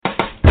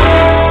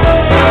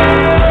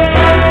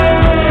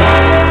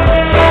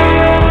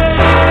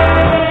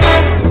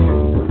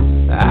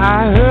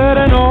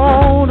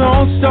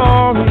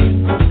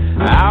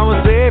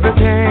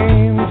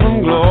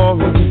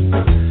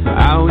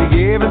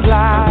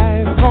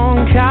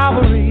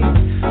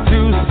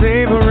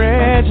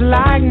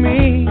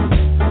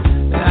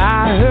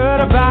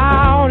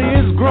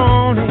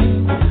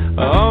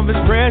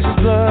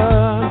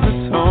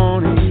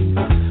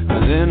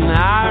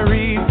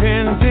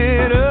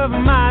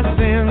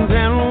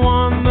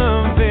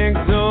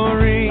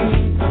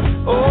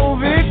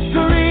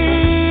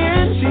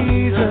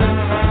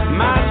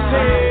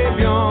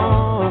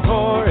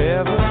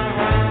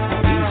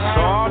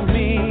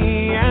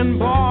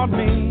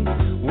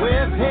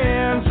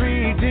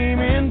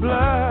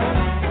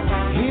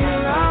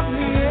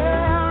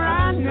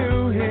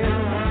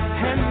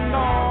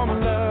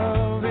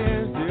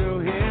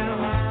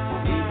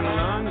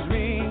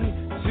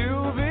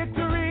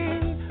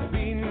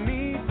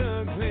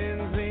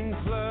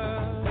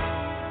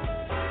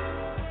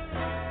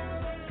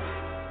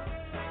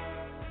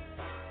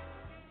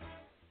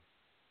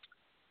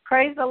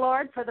Praise the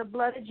Lord for the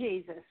blood of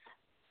Jesus.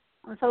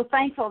 I'm so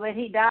thankful that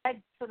he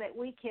died so that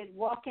we could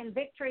walk in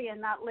victory and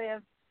not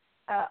live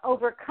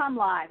overcome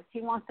lives.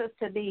 He wants us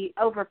to be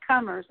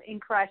overcomers in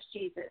Christ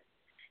Jesus.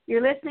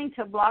 You're listening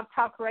to Blog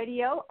Talk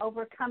Radio,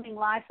 Overcoming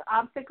Life's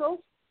Obstacles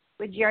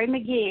with Jerry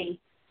McGee.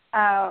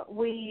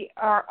 We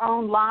are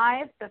on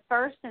live the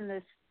first and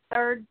the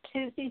third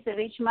Tuesdays of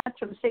each month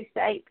from 6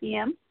 to 8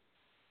 p.m.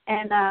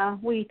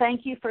 And we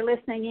thank you for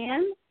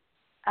listening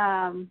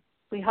in.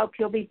 We hope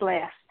you'll be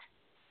blessed.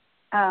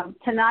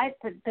 Tonight,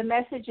 the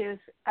message is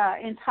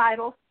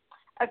entitled,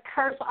 A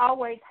Curse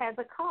Always Has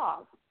a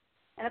Cause.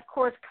 And, of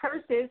course,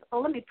 curses,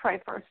 let me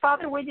pray first.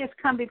 Father, we just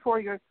come before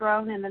your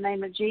throne in the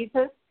name of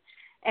Jesus.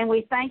 And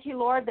we thank you,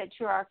 Lord, that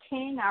you're our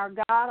King, our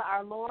God,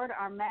 our Lord,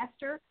 our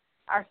Master,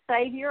 our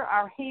Savior,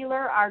 our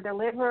Healer, our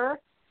Deliverer.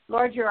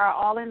 Lord, you're our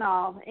all in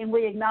all. And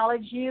we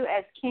acknowledge you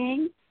as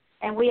King.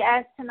 And we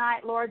ask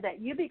tonight, Lord,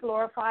 that you be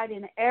glorified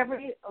in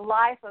every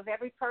life of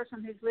every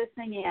person who's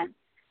listening in.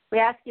 We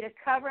ask you to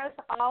cover us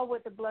all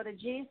with the blood of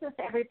Jesus,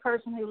 every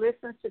person who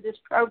listens to this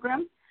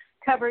program.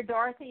 Cover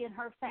Dorothy and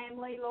her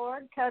family,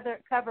 Lord.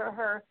 Cover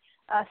her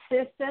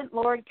assistant.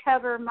 Lord,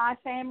 cover my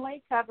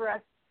family. Cover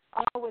us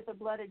all with the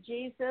blood of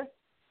Jesus.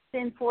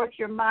 Send forth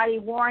your mighty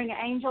warring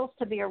angels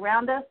to be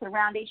around us,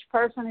 around each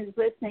person who's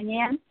listening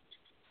in.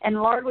 And,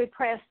 Lord, we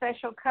pray a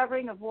special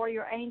covering of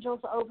warrior angels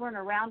over and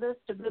around us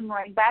to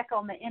boomerang back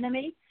on the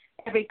enemy,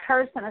 every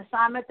curse and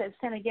assignment that's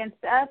sent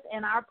against us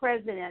and our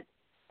president,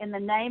 in the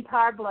name,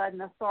 power, blood,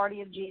 and authority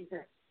of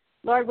Jesus.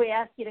 Lord, we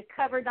ask you to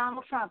cover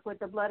Donald Trump with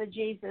the blood of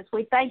Jesus.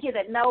 We thank you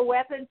that no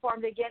weapon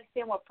formed against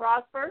him will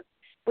prosper.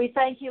 We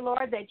thank you,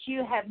 Lord, that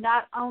you have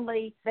not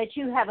only, that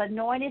you have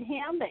anointed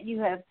him, that you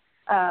have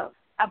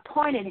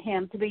appointed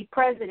him to be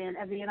president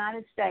of the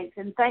United States.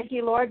 And thank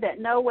you, Lord, that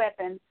no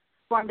weapon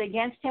formed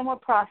against him will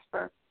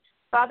prosper.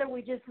 Father,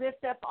 we just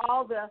lift up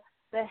all the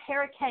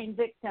hurricane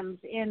victims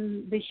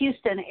in the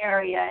Houston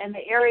area and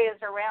the areas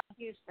around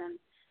Houston.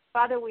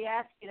 Father, we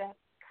ask you to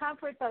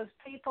comfort those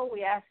people.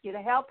 We ask you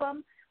to help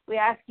them. We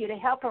ask you to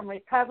help them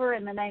recover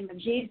in the name of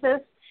Jesus.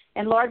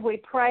 And, Lord, we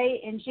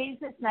pray in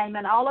Jesus' name.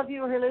 And all of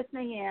you who are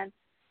listening in,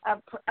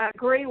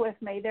 agree with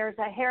me. There's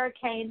a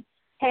hurricane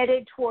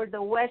headed toward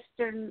the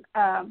western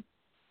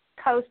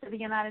coast of the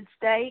United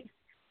States.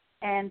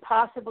 And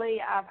possibly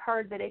I've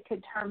heard that it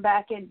could turn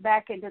back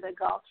into the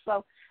Gulf.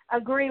 So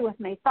agree with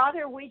me.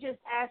 Father, we just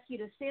ask you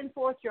to send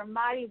forth your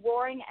mighty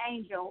warring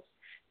angels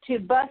to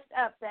bust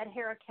up that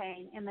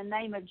hurricane in the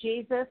name of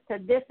Jesus, to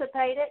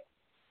dissipate it.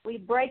 We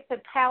break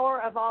the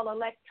power of all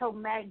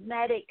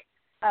electromagnetic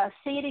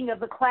seeding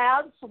of the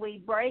clouds. We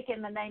break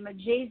in the name of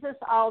Jesus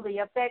all the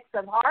effects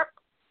of HAARP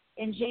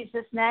in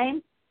Jesus'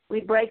 name.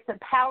 We break the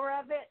power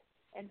of it.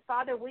 And,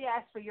 Father, we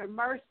ask for your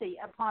mercy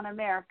upon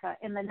America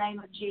in the name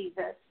of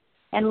Jesus.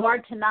 And,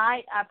 Lord,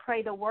 tonight I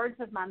pray the words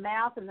of my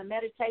mouth and the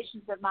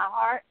meditations of my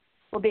heart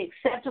will be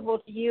acceptable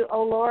to you,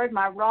 O Lord,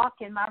 my rock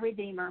and my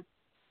redeemer.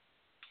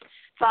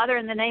 Father,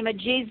 in the name of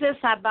Jesus,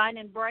 I bind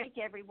and break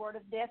every word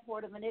of death,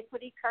 word of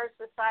iniquity, curse,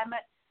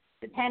 assignment,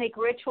 satanic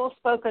ritual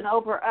spoken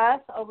over us,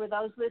 over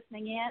those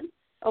listening in,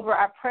 over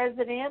our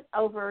president,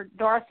 over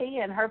Dorothy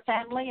and her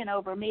family, and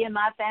over me and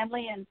my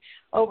family, and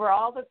over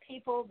all the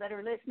people that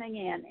are listening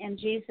in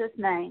Jesus'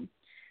 name.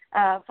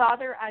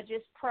 Father, I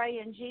just pray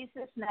in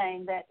Jesus'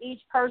 name that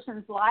each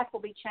person's life will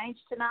be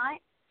changed tonight,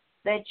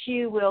 that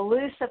you will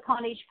loose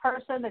upon each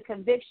person the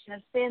conviction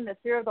of sin, the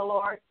fear of the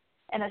Lord,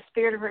 and a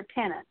spirit of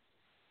repentance.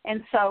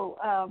 And so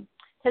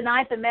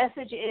tonight the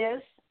message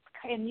is,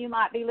 and you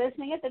might be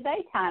listening at the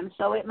daytime,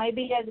 so it may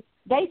be a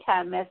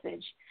daytime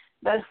message.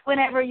 But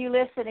whenever you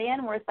listen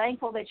in, we're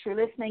thankful that you're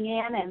listening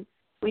in, and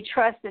we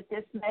trust that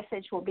this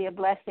message will be a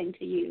blessing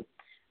to you.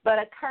 But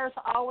a curse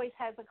always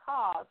has a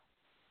cause.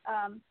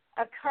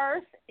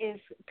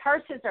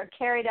 Curses are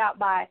carried out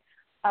by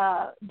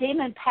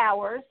demon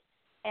powers,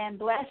 and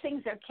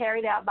blessings are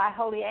carried out by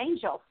holy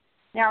angels.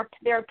 Now,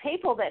 there are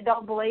people that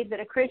don't believe that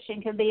a Christian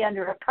can be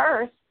under a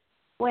curse.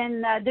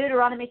 When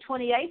Deuteronomy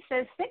 28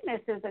 says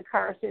sickness is a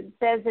curse, it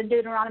says in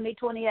Deuteronomy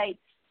 28,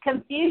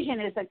 confusion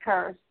is a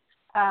curse.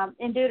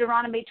 In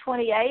Deuteronomy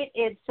 28,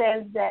 it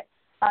says that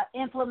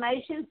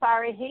inflammation,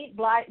 fiery heat,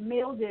 blight,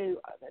 mildew,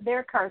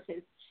 they're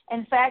curses.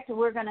 In fact,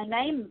 we're going to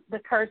name the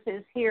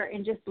curses here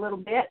in just a little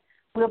bit.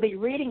 We'll be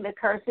reading the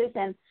curses,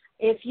 and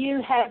if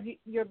you have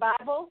your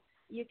Bible,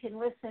 you can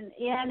listen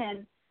in,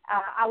 and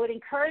I would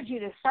encourage you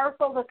to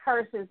circle the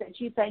curses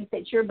that you think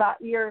that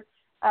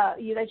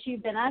that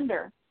you've been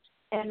under.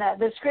 And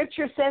the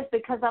scripture says,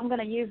 because I'm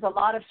going to use a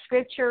lot of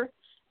scripture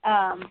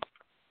and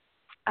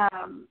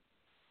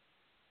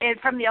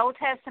from the Old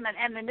Testament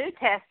and the New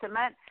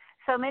Testament,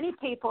 so many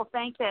people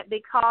think that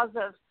because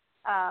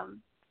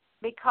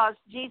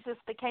Jesus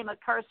became a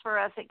curse for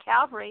us at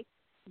Calvary,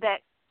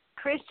 that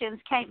Christians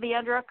can't be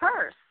under a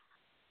curse.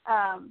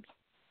 And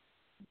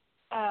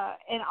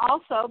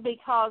also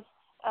because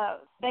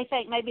they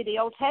think maybe the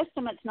Old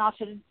Testament's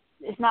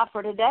is not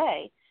for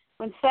today.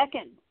 When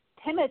 2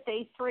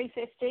 Timothy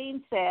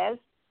 3:15 says,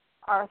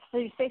 or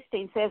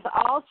 3:16 says,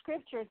 all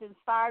Scripture is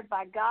inspired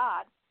by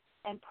God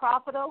and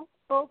profitable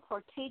gospel,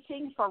 for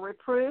teaching, for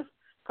reproof,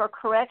 for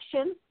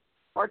correction,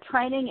 for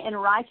training in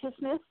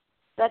righteousness,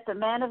 that the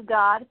man of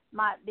God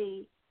might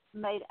be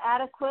made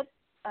adequate,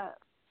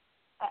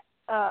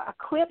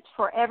 equipped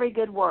for every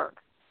good work.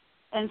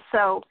 And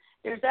so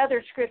there's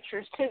other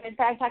scriptures too. In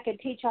fact, I could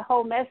teach a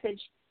whole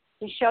message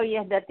to show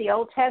you that the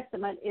Old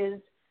Testament is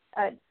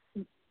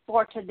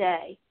for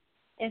today.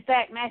 In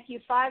fact, Matthew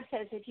 5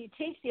 says, if you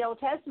teach the Old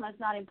Testament, it's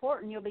not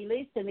important, you'll be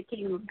least in the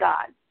kingdom of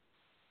God.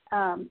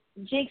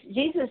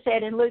 Jesus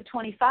said in Luke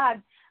 25,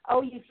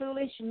 "Oh, you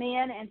foolish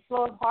men and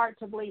slow of heart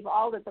to believe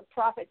all that the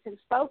prophets have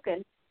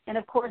spoken." And,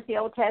 of course, the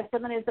Old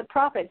Testament is the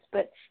prophets.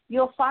 But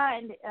you'll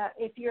find,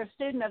 if you're a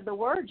student of the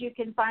Word, you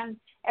can find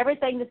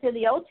everything that's in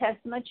the Old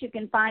Testament you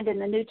can find in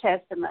the New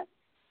Testament.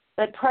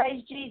 But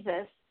praise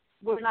Jesus,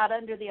 we're not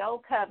under the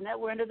Old Covenant.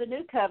 We're under the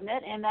New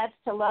Covenant, and that's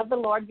to love the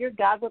Lord your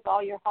God with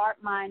all your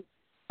heart, mind,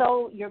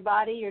 soul, your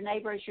body, your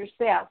neighbor as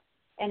yourself.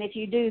 And if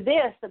you do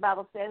this, the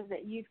Bible says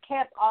that you've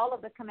kept all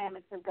of the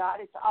commandments of God.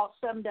 It's all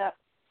summed up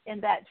in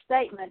that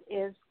statement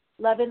is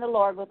loving the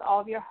Lord with all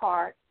of your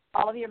heart,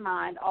 all of your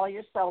mind, all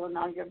your soul, and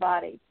all your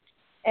body.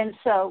 And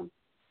so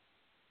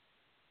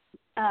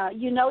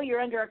you're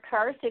under a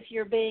curse if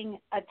you're being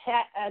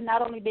attacked,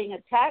 not only being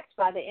attacked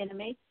by the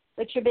enemy,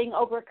 but you're being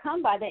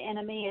overcome by the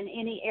enemy in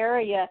any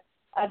area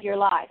of your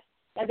life.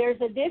 Now,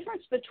 there's a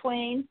difference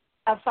between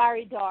a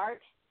fiery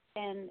dart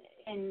and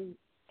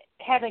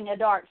having a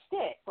dart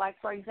stick. Like,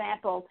 for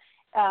example,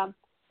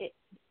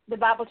 the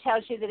Bible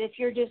tells you that if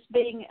you're just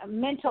being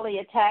mentally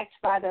attacked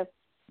by the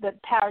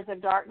powers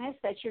of darkness,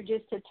 that you're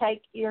just to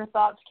take your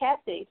thoughts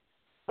captive.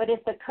 But if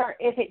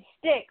it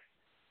sticks,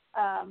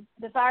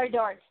 the fiery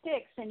dart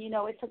sticks, and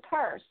it's a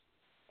curse.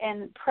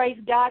 And praise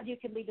God, you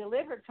can be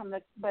delivered from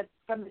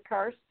the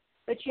curse,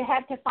 but you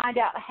have to find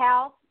out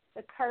how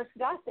the curse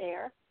got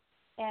there.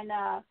 And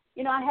I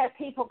have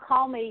people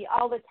call me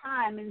all the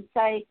time and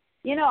say,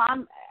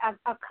 I'm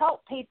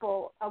occult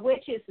people,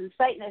 witches and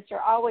Satanists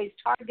are always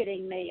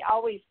targeting me,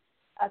 always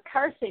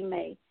cursing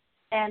me.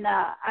 And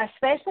I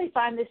especially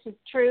find this is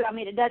true. I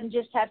mean, it doesn't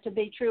just have to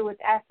be true with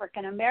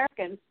African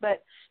Americans,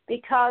 but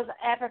because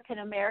African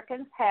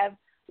Americans have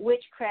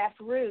witchcraft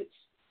roots,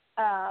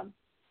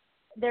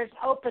 there's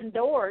open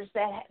doors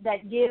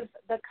that give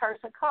the curse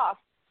a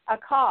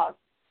cause.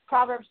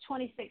 Proverbs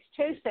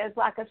 26:2 says,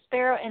 like a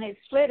sparrow in its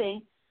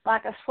flitting,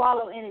 like a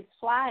swallow in its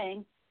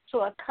flying,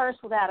 so a curse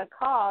without a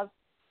cause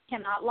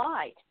cannot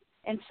light.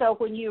 And so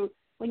when you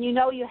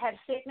know you have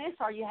sickness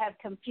or you have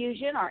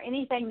confusion or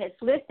anything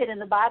that's listed in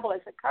the Bible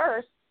as a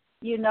curse,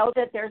 you know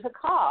that there's a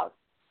cause.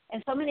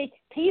 And so many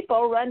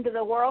people run to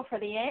the world for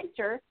the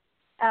answer,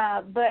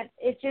 but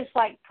it's just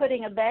like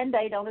putting a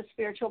Band-Aid on a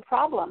spiritual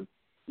problem.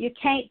 You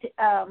can't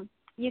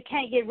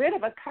get rid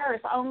of a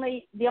curse.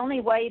 The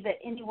only way that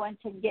anyone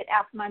can get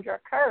out from under a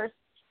curse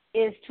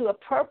is to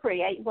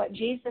appropriate what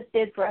Jesus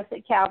did for us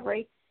at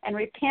Calvary and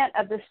repent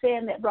of the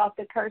sin that brought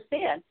the curse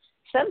in.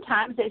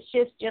 Sometimes it's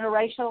just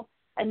generational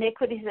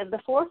iniquities of the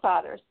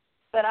forefathers.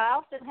 But I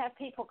often have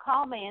people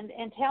call me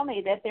and tell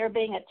me that they're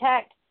being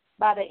attacked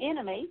by the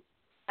enemy.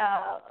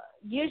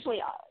 Usually,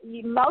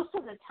 most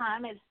of the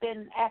time it's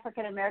been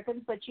African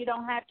Americans, but you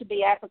don't have to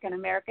be African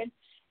American.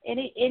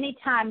 Any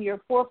time your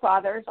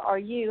forefathers or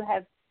you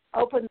have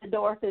opened the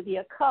door through the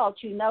occult,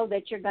 you know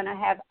that you're going to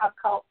have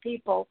occult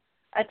people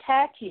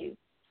attack you.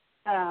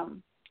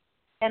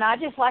 And I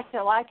just like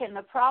to liken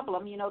the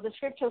problem. The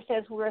scripture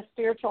says we're a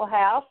spiritual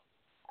house.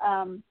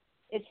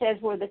 It says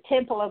we're the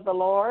temple of the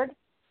Lord.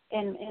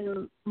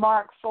 In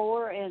Mark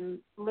 4, in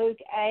Luke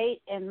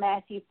 8, and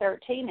Matthew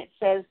 13, it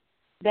says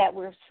that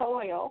we're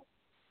soil.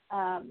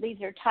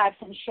 These are types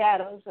and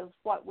shadows of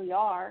what we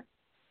are.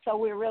 So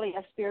we're really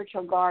a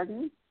spiritual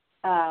garden.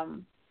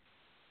 And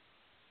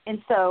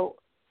so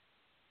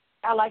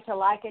I like to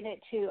liken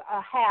it to a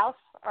house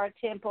or a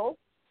temple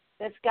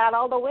that's got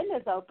all the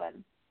windows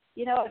open.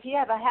 If you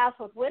have a house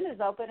with windows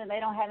open and they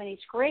don't have any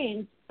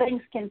screens,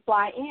 things can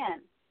fly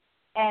in.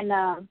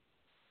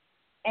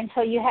 And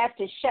so you have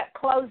to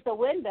close the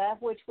window,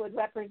 which would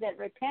represent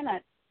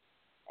repentance,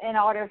 in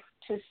order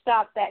to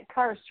stop that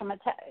curse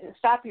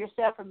stop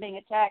yourself from being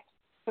attacked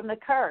from the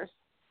curse.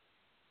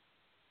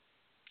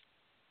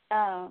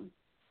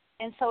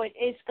 And so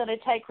it's going to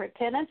take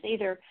repentance,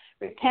 either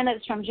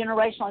repentance from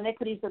generational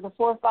iniquities of the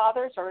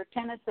forefathers or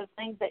repentance of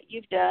things that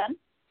you've done.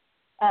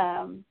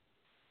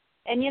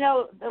 And,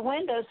 the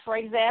windows, for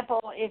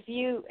example, if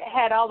you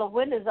had all the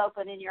windows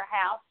open in your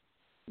house,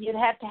 you'd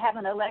have to have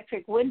an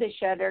electric window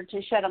shutter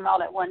to shut them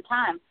all at one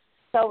time.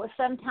 So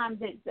sometimes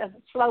it's a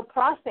slow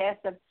process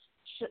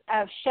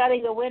of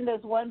shutting the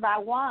windows one by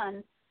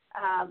one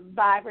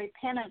by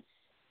repentance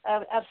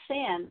of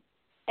sin.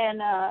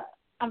 And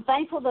I'm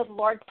thankful that the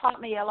Lord taught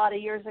me a lot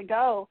of years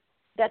ago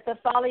that the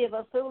folly of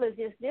a fool is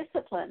his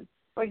discipline.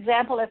 For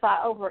example, if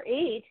I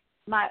overeat,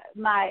 my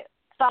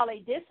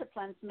folly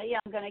disciplines me,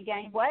 I'm going to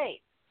gain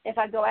weight. If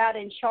I go out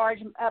and charge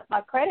up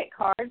my credit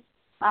cards,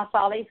 my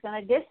folly is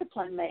going to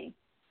discipline me.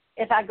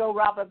 If I go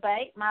rob a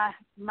bank,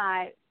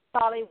 my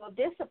folly will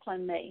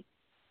discipline me.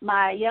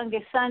 My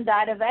youngest son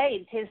died of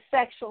AIDS. His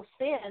sexual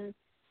sin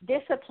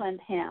disciplined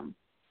him.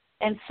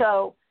 And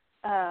so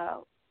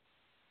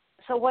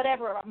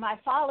whatever my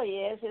folly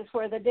is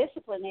where the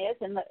discipline is,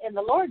 and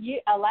the Lord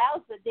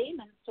allows the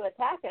demons to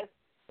attack us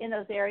in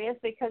those areas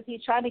because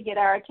he's trying to get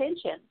our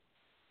attention.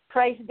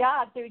 Praise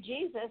God, through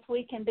Jesus,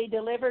 we can be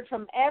delivered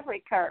from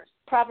every curse.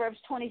 Proverbs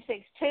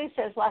 26:2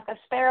 says, like a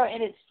sparrow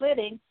in its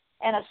flitting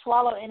and a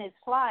swallow in its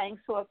flying,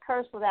 so a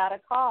curse without a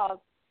cause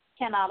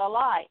cannot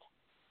alight.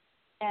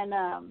 And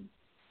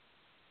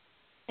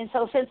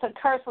so since a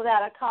curse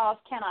without a cause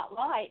cannot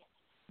light,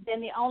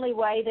 then the only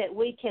way that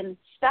we can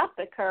stop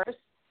the curse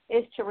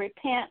is to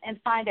repent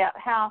and find out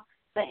how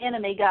the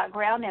enemy got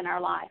ground in our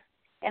life.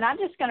 And I'm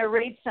just going to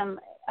read some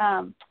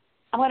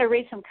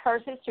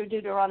curses through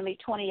Deuteronomy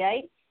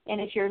 28. And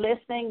if you're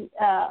listening,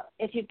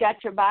 if you've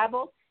got your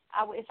Bible,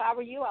 if I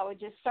were you, I would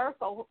just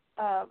circle,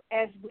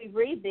 as we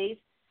read these,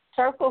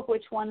 circle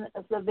which one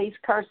of these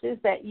curses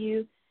that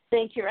you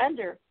think you're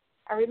under.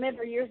 I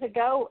remember years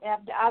ago,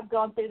 I've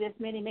gone through this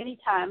many, many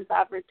times.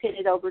 I've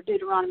repented over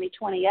Deuteronomy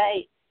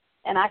 28.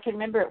 And I can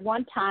remember at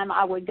one time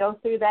I would go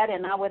through that,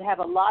 and I would have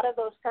a lot of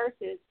those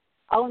curses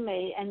on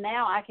me. And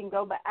now I can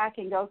go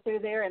through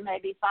there and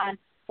maybe find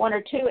one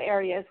or two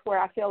areas where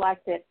I feel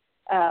like that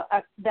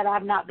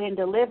I've not been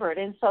delivered.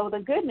 And so the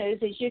good news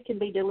is you can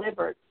be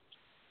delivered.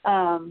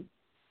 And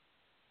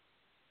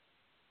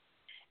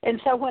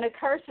so when a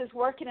curse is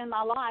working in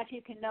my life,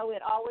 you can know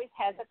it always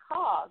has a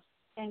cause.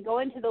 And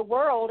going to the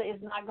world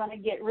is not going to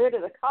get rid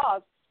of the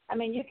cause. I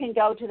mean, you can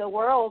go to the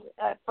world,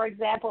 for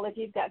example, if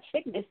you've got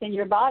sickness in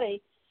your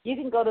body, you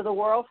can go to the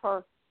world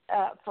for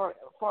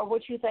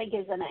what you think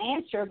is an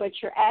answer, but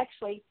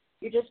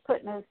you're just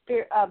putting a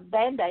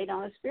Band-Aid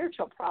on a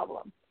spiritual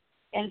problem.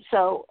 And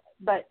so,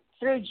 but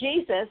through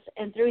Jesus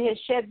and through his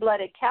shed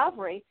blood at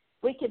Calvary,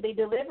 we can be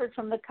delivered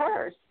from the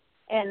curse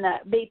and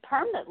be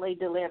permanently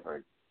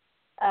delivered.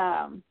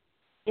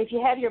 If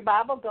you have your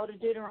Bible, go to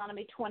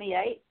Deuteronomy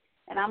 28,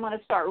 and I'm going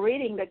to start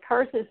reading the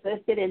curses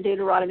listed in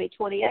Deuteronomy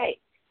 28.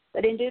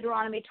 But in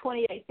Deuteronomy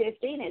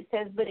 28:15, it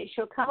says, "But it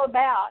shall come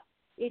about,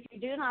 if you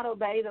do not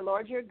obey the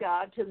Lord your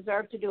God, to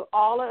observe to do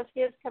all of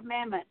his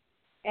commandments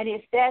and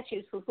his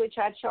statutes with which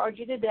I charge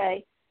you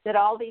today, that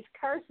all these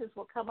curses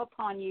will come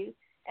upon you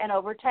and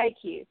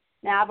overtake you."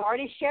 Now, I've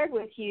already shared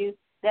with you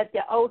that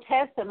the Old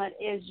Testament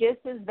is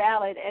just as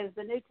valid as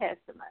the New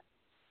Testament.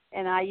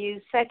 And I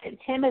use 2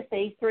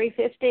 Timothy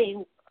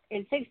 3:15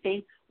 and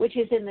 16, which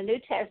is in the New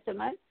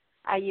Testament.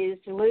 I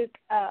used Luke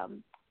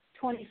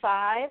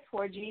 25,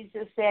 where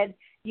Jesus said,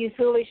 "You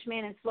foolish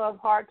men and slow of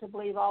heart to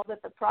believe all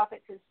that the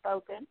prophets have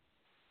spoken."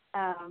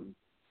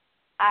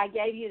 I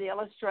gave you the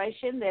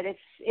illustration that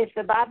if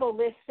the Bible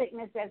lists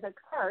sickness as a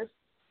curse,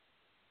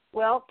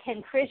 well,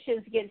 can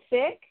Christians get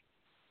sick,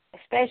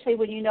 especially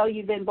when you know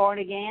you've been born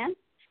again?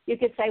 You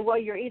could say, well,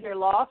 you're either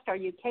lost or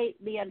you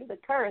can't be under the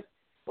curse.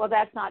 Well,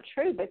 that's not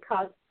true,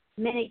 because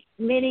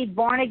many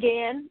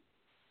born-again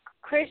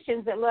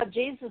Christians that love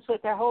Jesus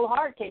with their whole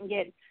heart can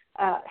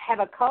have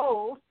a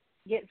cold,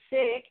 get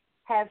sick,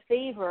 have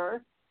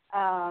fever,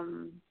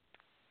 and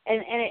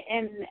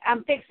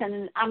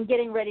I'm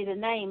getting ready to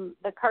name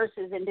the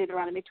curses in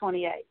Deuteronomy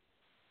 28.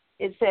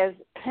 It says,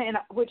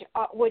 which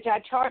I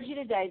charge you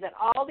today, that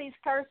all these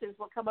curses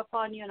will come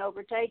upon you and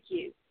overtake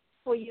you.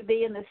 Will you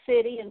be in the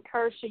city, and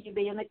cursed shall you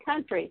be in the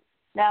country.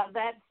 Now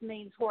that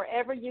means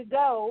wherever you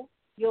go,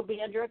 you'll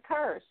be under a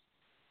curse.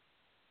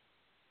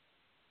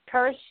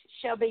 Cursed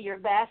shall be your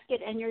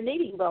basket and your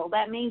kneading bowl.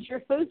 That means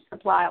your food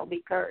supply will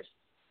be cursed.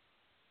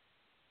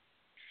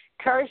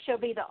 Cursed shall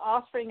be the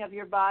offspring of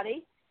your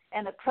body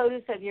and the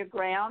produce of your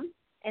ground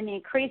and the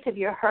increase of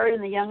your herd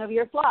and the young of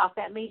your flock.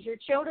 That means your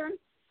children,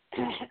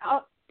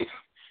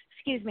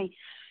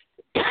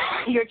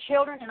 your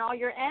children and all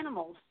your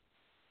animals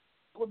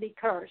will be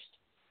cursed.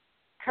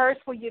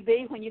 Cursed will you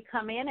be when you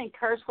come in, and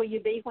cursed will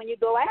you be when you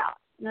go out.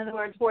 In other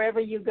words,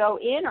 wherever you go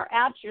in or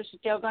out, you're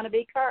still going to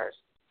be cursed.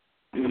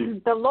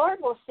 The Lord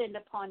will send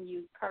upon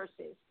you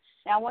curses.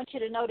 Now, I want you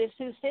to notice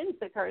who sends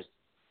the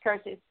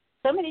curses.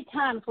 So many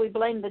times we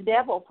blame the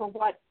devil for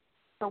what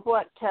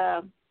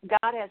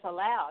God has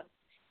allowed.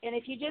 And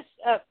if you just,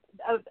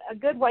 a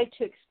good way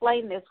to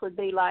explain this would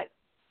be like,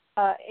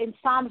 in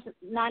Psalms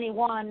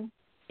 91,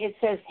 it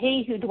says,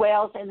 "He who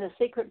dwells in the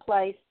secret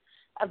place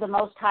of the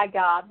Most High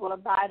God will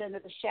abide under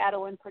the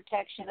shadow and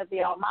protection of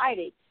the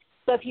Almighty."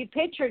 So if you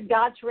pictured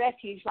God's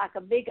refuge like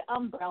a big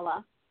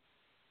umbrella,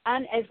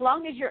 and as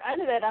long as you're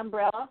under that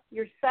umbrella,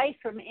 you're safe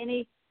from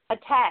any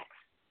attacks.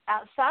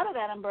 Outside of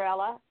that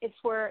umbrella,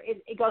 it's where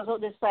it goes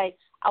on to say,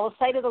 "I will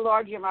say to the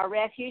Lord, you're my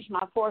refuge,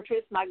 my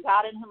fortress, my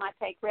God in whom I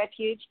take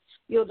refuge.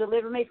 You'll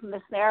deliver me from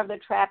the snare of the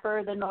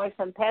trapper, the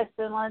noisome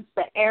pestilence,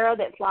 the arrow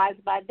that flies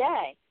by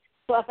day."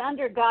 So if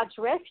under God's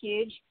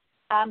refuge,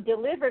 I'm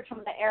delivered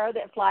from the arrow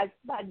that flies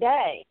by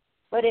day.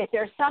 But if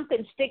there's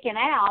something sticking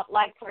out,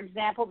 like, for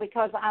example,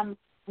 because I'm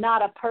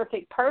not a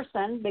perfect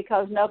person,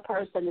 because no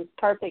person is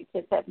perfect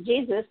except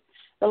Jesus,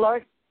 the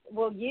Lord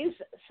will use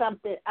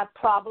a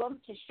problem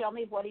to show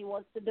me what he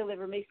wants to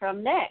deliver me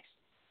from next.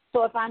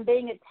 So if I'm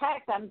being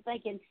attacked, I'm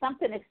thinking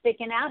something is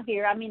sticking out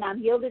here. I mean, I'm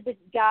yielded to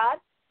God.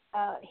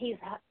 He's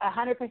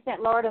 100%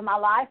 Lord of my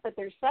life, but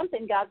there's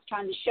something God's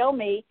trying to show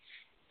me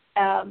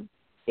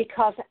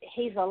because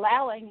He's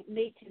allowing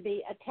me to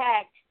be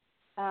attacked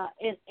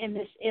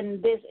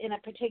in a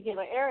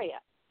particular area.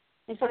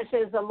 And so it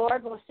says the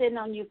Lord will send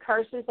on you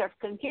curses of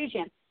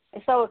confusion.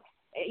 And so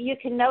you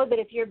can know that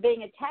if you're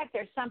being attacked,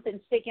 there's something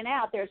sticking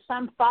out. There's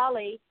some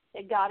folly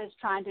that God is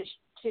trying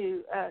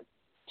to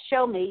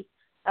show me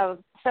of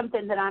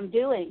something that I'm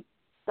doing.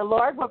 The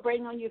Lord will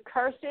bring on you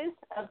curses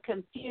of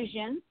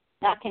confusion.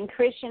 Now, can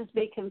Christians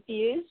be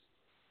confused?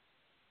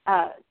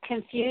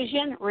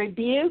 Confusion,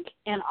 rebuke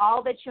in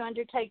all that you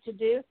undertake to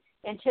do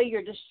until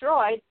you're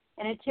destroyed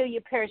and until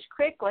you perish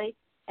quickly.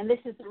 And this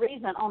is the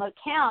reason, on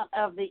account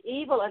of the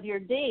evil of your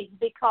deeds,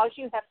 because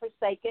you have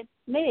forsaken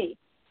me.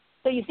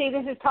 So you see,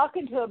 this is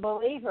talking to a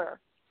believer.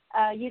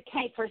 You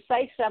can't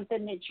forsake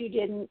something that you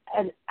didn't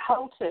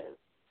hold to.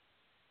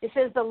 It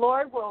says the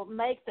Lord will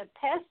make the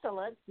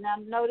pestilence. Now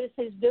notice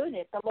who's doing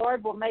it. The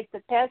Lord will make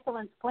the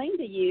pestilence cling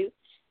to you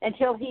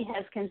until He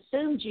has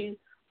consumed you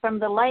from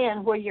the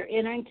land where you're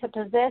entering to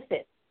possess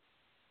it.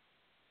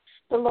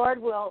 The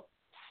Lord will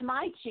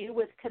smite you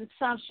with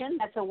consumption.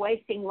 That's a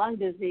wasting lung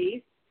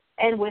disease.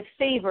 And with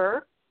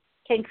fever.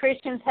 Can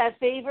Christians have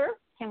fever?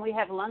 Can we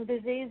have lung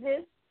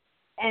diseases?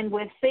 And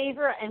with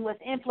fever and with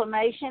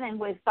inflammation and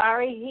with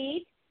fiery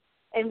heat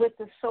and with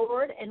the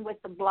sword and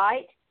with the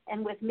blight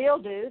and with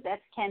mildew,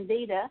 that's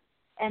candida,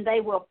 and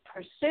they will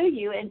pursue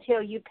you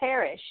until you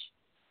perish.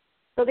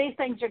 So these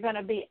things are going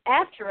to be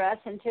after us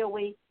until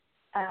we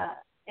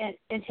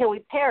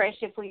perish,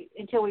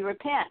 until we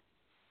repent.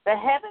 The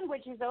heaven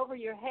which is over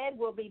your head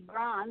will be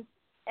bronze,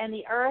 and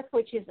the earth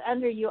which is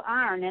under you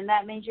iron, and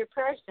that means your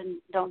prayers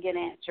don't get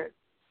answered.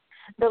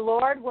 The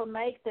Lord will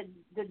make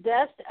the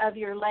dust of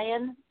your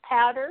land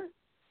powder.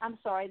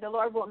 The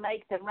Lord will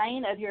make the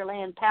rain of your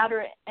land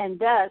powder and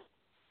dust.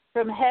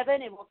 From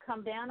heaven it will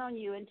come down on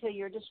you until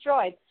you're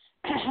destroyed.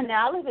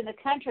 Now, I live in the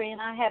country, and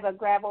I have a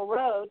gravel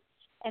road,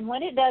 and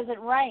when it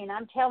doesn't rain,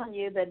 I'm telling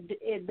you that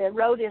the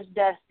road is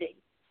dusty.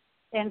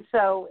 And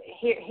so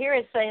here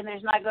it's saying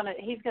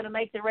He's going to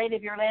make the rain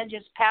of your land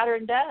just powder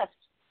and dust.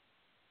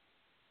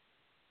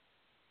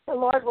 The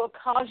Lord will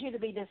cause you to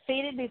be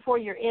defeated before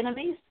your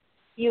enemies.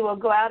 You will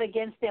go out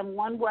against them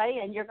one way,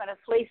 and you're going to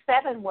flee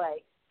 7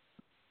 ways.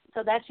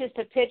 So that's just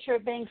a picture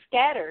of being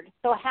scattered.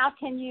 So how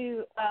can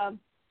you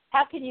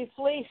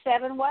flee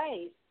 7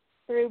 ways?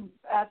 Through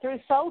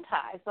soul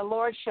ties. The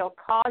Lord shall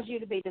cause you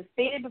to be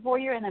defeated before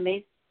your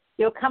enemies.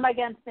 You'll come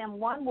against them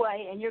one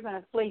way, and you're going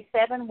to flee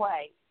 7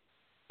 ways.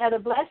 Now, the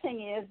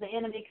blessing is the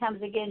enemy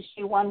comes against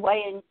you one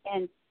way,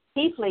 and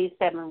he flees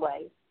 7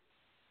 ways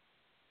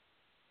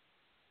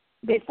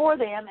before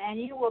them, and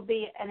you will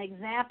be an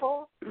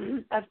example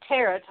of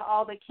terror to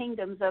all the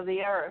kingdoms of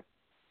the earth.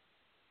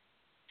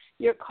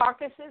 Your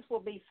carcasses will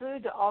be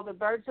food to all the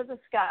birds of the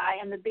sky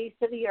and the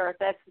beasts of the earth.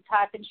 That's the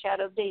type and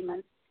shadow of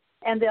demons.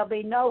 And there'll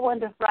be no one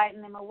to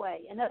frighten them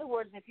away. In other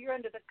words, if you're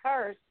under the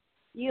curse,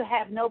 you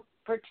have no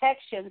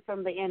protection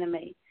from the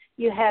enemy.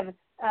 You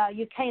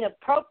can't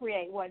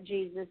appropriate what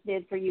Jesus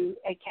did for you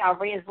at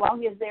Calvary as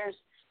long as there's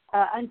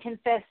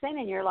unconfessed sin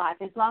in your life.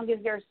 As long as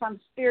there's some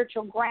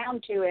spiritual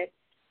ground to it,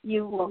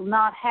 you will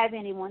not have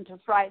anyone to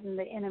frighten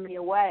the enemy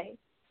away.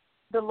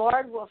 The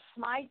Lord will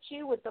smite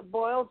you with the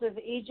boils of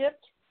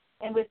Egypt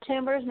and with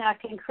tumors. Now,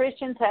 can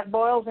Christians have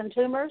boils and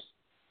tumors?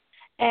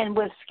 And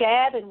with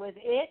scab and with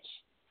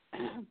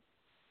itch,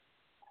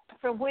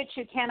 from which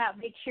you cannot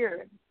be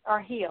cured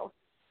or healed.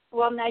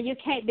 Well, now you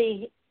can't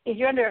be, if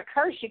you're under a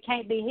curse, you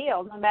can't be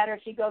healed, no matter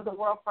if you go to the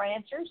world for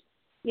answers.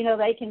 You know,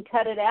 they can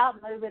cut it out,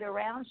 move it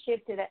around,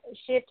 shift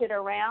it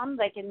around.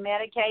 They can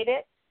medicate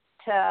it.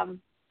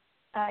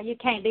 You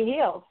can't be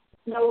healed.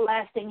 No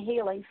lasting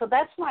healing. So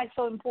that's why it's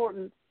so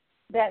important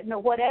that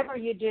whatever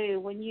you do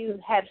when you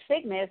have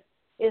sickness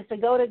is to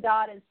go to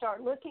God and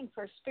start looking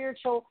for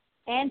spiritual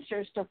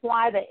answers to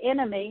why the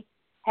enemy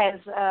has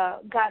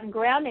gotten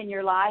ground in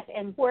your life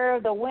and where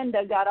the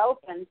window got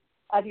opened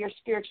of your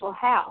spiritual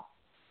house,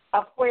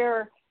 of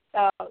where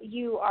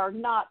you are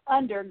not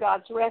under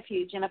God's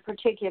refuge in a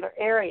particular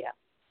area.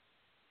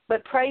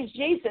 But praise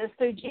Jesus,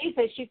 through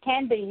Jesus you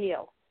can be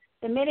healed.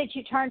 The minute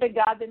you turn to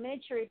God, the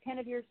minute you repent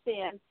of your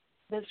sin,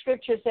 the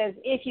scripture says,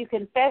 if you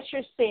confess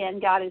your sin,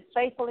 God is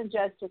faithful and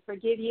just to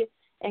forgive you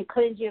and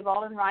cleanse you of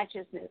all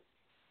unrighteousness.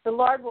 The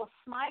Lord will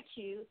smite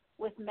you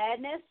with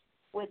madness,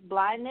 with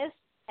blindness,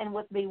 and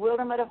with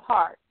bewilderment of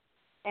heart.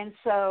 And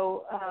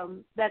so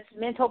that's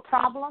mental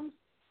problems,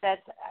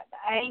 that's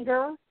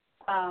anger,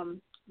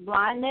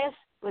 blindness,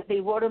 with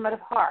bewilderment of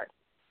heart.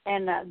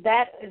 And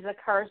that is a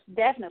curse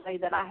definitely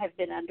that I have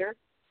been under.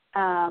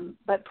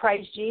 But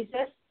praise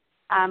Jesus,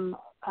 I'm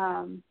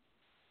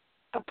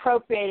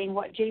appropriating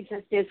what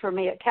Jesus did for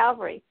me at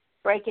Calvary,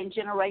 breaking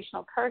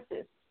generational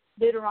curses.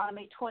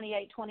 Deuteronomy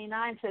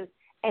 28:29 says,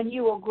 and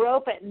you will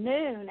grope at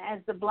noon as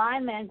the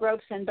blind man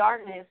gropes in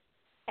darkness,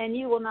 and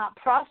you will not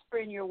prosper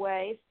in your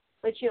ways,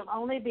 but you'll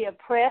only be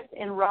oppressed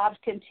and robbed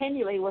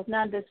continually with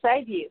none to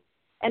save you.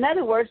 In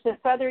other words, the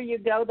further you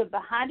go, the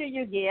behinder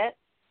you get.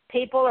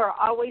 People are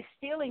always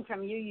stealing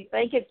from you. You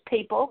think it's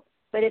people,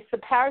 but it's the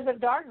powers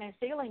of darkness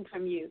stealing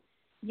from you.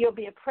 You'll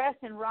be oppressed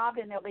and robbed,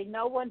 and there'll be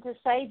no one to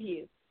save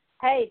you.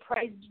 Hey,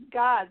 praise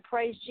God,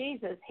 praise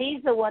Jesus.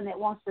 He's the one that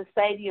wants to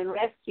save you and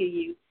rescue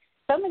you.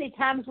 So many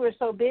times we're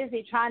so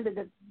busy trying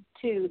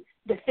to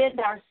defend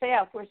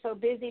ourselves. We're so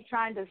busy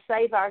trying to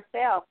save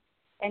ourselves,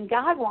 and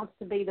God wants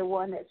to be the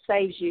one that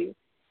saves you.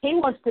 He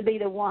wants to be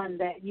the one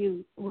that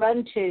you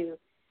run to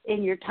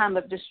in your time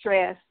of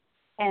distress,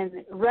 and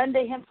run to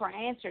him for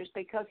answers,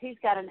 because he's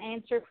got an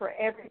answer for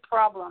every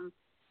problem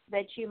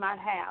that you might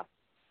have.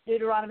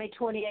 Deuteronomy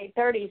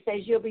 28:30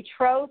 says, you'll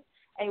betroth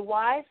a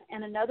wife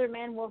and another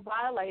man will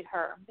violate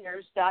her.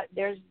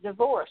 There's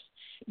divorce.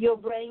 You'll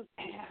build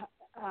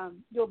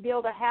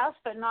a house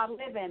but not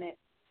live in it.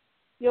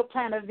 You'll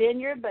plant a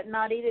vineyard but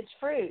not eat its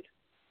fruit.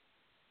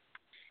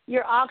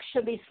 Your ox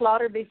shall be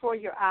slaughtered before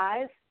your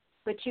eyes,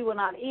 but you will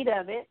not eat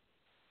of it.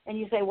 And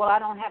you say, well, I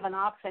don't have an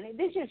ox. And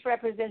this just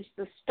represents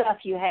the stuff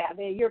you have,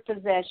 your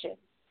possession.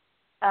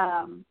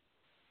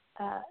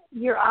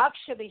 Your ox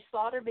shall be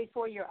slaughtered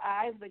before your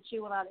eyes, but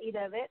you will not eat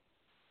of it.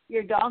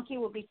 Your donkey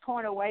will be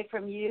torn away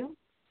from you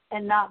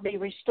and not be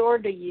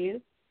restored to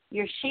you.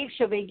 Your sheep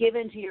shall be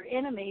given to your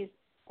enemies,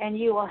 and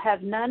you will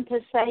have none to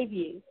save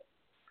you.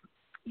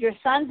 Your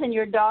sons and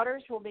your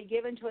daughters will be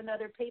given to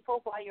another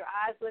people while your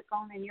eyes look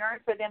on and yearn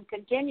for them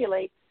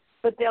continually,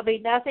 but there'll be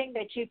nothing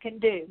that you can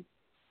do.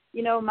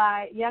 You know,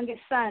 my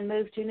youngest son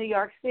moved to New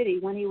York City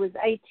when he was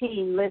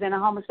 18, living a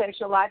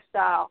homosexual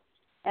lifestyle,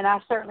 and I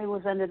certainly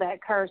was under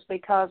that curse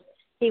because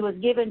he was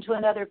given to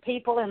another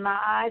people, and my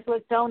eyes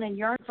looked on and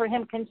yearned for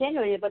him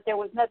continually, but there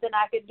was nothing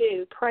I could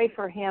do. Pray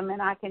for him,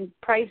 and I can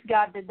praise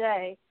God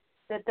today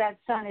that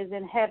son is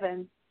in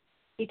heaven.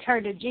 He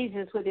turned to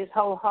Jesus with his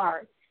whole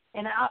heart.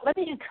 And let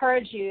me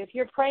encourage you, if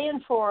you're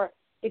praying for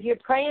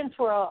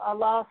a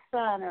lost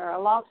son or a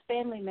lost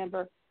family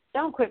member,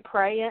 don't quit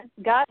praying.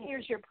 God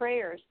hears your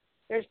prayers.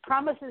 There's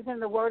promises in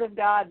the Word of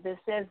God that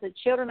says the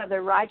children of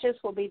the righteous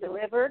will be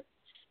delivered.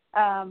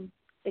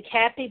 The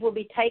captive will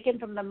be taken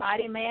from the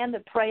mighty man.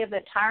 The prey of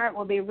the tyrant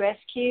will be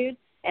rescued,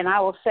 and I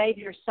will save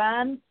your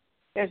son.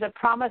 There's a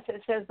promise that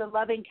says the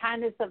loving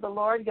kindness of the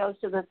Lord goes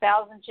to the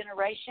 1,000th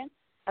generation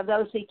of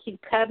those who keep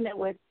covenant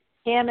with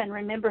him and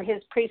remember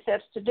his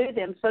precepts to do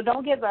them. So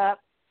don't give up.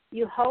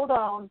 You hold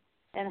on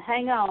and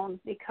hang on,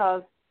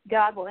 because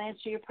God will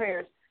answer your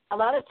prayers. A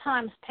lot of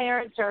times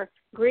parents are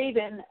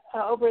grieving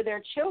over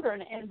their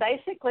children, and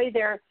basically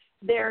their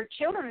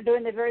children are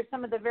doing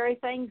some of the very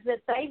things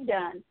that they've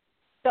done.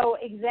 So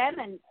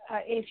examine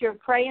if you're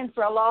praying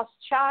for a lost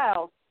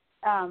child.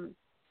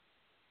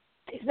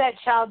 Is that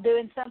child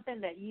doing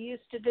something that you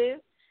used to do?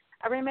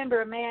 I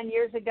remember a man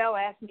years ago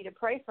asked me to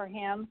pray for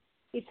him.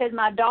 He said,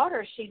 my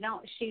daughter,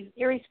 she's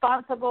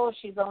irresponsible.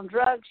 She's on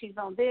drugs. She's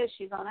on this.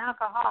 She's on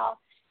alcohol.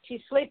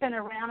 She's sleeping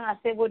around. And I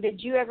said, well,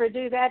 did you ever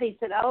do that? He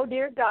said, oh,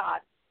 dear God,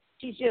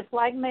 she's just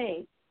like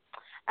me.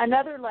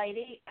 Another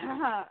lady who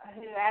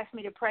asked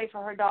me to pray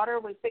for her daughter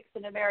was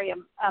fixing to marry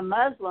a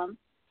Muslim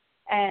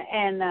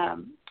and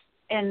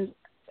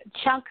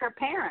chunk her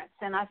parents.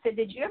 And I said,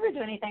 did you ever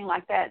do anything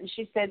like that? And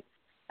she said,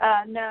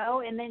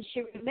 no. And then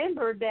she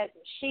remembered that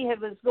she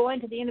was going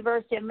to the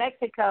University of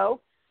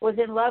Mexico, was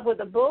in love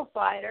with a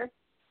bullfighter,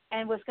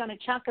 and was going to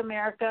chunk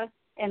America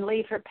and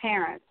leave her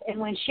parents. And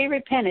when she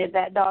repented,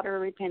 that daughter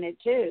repented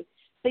too.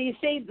 So you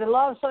see, the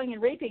law of sowing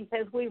and reaping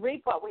says we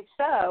reap what we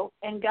sow,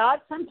 and God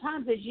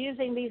sometimes is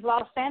using these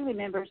lost family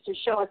members to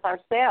show us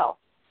ourselves.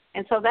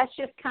 And so that's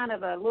just kind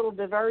of a little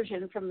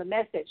diversion from the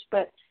message,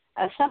 but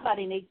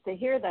somebody needs to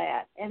hear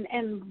that.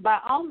 And by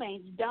all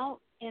means, don't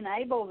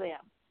enable them.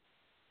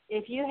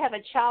 If you have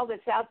a child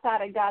that's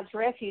outside of God's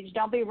refuge,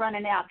 don't be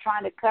running out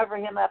trying to cover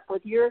him up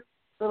with your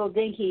little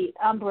dinky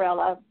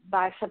umbrella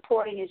by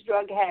supporting his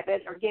drug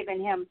habit or giving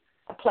him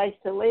a place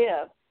to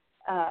live.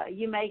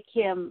 You make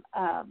him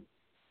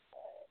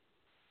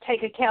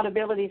take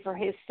accountability for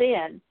his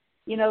sin.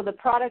 You know, the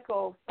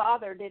prodigal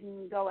father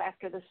didn't go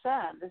after the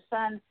son. The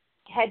son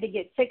had to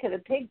get sick of the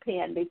pig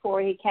pen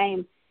before he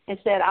came and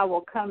said, I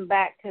will come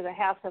back to the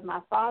house of my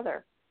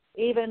father.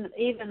 Even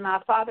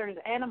my father's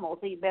animals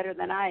eat better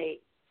than I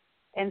eat.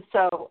 And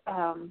so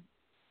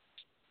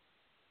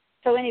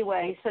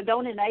anyway, so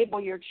don't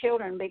enable your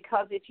children,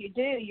 because if you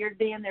do, you're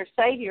being their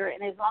savior,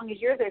 and as long as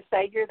you're their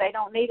savior, they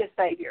don't need a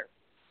savior.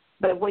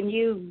 But when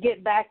you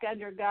get back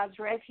under God's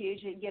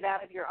refuge and get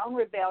out of your own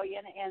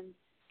rebellion and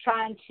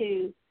trying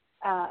to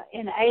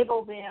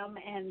enable them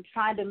and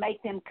trying to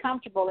make them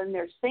comfortable in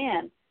their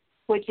sin,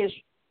 which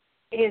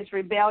is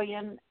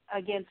rebellion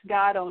against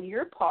God on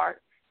your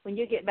part, when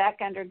you get back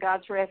under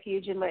God's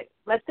refuge and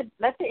let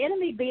the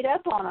enemy beat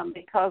up on them,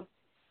 because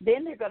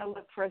then they're going to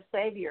look for a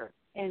savior.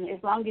 And as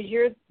long as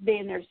you're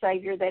being their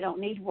savior, they don't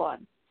need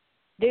one.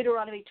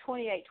 Deuteronomy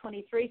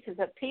 28:23 says,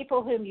 a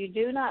people whom you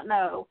do not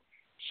know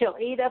shall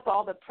eat up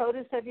all the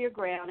produce of your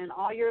ground and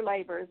all your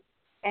labors,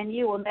 and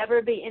you will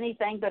never be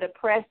anything but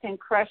oppressed and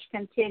crushed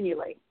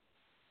continually.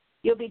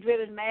 You'll be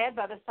driven mad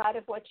by the sight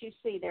of what you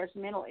see. There's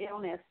mental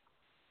illness.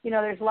 You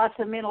know, there's lots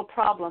of mental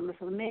problems.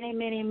 Many,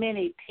 many,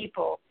 many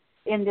people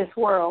in this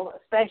world,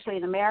 especially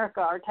in America,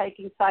 are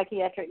taking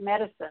psychiatric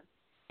medicine.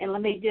 And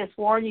let me just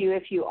warn you,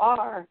 if you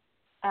are,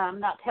 I'm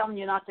not telling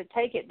you not to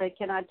take it, but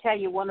can I tell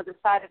you one of the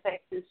side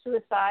effects is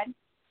suicide?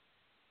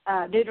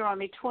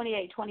 Deuteronomy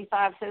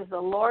 28:25 says, the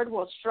Lord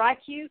will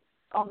strike you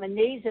on the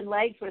knees and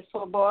legs with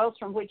sore boils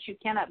from which you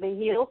cannot be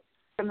healed,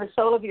 from the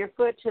sole of your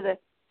foot to the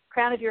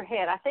crown of your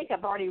head. I think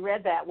I've already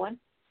read that one.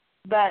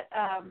 But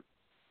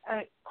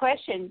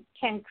question,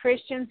 can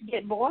Christians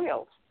get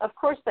boils? Of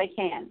course they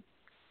can.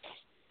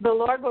 The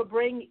Lord will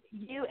bring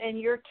you and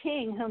your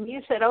king, whom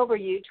you set over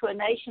you, to a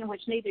nation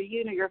which neither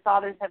you nor your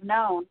fathers have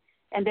known,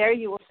 and there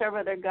you will serve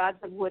other gods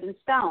of wood and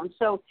stone.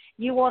 So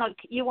you want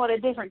a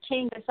different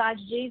king besides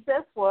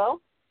Jesus? Well,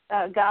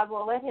 God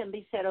will let him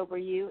be set over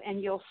you,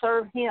 and you'll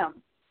serve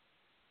him.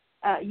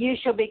 You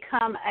shall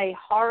become a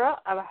horror,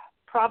 a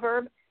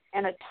proverb,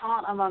 and a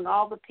taunt among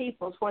all the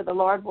peoples where the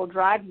Lord will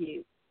drive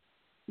you.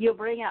 You'll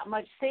bring out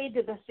much seed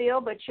to the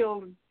field, but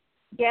you'll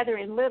gather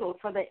in little,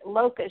 for the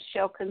locust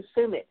shall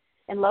consume it.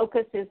 And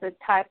locust is a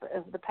type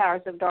of the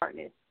powers of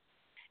darkness.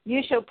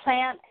 You shall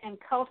plant and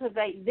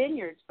cultivate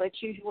vineyards, but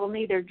you will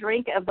neither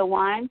drink of the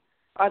wine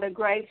or the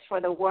grapes, for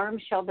the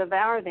worms shall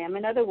devour them.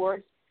 In other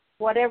words,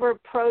 whatever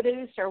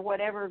produce or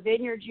whatever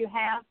vineyards you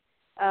have,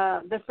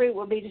 the fruit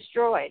will be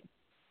destroyed.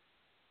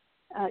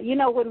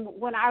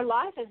 When our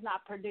life is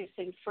not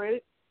producing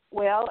fruit,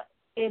 well,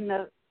 in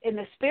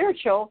the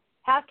spiritual,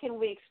 how can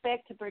we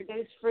expect to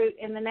produce fruit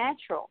in the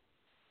natural?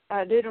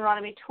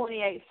 Deuteronomy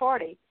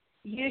 28:40.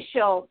 You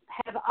shall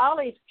have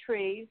olive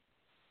trees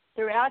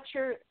throughout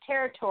your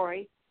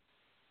territory,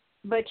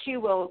 but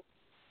you will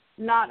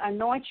not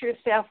anoint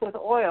yourself with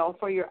oil,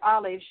 for your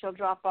olives shall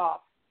drop off.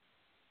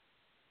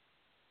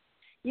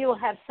 You will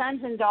have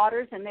sons and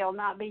daughters, and they'll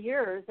not be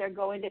yours. They'll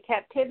go into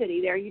captivity.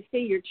 There you see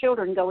your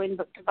children go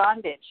into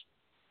bondage.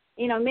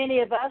 Many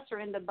of us are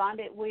in the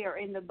bondage. We are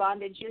in the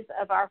bondages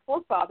of our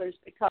forefathers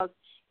because,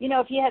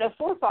 if you had a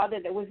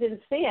forefather that was in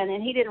sin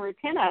and he didn't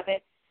repent of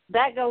it,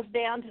 that goes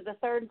down to the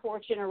third and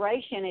fourth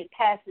generation. It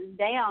passes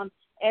down.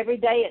 Every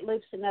day it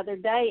loops another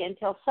day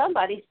until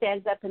somebody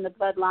stands up in the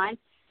bloodline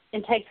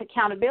and takes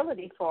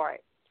accountability for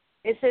it.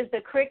 It says,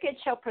 the cricket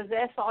shall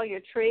possess all your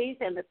trees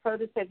and the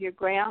produce of your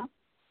ground.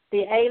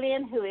 The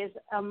alien who is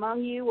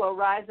among you will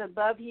rise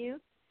above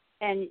you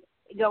and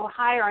go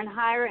higher and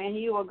higher, and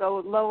you will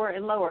go lower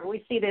and lower.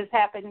 We see this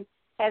happen.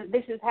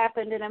 This has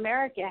happened in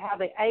America, how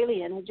the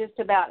alien just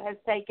about has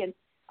taken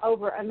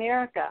over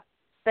America.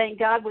 Thank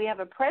God we have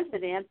a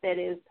president that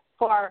is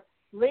for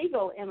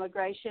legal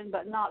immigration,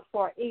 but not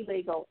for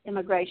illegal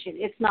immigration.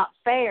 It's not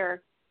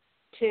fair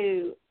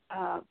to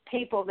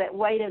people that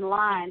wait in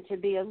line to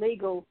be a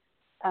legal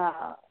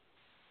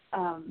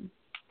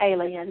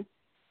alien,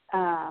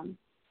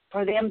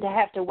 for them to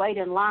have to wait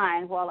in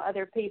line while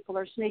other people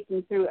are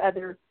sneaking through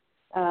other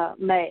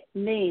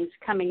means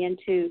coming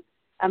into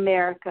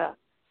America.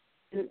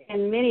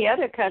 In many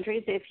other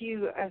countries, if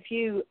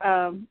you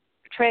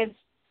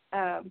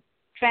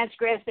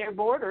transgress their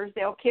borders,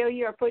 they'll kill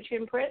you or put you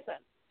in prison.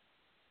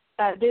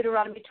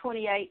 Deuteronomy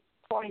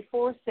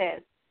 28:44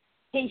 says,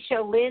 he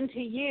shall lend to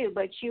you,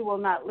 but you will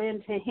not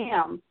lend to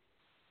him,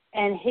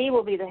 and he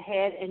will be the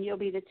head and you'll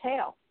be the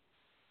tail.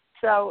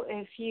 So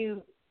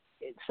you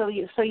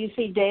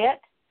see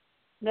debt.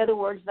 In other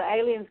words, the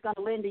alien's going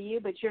to lend to you,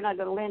 but you're not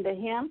going to lend to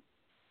him.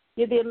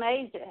 You'd be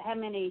amazed at how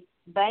many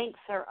banks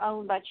are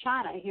owned by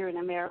China here in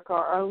America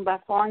or owned by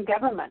foreign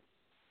governments.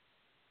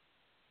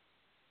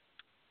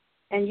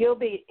 And he'll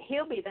be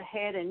the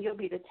head and you'll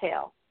be the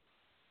tail.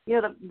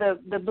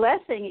 The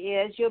blessing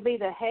is you'll be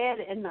the head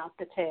and not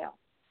the tail.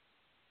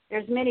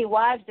 There's many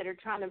wives that are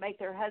trying to make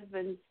their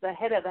husbands the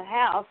head of the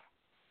house,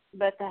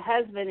 but the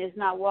husband is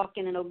not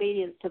walking in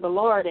obedience to the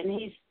Lord, and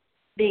he's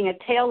being a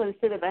tail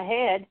instead of a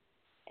head,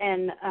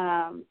 and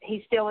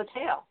he's still a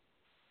tail.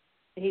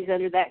 He's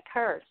under that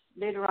curse.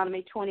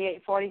 Deuteronomy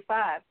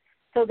 28:45.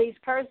 So these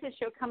curses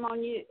shall come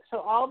on you. So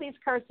all these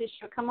curses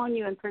shall come on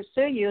you and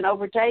pursue you and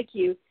overtake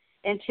you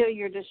until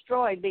you're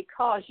destroyed,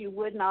 because you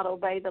would not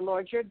obey the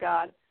Lord your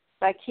God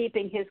by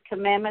keeping his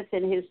commandments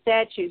and his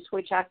statutes,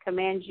 which I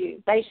command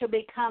you. They shall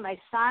become a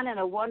sign and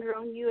a wonder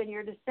on you and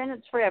your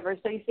descendants forever.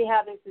 So you see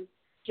how this is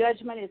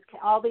judgment.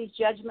 All these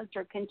judgments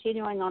are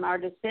continuing on our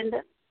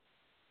descendants.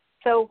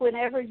 So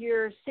whenever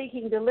you're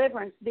seeking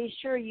deliverance, be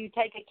sure you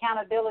take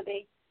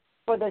accountability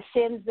for the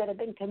sins that have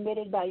been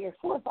committed by your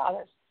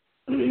forefathers.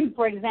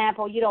 For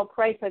example, you don't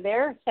pray for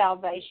their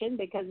salvation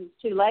because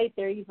it's too late.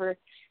 They're either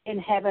in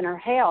heaven or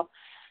hell.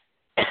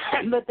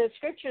 But the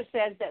scripture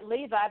says that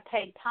Levi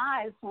paid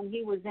tithes when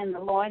he was in the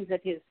loins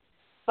of his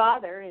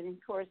father, and of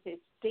course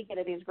it's speaking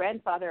of his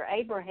grandfather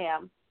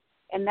Abraham,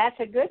 and that's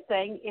a good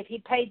thing. If he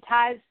paid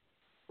tithes,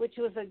 which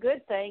was a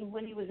good thing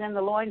when he was in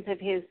the loins of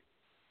his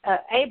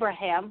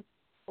Abraham,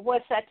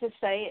 what's that to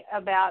say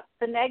about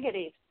the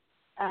negative?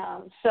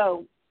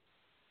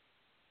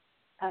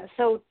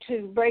 So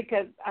to break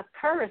a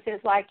curse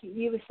is like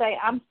you would say,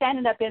 I'm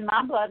standing up in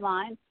my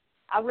bloodline.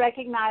 I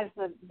recognize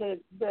the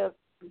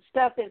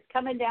stuff that's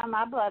coming down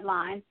my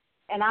bloodline,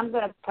 and I'm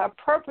going to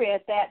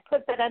appropriate that,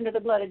 put that under the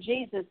blood of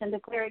Jesus, and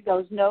declare it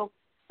goes no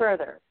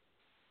further.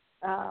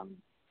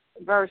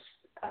 Verse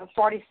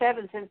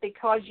 47 says,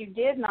 because you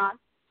did not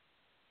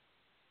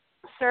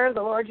serve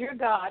the Lord your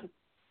God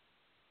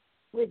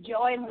with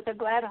joy and with a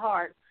glad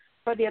heart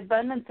for the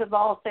abundance of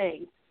all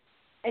things.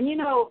 And,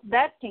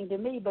 that came to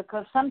me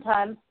because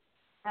sometimes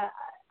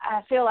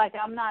I feel like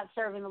I'm not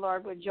serving the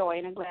Lord with joy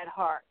and a glad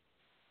heart.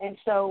 And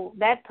so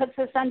that puts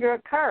us under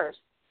a curse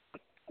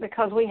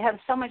because we have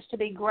so much to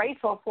be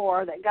grateful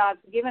for that God's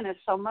given us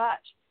so much.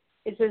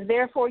 It says,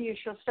 therefore you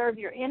shall serve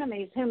your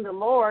enemies whom the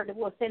Lord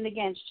will send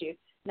against you.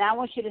 Now I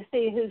want you to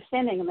see who's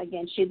sending them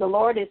against you. The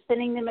Lord is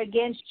sending them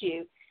against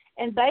you.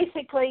 And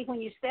basically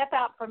when you step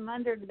out from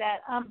under that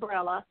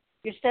umbrella,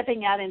 you're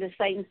stepping out into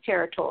Satan's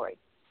territory.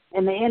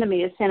 And the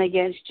enemy is sent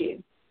against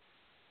you.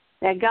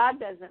 Now, God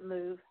doesn't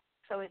move,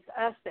 so it's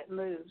us that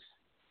moves.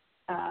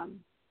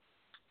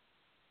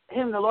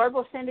 Whom the Lord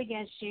will send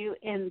against you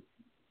in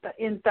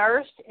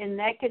thirst, in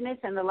nakedness,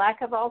 and the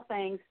lack of all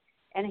things,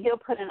 and he'll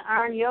put an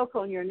iron yoke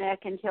on your neck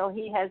until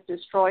he has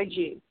destroyed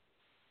you.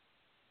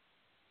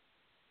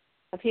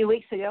 A few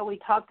weeks ago, we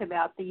talked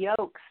about the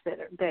yokes that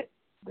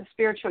the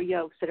spiritual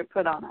yokes that are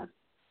put on us.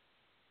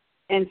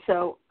 And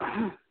so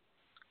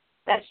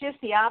that's just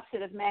the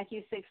opposite of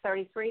Matthew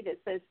 6:33 that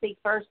says, seek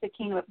first the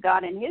kingdom of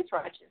God and his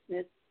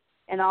righteousness,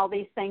 and all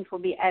these things will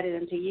be added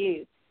unto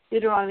you.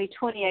 Deuteronomy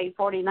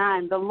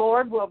 28:49, the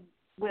Lord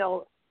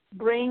will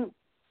bring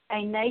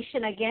a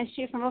nation against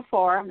you from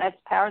afar, that's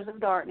powers of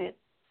darkness,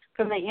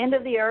 from the end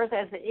of the earth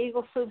as the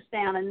eagle swoops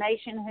down, a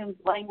nation whose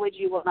language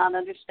you will not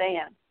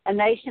understand, a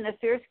nation of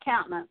fierce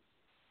countenance,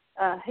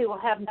 who will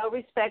have no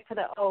respect for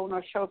the old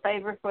nor show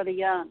favor for the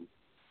young.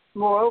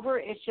 Moreover,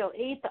 it shall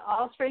eat the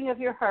offspring of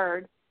your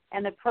herd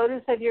and the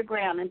produce of your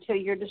ground until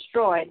you're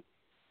destroyed,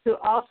 who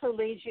also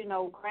leaves you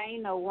no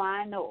grain, no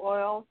wine, no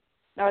oil,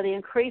 nor the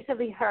increase of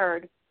the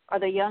herd or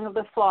the young of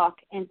the flock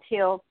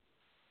until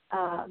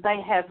they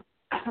have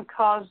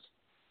caused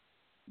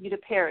you to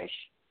perish.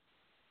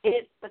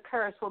 The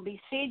curse will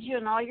besiege you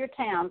in all your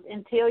towns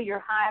until your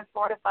high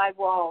fortified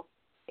walls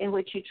in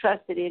which you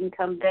trusted in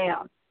come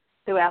down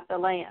throughout the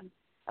land.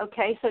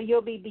 Okay, so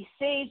you'll be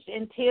besieged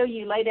until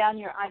you lay down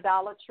your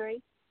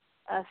idolatry.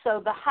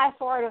 So the high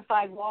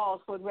fortified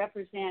walls would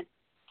represent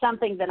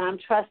something that I'm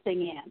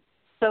trusting in.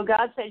 So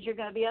God says you're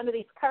going to be under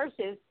these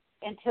curses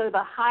until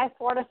the high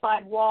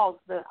fortified walls,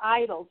 the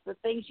idols, the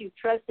things you've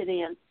trusted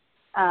in,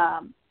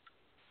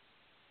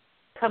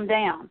 come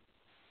down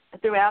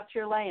throughout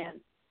your land.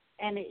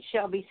 And it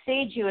shall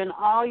besiege you in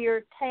all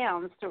your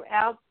towns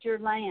throughout your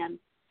land,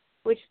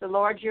 which the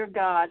Lord your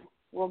God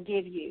will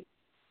give you.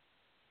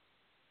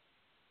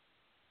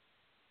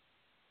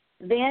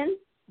 Then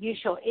you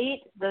shall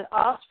eat the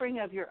offspring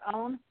of your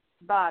own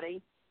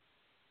body,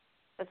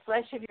 the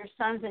flesh of your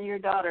sons and your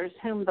daughters,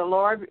 whom the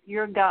Lord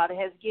your God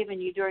has given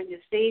you during the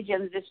siege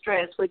and the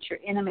distress which your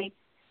enemy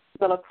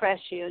will oppress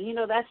you. And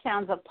that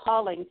sounds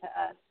appalling to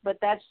us, but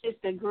that's just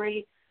a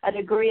degree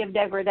of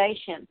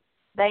degradation.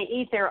 They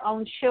eat their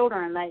own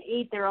children. They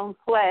eat their own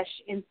flesh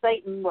in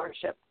Satan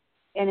worship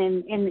and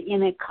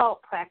in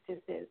occult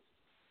practices.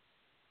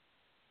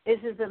 This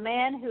is a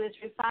man who is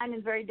refined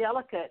and very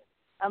delicate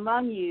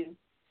among you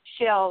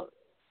shall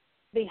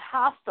be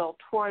hostile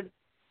toward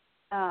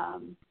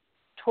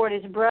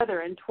his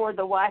brother and toward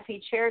the wife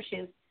he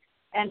cherishes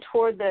and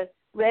toward the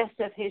rest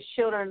of his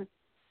children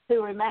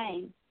who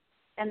remain,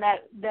 and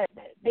that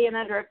being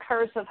under a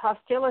curse of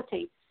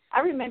hostility. I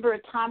remember a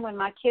time when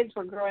my kids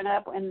were growing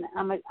up, and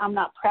I'm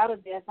not proud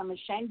of this, I'm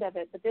ashamed of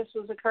it, but this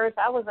was a curse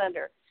I was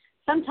under.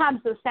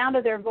 Sometimes the sound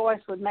of their voice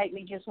would make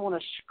me just want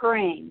to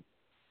scream.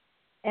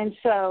 And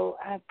so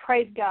I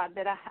praise God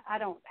that I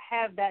don't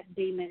have that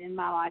demon in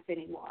my life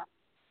anymore.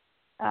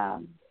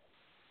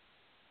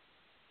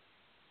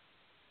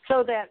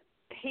 So that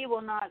he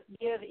will not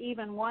give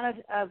even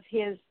one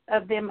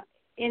of them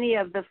any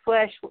of the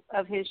flesh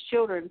of his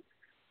children,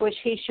 which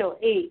he shall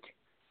eat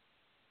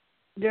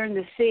during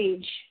the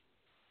siege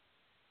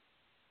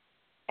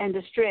and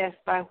distress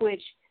by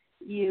which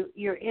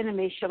your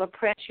enemy shall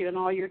oppress you in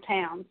all your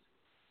towns.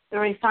 The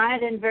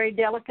refined and very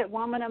delicate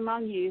woman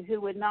among you who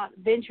would not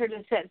venture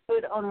to set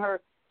foot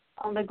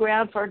on the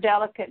ground for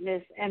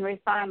delicateness and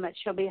refinement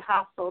shall be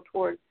hostile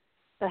toward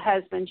the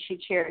husband she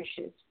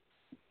cherishes,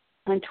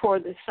 and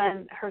toward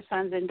her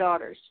sons and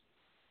daughters,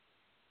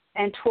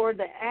 and toward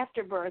the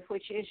afterbirth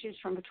which issues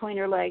from between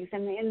her legs.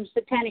 And in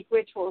satanic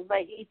rituals,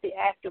 they eat the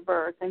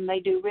afterbirth, and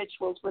they do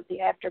rituals with the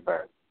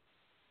afterbirth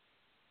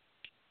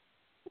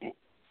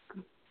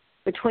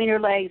between her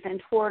legs,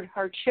 and toward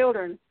her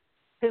children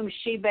whom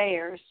she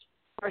bears,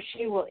 for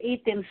she will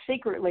eat them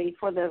secretly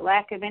for the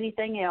lack of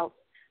anything else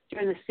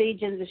during the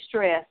siege and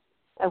distress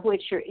of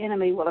which your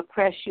enemy will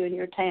oppress you in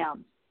your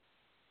towns.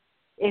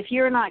 If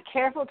you're not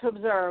careful to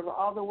observe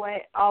all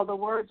the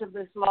words of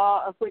this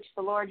law of which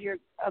the Lord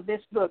of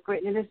this book,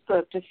 written in this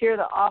book, to fear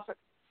the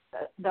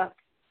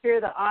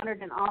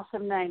honored and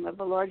awesome name of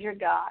the Lord your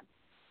God,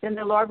 then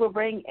the Lord will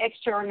bring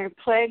extraordinary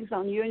plagues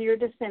on you and your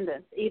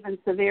descendants, even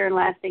severe and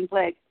lasting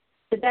plagues.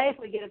 Today, if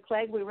we get a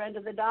plague, we run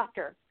to the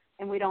doctor,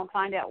 and we don't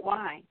find out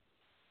why.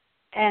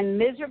 And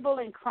miserable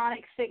and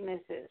chronic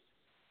sicknesses.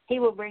 He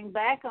will bring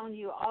back on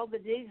you all the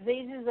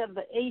diseases of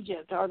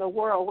Egypt or the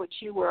world which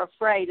you were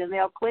afraid, and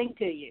they'll cling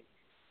to you.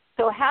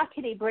 So how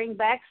can he bring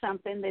back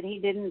something that he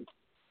didn't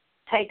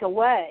take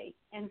away?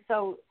 And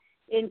so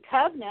in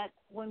covenant,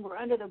 when we're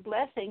under the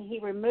blessing, he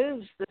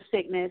removes the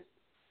sickness,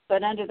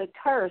 but under the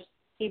curse,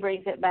 he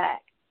brings it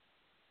back.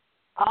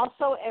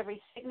 Also,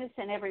 every sickness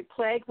and every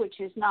plague which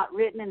is not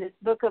written in this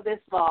book of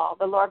this law,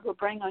 the Lord will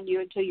bring on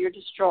you until you're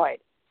destroyed.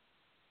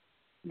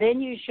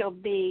 Then you shall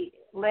be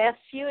less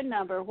few in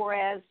number,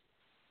 whereas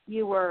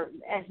you were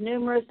as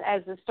numerous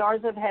as the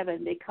stars of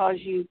heaven, because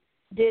you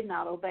did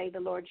not obey the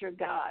Lord your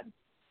God.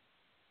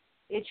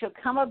 It shall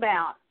come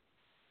about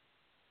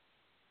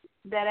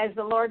that as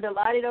the Lord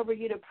delighted over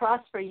you to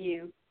prosper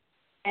you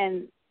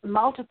and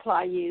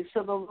multiply you,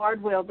 so the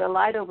Lord will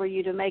delight over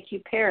you to make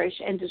you perish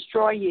and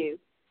destroy you,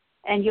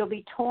 and you'll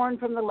be torn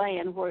from the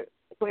land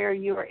where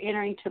you are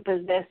entering to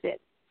possess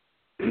it.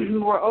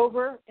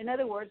 Moreover, in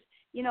other words,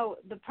 you know,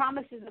 the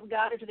promises of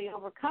God are to the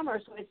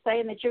overcomers, so it's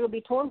saying that you're going to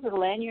be torn from the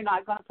land, you're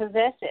not going to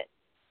possess it.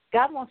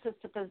 God wants us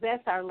to possess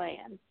our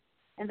land.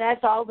 And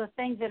that's all the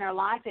things in our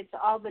life. It's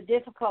all the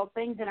difficult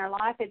things in our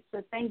life. It's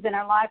the things in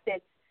our life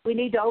that we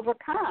need to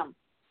overcome.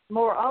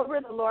 Moreover,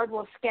 the Lord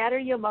will scatter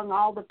you among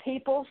all the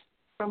peoples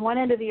from one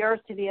end of the earth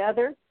to the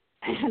other.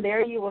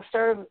 There you will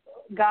serve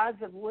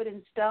gods of wood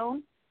and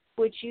stone,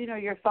 which you nor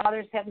your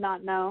fathers have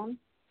not known.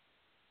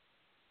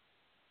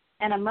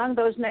 And among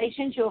those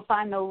nations you'll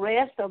find no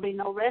rest. There'll be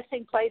no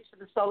resting place for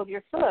the sole of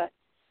your foot.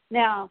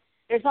 Now,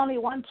 there's only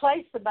one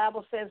place the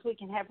Bible says we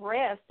can have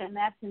rest, and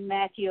that's in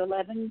Matthew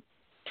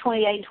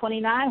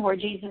 11:28-29, where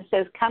Jesus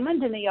says, "Come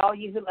unto me, all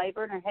you who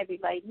labor and are heavy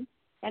laden,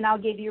 and I'll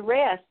give you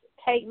rest.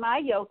 Take my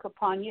yoke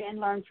upon you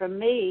and learn from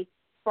me,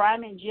 for I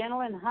am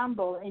gentle and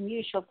humble, and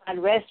you shall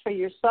find rest for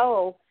your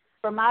soul.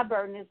 For my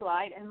burden is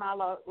light and my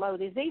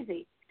load is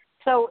easy."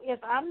 So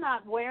if I'm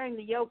not wearing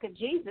the yoke of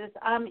Jesus,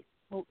 I'm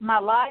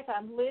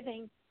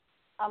living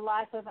a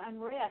life of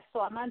unrest.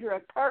 So I'm under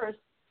a curse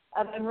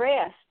of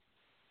unrest.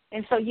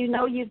 And so you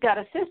know you've got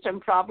a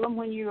system problem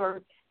when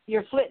you're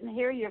flitting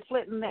here, you're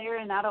flitting there,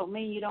 and I don't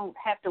mean you don't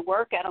have to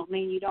work. I don't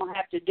mean you don't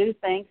have to do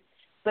things.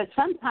 But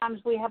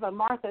sometimes we have a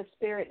Martha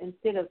spirit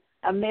instead of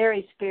a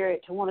Mary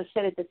spirit to want to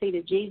sit at the feet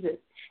of Jesus.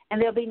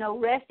 And there'll be no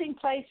resting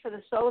place for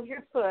the sole of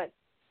your foot,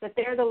 but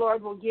there the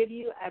Lord will give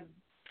you a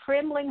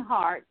trembling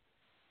heart,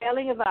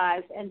 failing of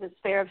eyes, and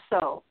despair of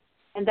soul.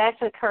 And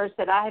that's a curse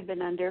that I have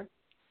been under.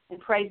 And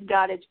praise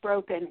God, it's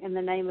broken in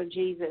the name of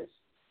Jesus.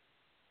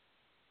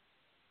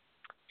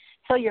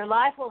 So your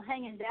life will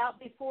hang in doubt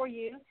before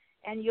you,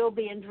 and you'll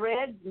be in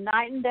dread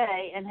night and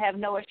day and have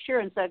no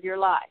assurance of your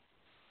life.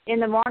 In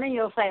the morning,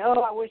 you'll say,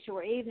 "Oh, I wish it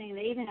were evening." In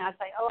the evening, I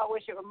say, "Oh, I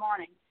wish it were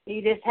morning."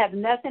 You just have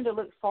nothing to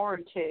look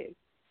forward to.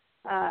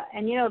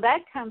 And, you know,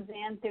 that comes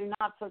in through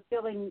not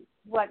fulfilling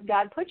what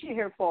God put you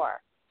here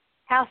for.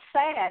 How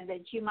sad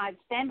that you might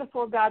stand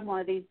before God one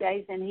of these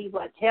days and he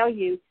would tell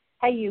you,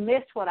 "Hey, you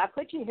missed what I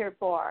put you here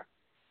for."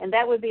 And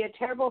that would be a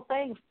terrible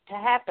thing to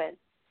happen.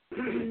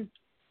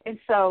 And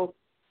so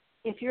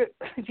if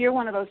you're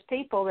one of those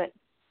people that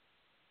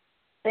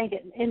think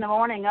in the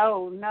morning,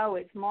 "Oh, no,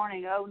 it's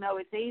morning. Oh, no,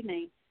 it's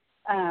evening,"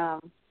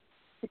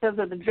 because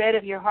of the dread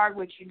of your heart,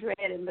 which you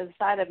dread, and the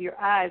sight of your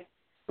eyes,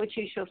 which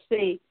you shall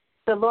see,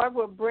 the Lord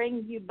will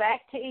bring you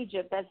back to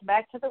Egypt, that's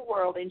back to the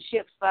world, in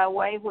ships by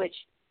way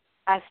which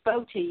I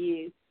spoke to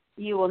you.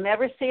 You will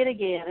never see it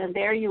again, and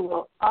there you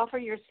will offer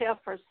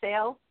yourself for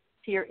sale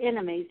to your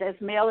enemies as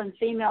male and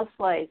female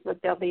slaves,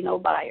 but there'll be no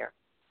buyer.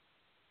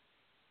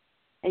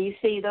 And you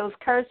see those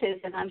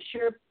curses, and I'm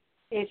sure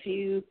if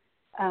you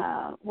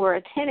were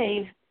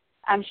attentive,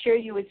 I'm sure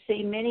you would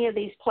see many of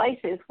these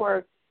places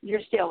where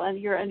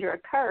you're under a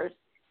curse.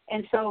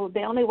 And so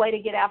the only way to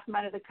get out from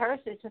under the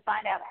curse is to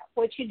find out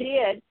what you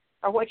did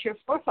or what your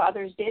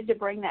forefathers did to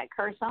bring that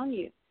curse on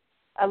you.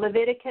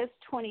 Leviticus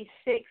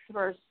 26,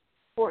 verse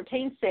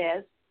 14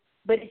 says,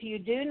 "But if you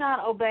do not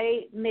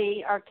obey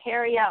me or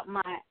carry out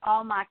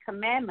all my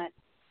commandments,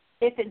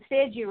 if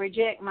instead you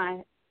reject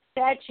my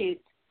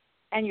statutes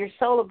and your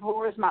soul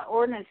abhors my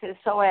ordinances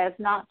so as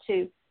not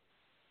to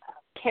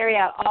carry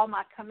out all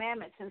my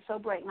commandments and so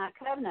break my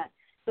covenant."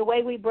 The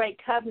way we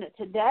break covenant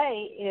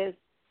today is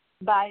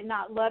by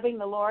not loving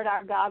the Lord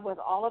our God with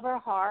all of our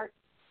heart,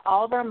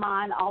 all of our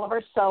mind, all of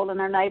our soul, and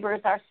our neighbor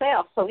as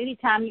ourselves. So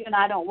anytime you and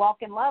I don't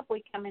walk in love,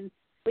 we come in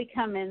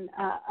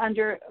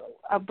under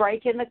a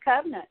break in the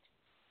covenant.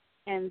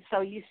 And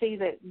so you see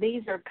that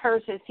these are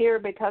curses here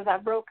because I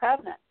broke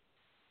covenant.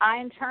 "I,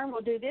 in turn,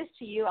 will do this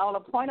to you. I will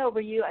appoint over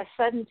you a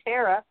sudden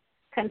terror,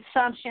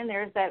 consumption,"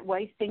 there's that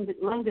wasting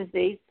lung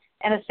disease,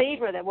 "and a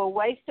fever that will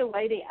waste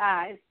away the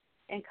eyes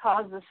and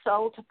cause the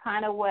soul to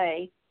pine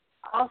away.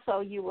 Also,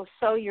 you will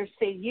sow your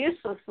seed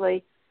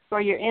uselessly,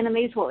 for your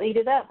enemies will eat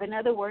it up." In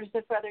other words,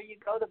 the further you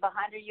go, the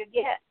behinder you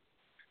get.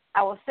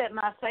 "I will set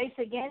my face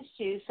against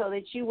you so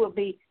that you will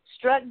be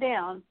struck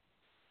down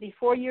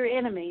before your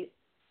enemies,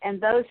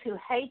 and those who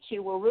hate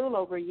you will rule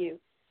over you."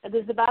 Now,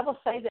 does the Bible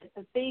say that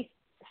the thief,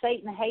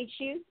 Satan, hates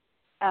you?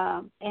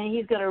 And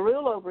he's going to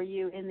rule over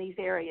you in these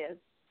areas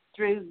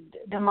through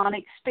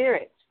demonic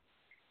spirits.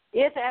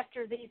 If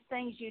after these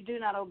things you do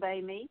not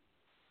obey me,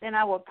 then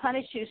I will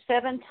punish you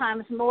 7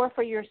 times more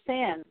for your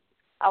sins.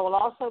 I will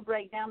also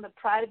break down the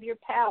pride of your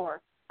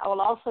power. I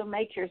will also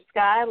make your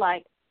sky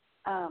like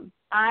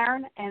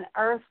iron and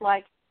earth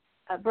like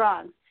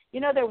bronze. You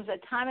know, there was a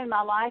time in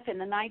my life in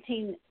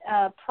the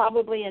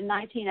probably in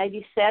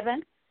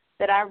 1987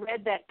 that I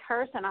read that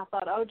curse, and I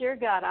thought, oh, dear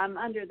God, I'm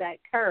under that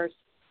curse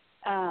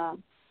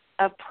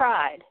of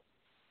pride.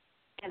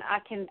 And I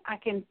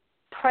can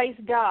praise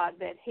God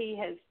that He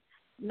has,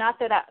 not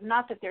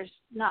that there's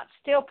not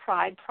still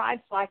pride.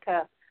 Pride's like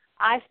a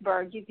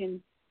iceberg. You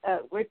can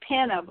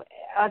repent of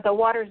the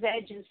water's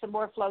edge and some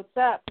more floats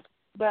up,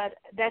 but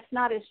that's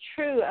not as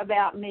true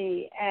about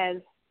me as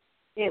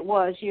it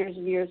was years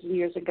and years and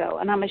years ago.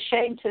 And I'm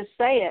ashamed to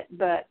say it,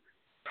 but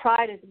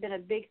pride has been a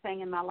big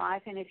thing in my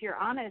life. And if you're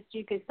honest,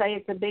 you could say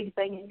it's a big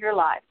thing in your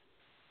life.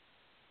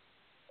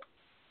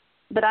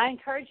 But I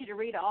encourage you to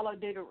read all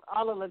of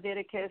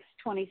Leviticus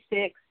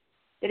 26.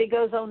 That it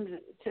goes on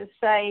to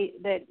say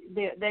that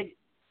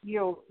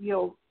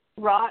you'll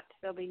rot.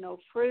 There'll be no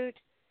fruit,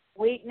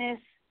 weakness,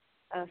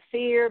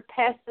 fear,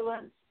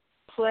 pestilence,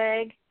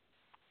 plague.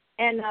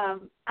 And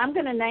I'm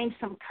going to name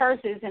some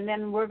curses, and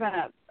then we're going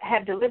to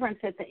have deliverance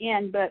at the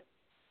end. But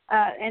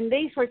and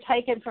these were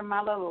taken from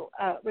my little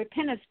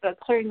repentance book,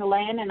 Clearing the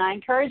Land, and I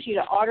encourage you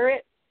to order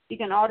it. You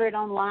can order it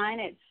online.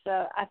 It's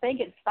I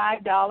think it's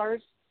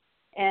 $5,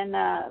 and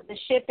the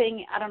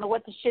shipping, I don't know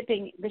what the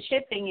shipping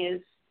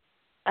is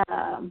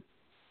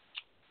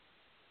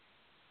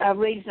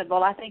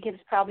reasonable. I think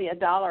it's probably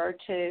 $1 or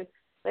 $2.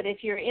 But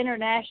if you're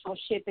international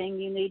shipping,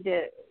 you need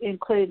to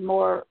include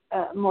more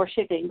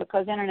shipping,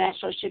 because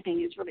international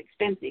shipping is really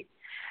expensive.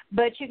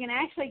 But you can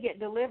actually get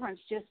deliverance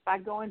just by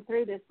going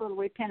through this little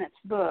repentance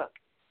book.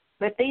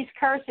 But these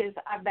curses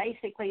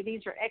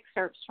these are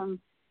excerpts from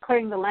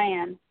Clearing the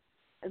Land.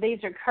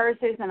 These are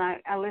curses, and I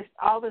list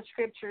all the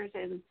scriptures.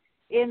 And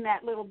in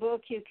that little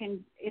book,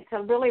 it's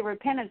a really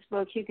repentance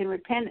book. You can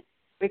repent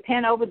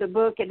over the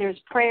book, and there's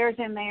prayers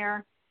in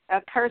there.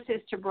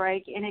 Curses to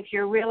break, and if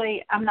you're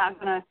really, I'm not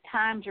going to have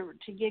time to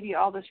give you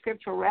all the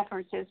scriptural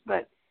references,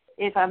 but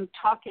if I'm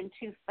talking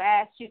too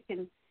fast, you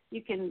can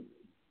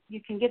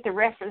get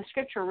the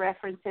scriptural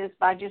references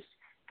by just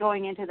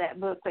going into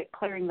that book, like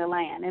Clearing the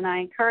Land. And I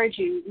encourage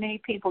you, many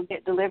people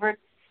get delivered.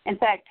 In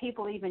fact,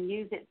 people even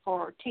use it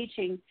for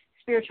teaching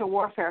spiritual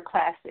warfare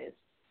classes.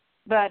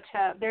 But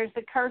there's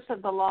the curse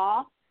of the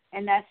law,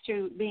 and that's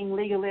through being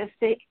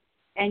legalistic,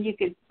 and you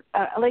could.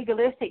 A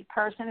legalistic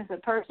person is a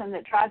person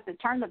that tries to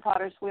turn the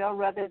potter's wheel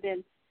rather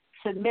than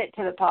submit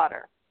to the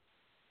potter,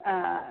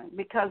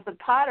 because the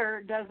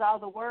potter does all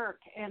the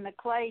work and the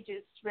clay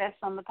just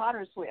rests on the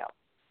potter's wheel.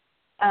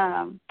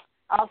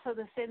 Also,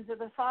 the sins of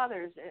the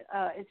fathers.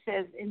 It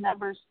says in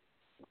Numbers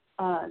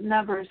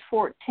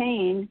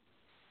 14,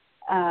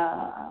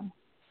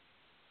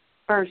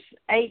 verse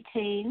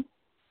 18,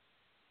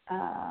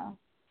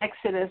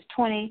 Exodus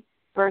 20,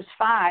 verse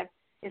 5.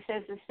 It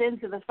says the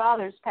sins of the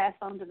fathers pass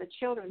on to the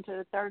children, to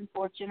the 3rd and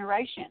 4th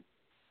generation.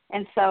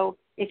 And so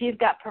if you've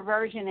got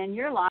perversion in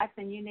your life,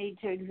 then you need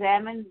to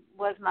examine,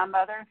 was my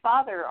mother and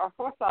father or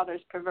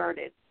forefathers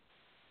perverted?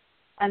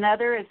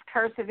 Another is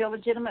curse of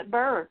illegitimate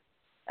birth,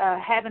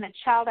 having a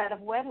child out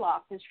of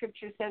wedlock. The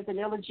scripture says an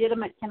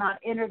illegitimate cannot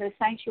enter the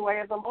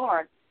sanctuary of the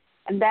Lord.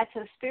 And that's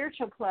a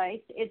spiritual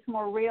place. It's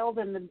more real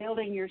than the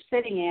building you're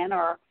sitting in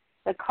or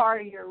the car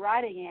you're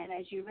riding in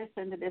as you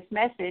listen to this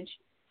message.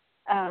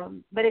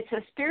 But it's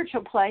a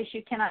spiritual place.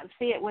 You cannot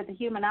see it with the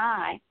human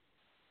eye.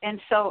 And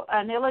so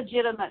an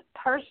illegitimate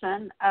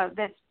person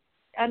that's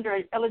under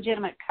an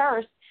illegitimate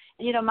curse,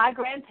 you know, my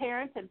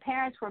grandparents and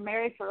parents were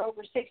married for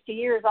over 60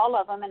 years, all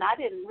of them, and I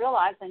didn't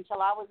realize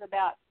until I was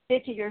about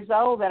 50 years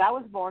old that I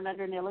was born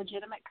under an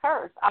illegitimate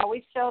curse. I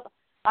always felt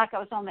like I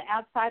was on the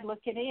outside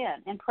looking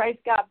in, and praise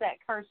God that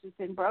curse has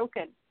been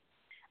broken.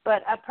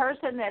 But a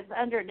person that's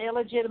under an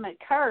illegitimate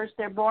curse,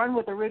 they're born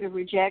with a root of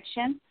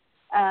rejection.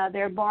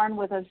 They're born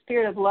with a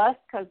spirit of lust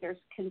because they're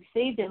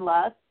conceived in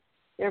lust.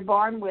 They're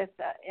born with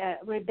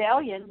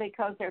rebellion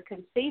because they're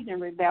conceived in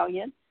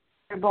rebellion.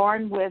 They're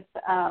born with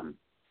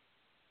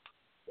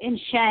in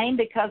shame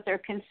because they're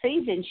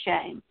conceived in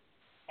shame.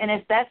 And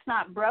if that's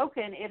not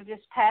broken, it'll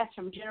just pass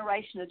from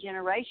generation to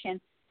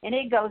generation, and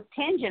it goes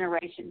 10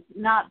 generations,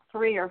 not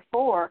 3 or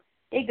 4.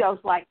 It goes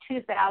like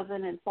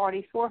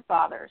 2,044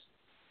 fathers.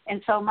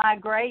 And so my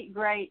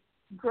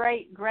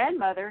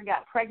great-great-great-grandmother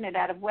got pregnant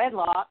out of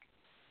wedlock,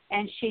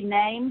 and she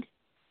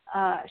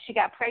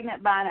got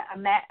pregnant by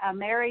a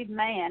married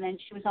man, and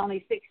she was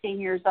only 16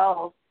 years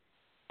old.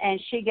 And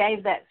she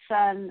gave that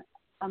son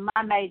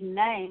my maiden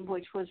name,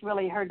 which was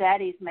really her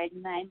daddy's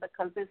maiden name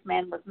because this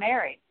man was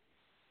married.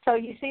 So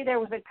you see, there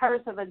was a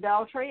curse of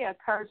adultery, a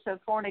curse of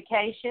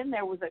fornication.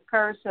 There was a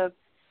curse of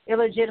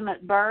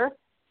illegitimate birth,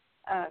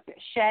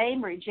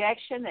 shame,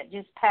 rejection that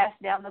just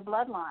passed down the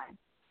bloodline.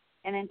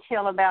 And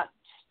until about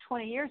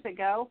 20 years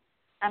ago,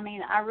 I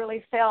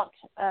really felt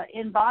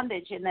in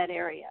bondage in that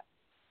area.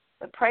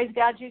 But praise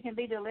God, you can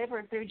be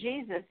delivered through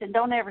Jesus. And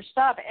don't ever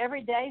stop.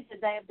 Every day is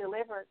a day of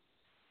deliverance.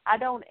 I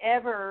don't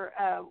ever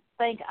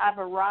think I've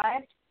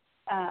arrived.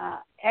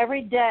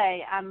 every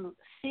day I'm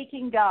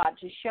seeking God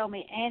to show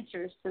me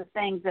answers to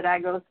things that I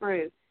go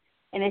through.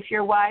 And if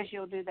you're wise,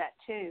 you'll do that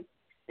too.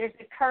 There's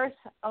a curse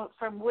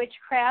from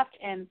witchcraft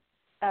and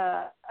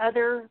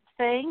other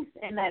things,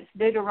 and that's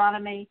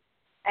Deuteronomy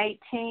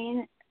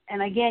 18.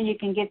 And again, you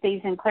can get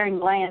these in Clearing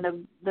the Land.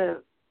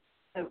 The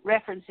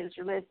references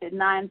are listed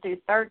 9 through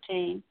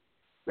 13,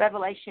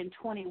 Revelation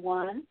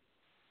 21.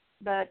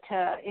 But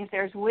if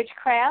there's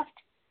witchcraft,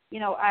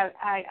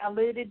 I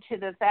alluded to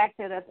the fact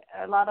that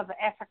a lot of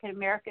African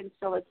Americans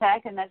still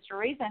attack, and that's the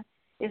reason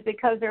is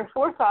because their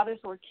forefathers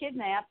were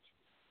kidnapped.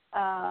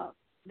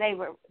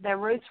 Their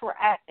roots were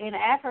in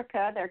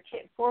Africa. Their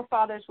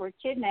forefathers were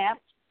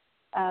kidnapped,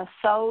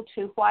 sold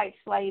to white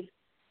slave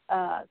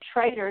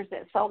traders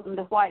that sold them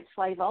to white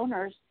slave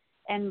owners,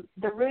 and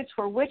the roots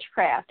were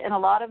witchcraft. And a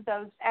lot of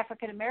those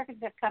African Americans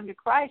have come to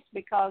Christ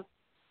because,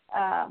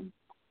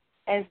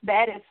 as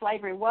bad as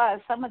slavery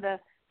was, some of the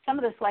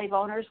slave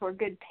owners were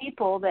good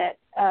people that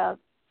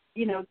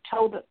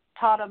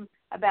taught them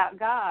about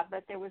God,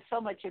 but there was so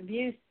much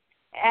abuse.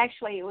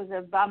 Actually, it was an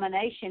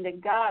abomination to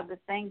God, the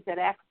things that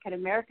African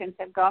Americans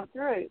have gone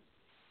through.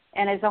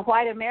 And as a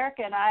white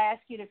American, I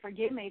ask you to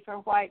forgive me for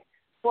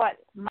what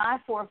my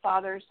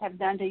forefathers have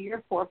done to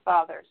your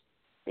forefathers,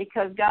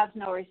 because God's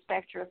no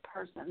respecter of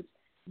persons.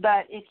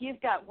 But if you've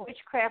got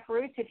witchcraft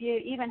roots, if you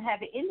even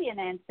have Indian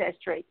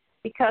ancestry,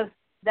 because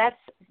that's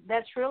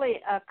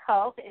really a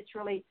cult, it's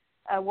really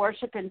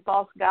worshiping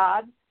false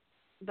gods.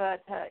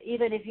 But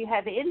even if you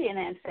have Indian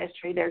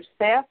ancestry, there's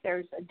theft,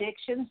 there's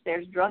addictions,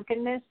 there's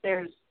drunkenness,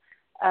 there's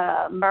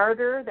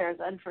murder, there's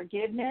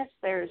unforgiveness,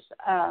 there's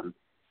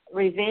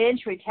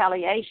revenge,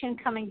 retaliation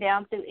coming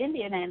down through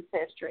Indian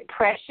ancestry,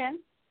 oppression.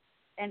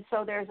 And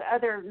so there's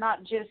other,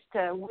 not just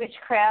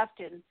witchcraft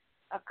and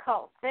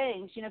occult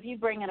things. If you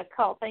bring an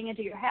occult thing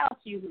into your house,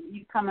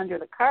 you come under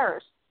the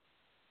curse.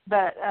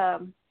 But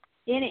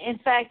in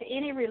fact,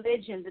 any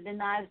religion that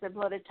denies the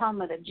blood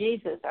atonement of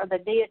Jesus or the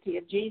deity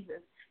of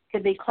Jesus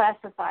could be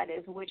classified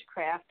as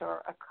witchcraft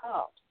or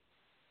occult.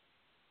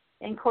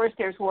 And, of course,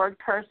 there's word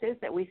curses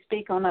that we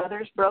speak on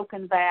others,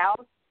 broken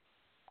vows,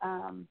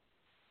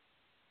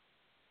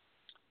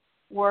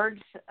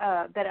 words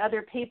that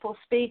other people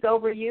speak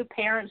over you,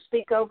 parents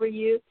speak over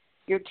you,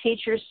 your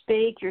teachers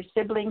speak, your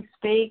siblings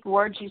speak,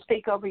 words you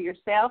speak over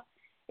yourself.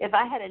 If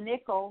I had a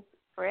nickel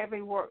for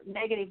every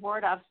negative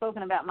word I've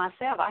spoken about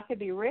myself, I could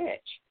be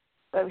rich.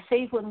 But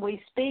see, when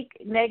we speak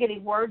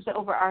negative words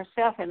over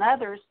ourselves and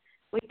others,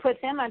 we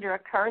put them under a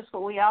curse,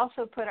 but we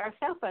also put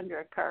ourselves under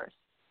a curse.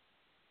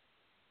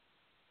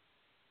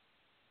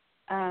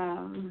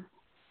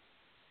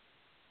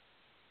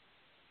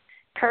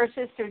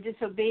 Curses through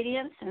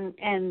disobedience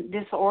and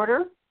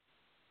disorder,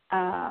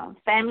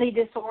 family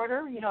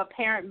disorder.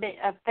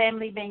 A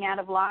family being out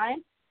of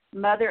line,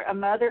 a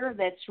mother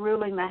that's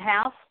ruling the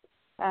house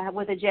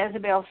with a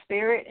Jezebel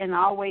spirit, and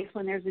always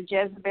when there's a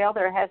Jezebel,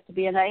 there has to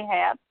be an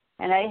Ahab.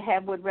 And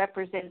Ahab would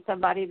represent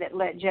somebody that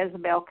let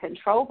Jezebel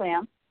control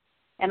them.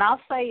 And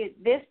I'll say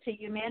this to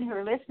you men who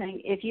are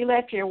listening: if you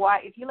let your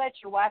wife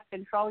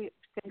control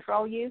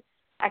you,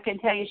 I can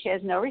tell you she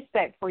has no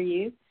respect for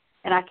you,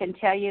 and I can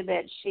tell you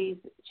that she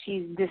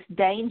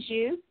disdains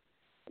you,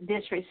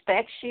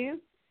 disrespects you,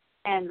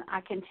 and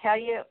I can tell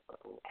you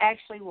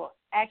will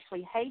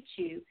actually hate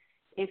you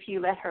if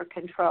you let her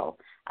control.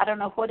 I don't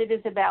know what it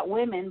is about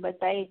women, but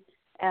they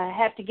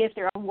have to get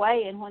their own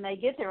way, and when they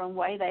get their own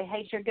way, they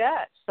hate your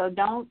guts. So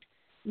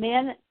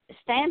men,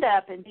 stand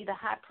up and be the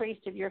high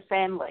priest of your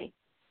family.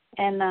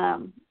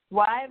 And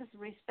wives,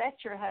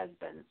 respect your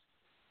husbands.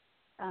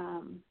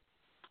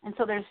 And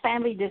so there's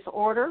family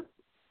disorder.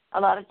 A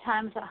lot of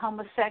times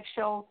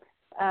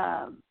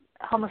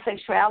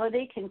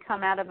homosexuality can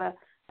come out of a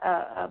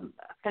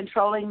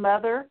controlling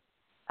mother,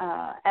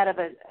 out of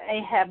an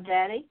Ahab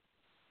daddy.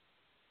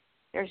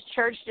 There's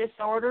church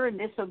disorder and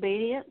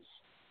disobedience.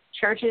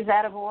 Church is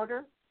out of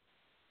order.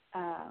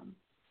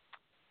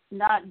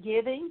 Not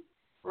giving,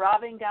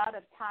 robbing God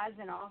of tithes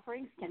and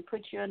offerings can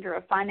put you under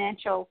a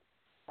financial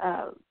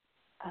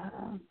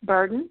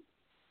burden.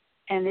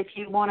 And if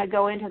you want to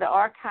go into the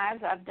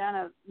archives, I've done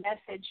a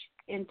message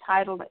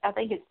entitled, I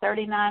think it's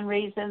 39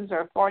 Reasons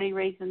or 40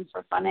 Reasons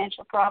for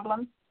Financial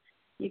Problems.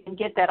 You can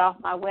get that off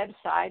my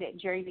website at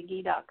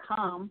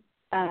jerrymcgee.com.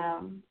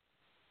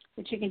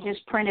 But you can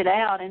just print it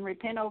out and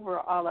repent over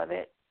all of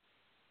it.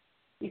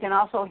 You can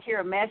also hear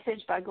a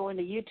message by going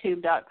to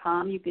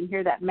youtube.com. You can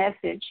hear that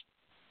message.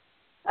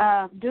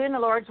 Doing the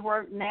Lord's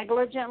work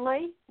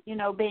negligently,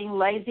 being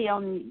lazy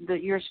on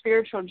your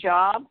spiritual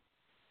job.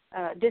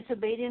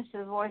 Disobedience to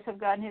the voice of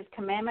God and His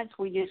commandments.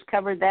 We just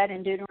covered that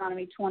in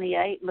Deuteronomy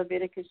 28,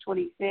 Leviticus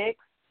 26.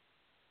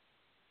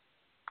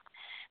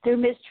 Through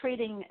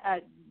mistreating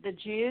the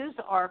Jews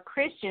or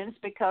Christians,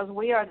 because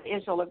we are the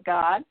Israel of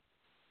God.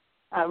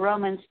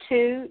 Romans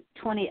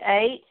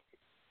 2:28,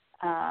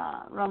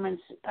 Romans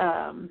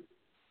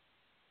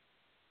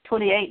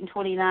 28 and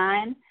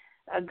 29,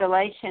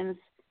 Galatians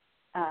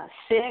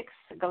 6,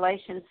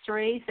 Galatians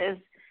 3 says,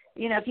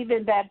 if you've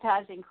been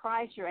baptized in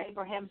Christ, you're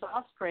Abraham's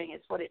offspring.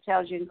 It's what it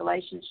tells you in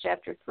Galatians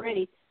chapter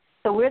 3.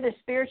 So we're the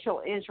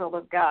spiritual Israel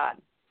of God.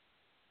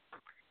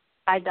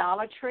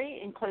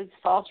 Idolatry includes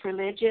false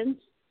religions,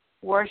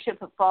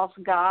 worship of false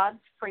gods,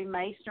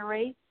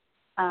 Freemasonry,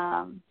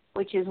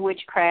 which is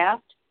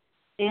witchcraft,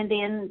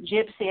 Indian,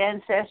 Gypsy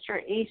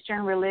ancestor,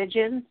 Eastern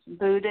religions,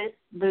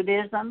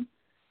 Buddhism,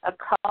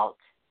 occult,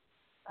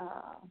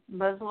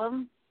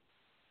 Muslim,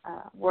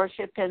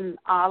 worship in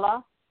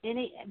Allah,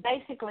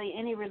 basically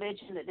any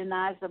religion that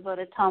denies the blood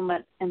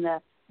atonement and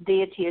the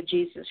deity of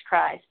Jesus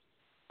Christ.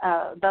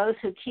 Those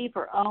who keep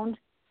or own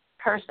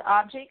cursed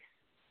objects,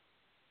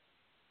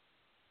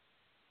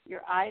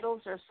 your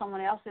idols or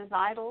someone else's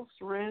idols,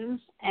 runes,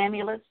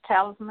 amulets,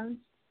 talismans,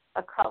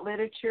 occult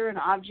literature and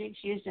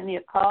objects used in the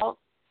occult,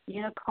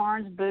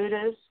 unicorns,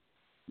 Buddhas,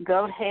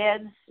 goat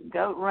heads,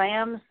 goat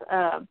rams,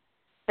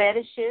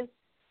 fetishes.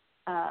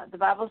 The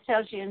Bible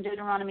tells you in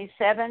Deuteronomy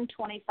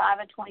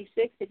 7:25 and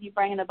 26, if you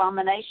bring an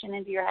abomination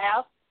into your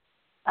house,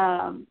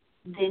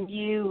 then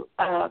you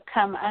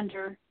come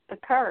under the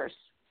curse.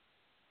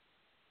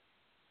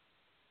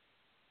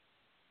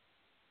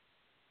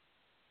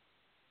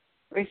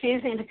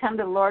 Refusing to come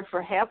to the Lord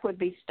for help would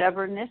be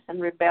stubbornness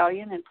and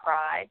rebellion and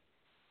pride.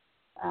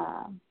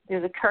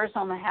 There's a curse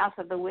on the house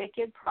of the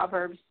wicked,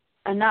 Proverbs,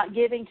 and not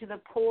giving to the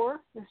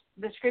poor.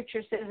 The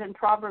scripture says in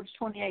Proverbs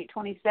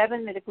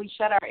 28:27 that if we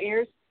shut our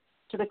ears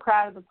to the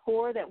cry of the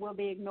poor, that we'll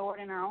be ignored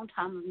in our own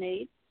time of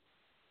need.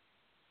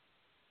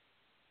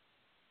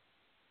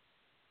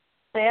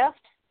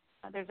 Theft,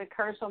 there's a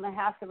curse on the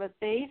house of a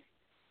thief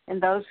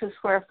and those who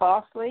swear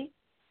falsely.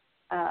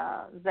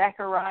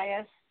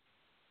 Zechariah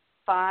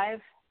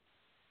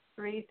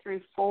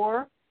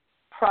 5:3-4,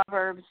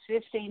 Proverbs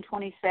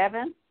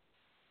 15:27.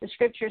 The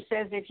scripture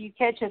says if you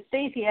catch a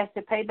thief, he has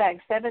to pay back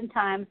 7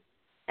 times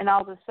and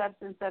all the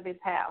substance of his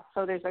house.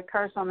 So there's a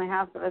curse on the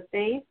house of a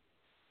thief.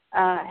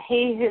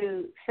 He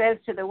who says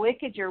to the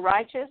wicked, you're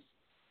righteous,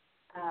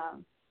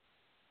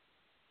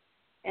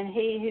 and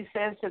he who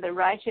says to the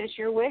righteous,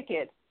 you're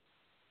wicked.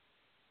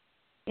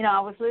 You know, I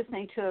was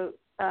listening to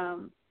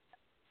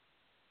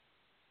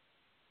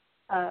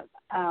a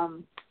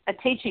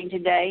teaching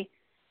today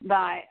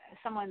by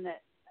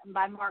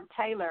Mark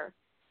Taylor,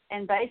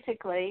 and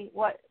basically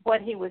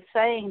what he was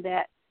saying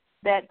that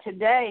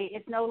today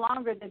it's no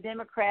longer the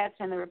Democrats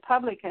and the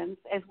Republicans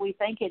as we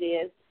think it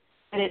is,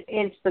 but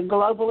it's the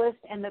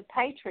globalists and the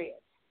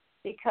patriots,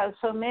 because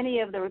so many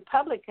of the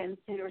Republicans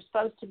who are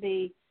supposed to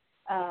be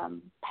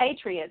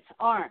patriots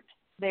aren't.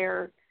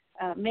 They're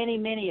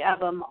many of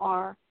them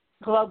are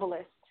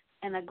globalists,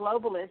 and a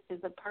globalist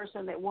is a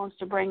person that wants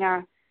to bring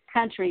our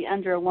country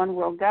under a one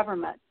world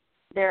government.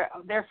 They're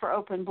for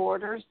open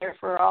borders. They're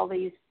for all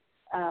these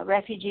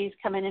refugees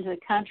coming into the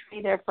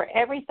country. They're for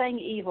everything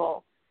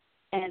evil.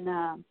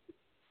 And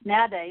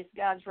nowadays,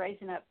 God's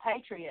raising up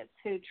patriots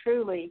who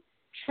truly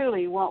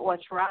want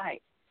what's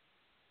right.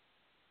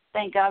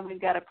 Thank God we've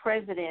got a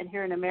president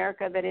here in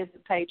America that is a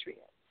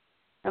patriot.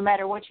 No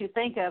matter what you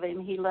think of him,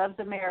 he loves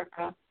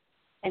America,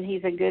 and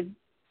he's a good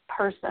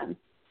person.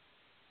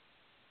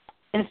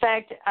 In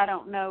fact, I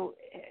don't know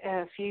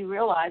if you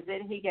realize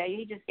it,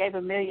 he just gave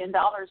 $1 million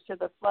to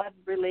the flood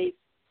relief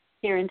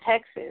here in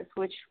Texas,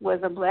 which was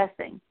a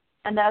blessing.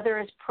 Another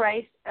is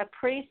priests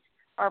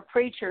or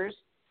preachers,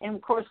 and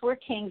of course we're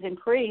kings and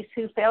priests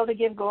who fail to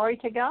give glory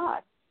to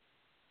God.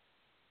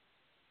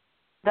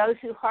 Those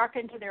who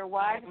hearken to their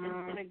wives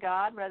instead of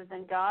God rather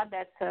than God,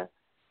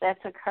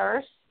 that's a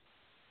curse.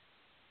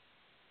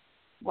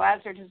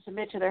 Wives are to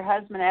submit to their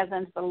husband as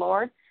unto the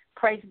Lord.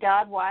 Praise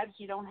God, wives,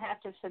 you don't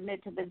have to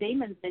submit to the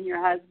demons in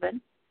your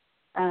husband,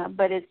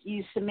 but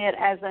you submit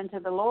as unto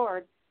the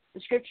Lord.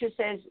 The scripture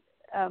says,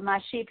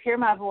 my sheep hear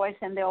my voice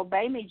and they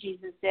obey me,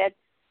 Jesus said.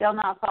 They'll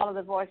not follow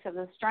the voice of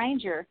a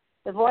stranger.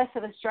 The voice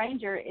of a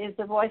stranger is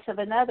the voice of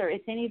another.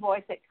 It's any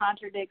voice that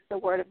contradicts the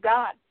word of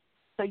God.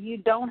 So you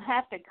don't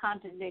have to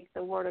contradict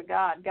the word of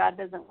God. God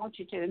doesn't want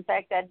you to. In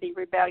fact, that'd be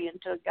rebellion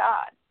to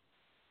God.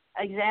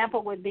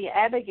 Example would be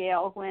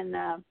Abigail when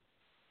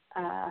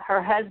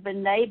her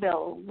husband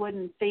Nabal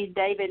wouldn't feed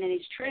David and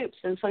his troops.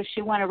 And so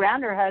she went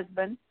around her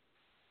husband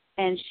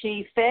and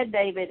she fed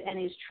David and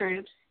his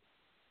troops,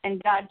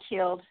 and God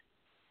killed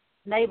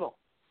Nabal.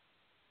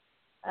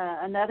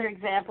 Another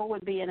example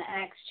would be in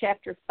Acts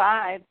chapter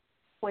 5,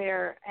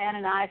 where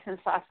Ananias and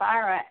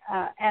Sapphira,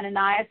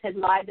 Ananias had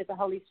lied to the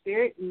Holy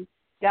Spirit and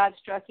God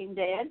struck him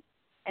dead.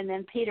 And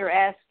then Peter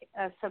asked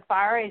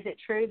Sapphira, is it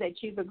true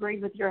that you've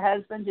agreed with your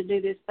husband to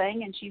do this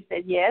thing? And she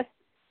said yes.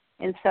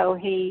 And so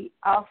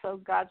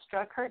God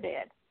struck her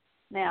dead.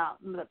 Now,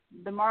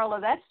 the moral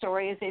of that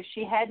story is if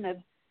she hadn't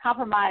have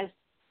compromised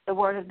the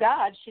word of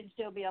God, she'd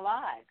still be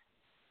alive.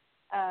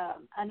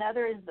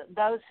 Another is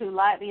those who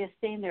lightly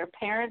esteem their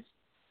parents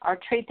or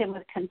treat them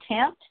with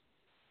contempt.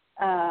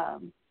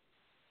 God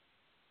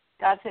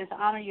says,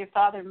 honor your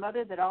father and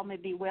mother that all may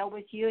be well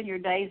with you and your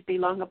days be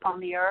long upon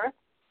the earth.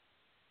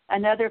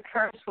 Another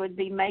curse would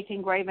be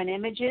making graven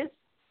images.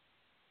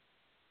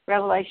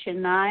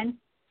 Revelation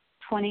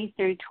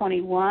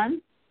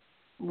 9:20-21.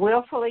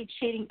 Willfully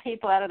cheating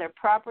people out of their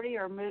property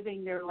or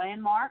moving their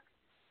landmark.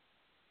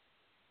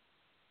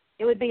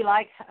 It would be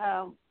like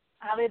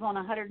I live on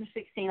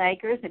 116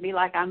 acres. It'd be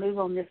like I move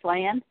on this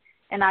land,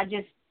 and I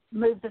just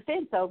move the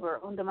fence over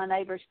onto my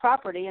neighbor's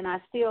property, and I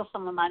steal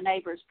some of my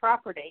neighbor's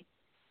property.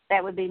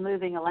 That would be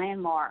moving a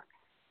landmark.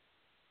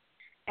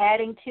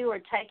 Adding to or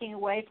taking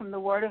away from the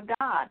Word of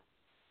God.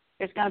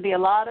 There's going to be a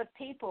lot of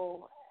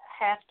people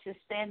have to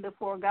stand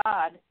before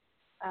God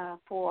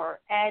for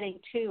adding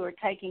to or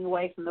taking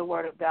away from the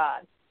Word of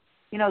God.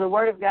 You know, the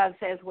Word of God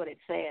says what it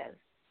says.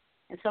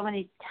 And so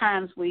many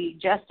times we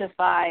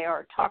justify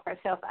or talk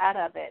ourselves out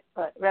of it.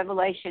 But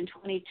Revelation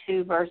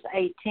 22, verse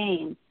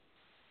 18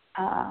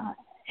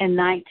 and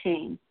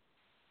 19,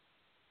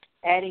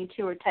 adding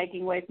to or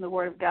taking away from the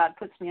Word of God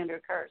puts me under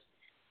a curse.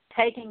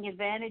 Taking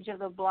advantage of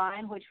the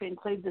blind, which would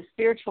include the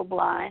spiritual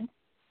blind.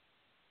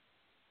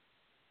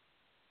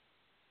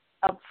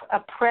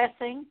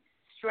 Oppressing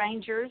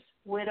strangers,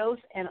 widows,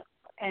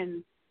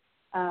 and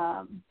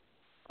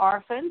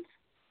orphans.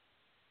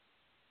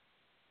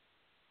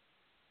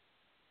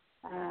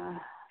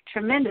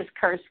 Tremendous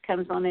curse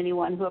comes on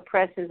anyone who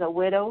oppresses a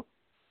widow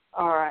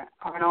or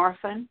an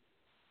orphan.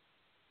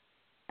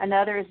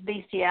 Another is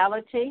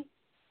bestiality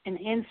and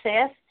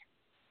incest,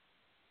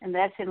 and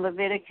that's in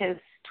Leviticus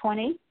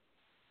 20.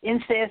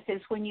 Incest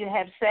is when you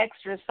have sex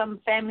or some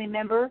family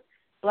member,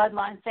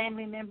 bloodline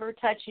family member,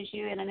 touches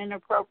you in an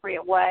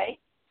inappropriate way.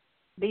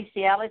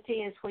 Bestiality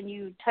is when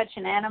you touch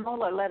an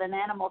animal or let an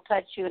animal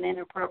touch you in an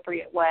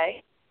inappropriate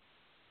way.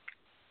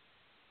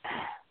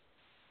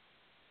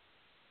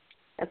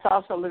 That's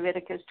also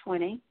Leviticus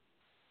 20.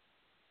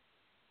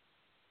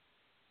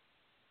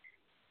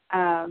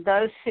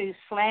 Those who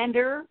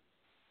slander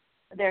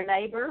their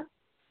neighbor.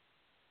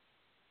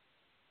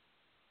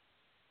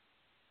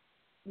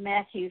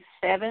 Matthew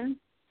 7,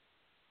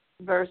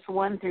 verse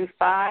 1 through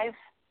 5.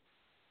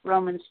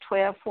 Romans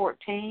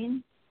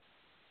 12:14.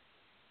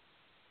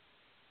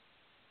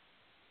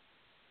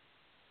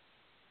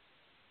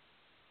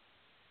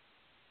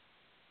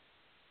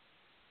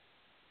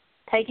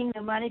 Taking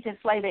the money to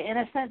slay the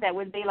innocent, that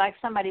would be like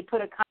somebody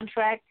put a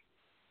contract,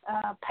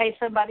 pay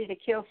somebody to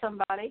kill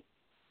somebody.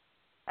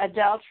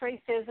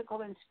 Adultery,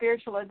 physical and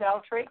spiritual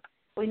adultery.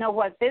 We know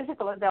what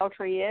physical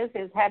adultery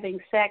is having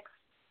sex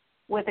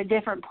with a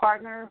different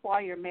partner while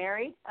you're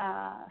married.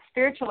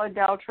 Spiritual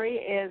adultery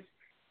is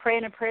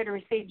praying a prayer to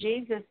receive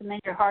Jesus, and then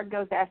your heart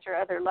goes after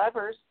other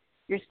lovers.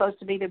 You're supposed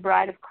to be the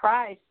bride of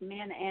Christ,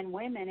 men and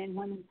women, and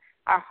when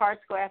our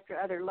hearts go after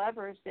other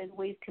lovers, then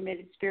we've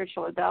committed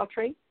spiritual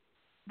adultery.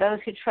 Those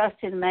who trust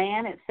in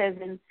man, it says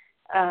in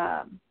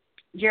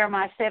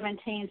Jeremiah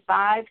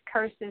 17:5,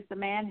 cursed is the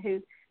man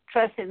who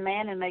trusts in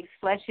man and makes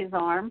flesh his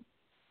arm.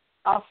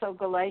 Also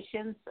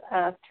Galatians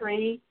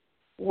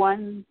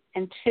 3:1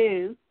 and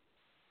 2.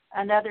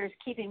 Another is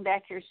keeping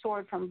back your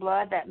sword from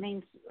blood. That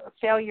means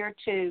failure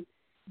to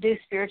do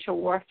spiritual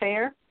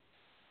warfare.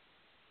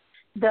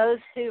 Those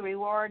who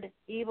reward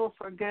evil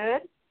for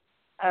good.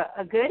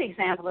 A good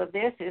example of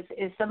this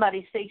is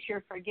somebody seeks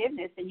your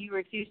forgiveness and you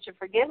refuse to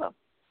forgive them.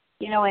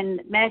 You know, in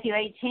Matthew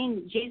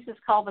 18, Jesus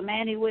called the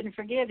man who wouldn't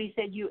forgive. He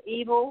said, you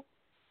evil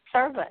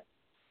servant.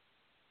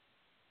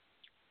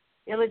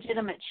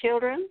 Illegitimate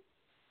children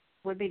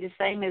would be the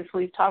same as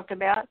we've talked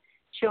about.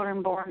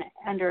 Children born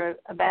under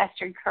a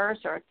bastard curse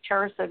or a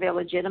curse of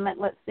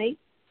illegitimacy.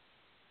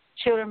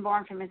 Children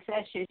born from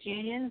incestuous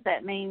unions.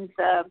 That means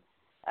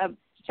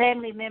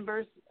family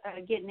members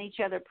getting each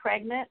other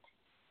pregnant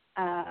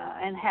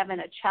and having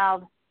a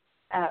child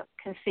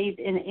conceived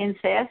in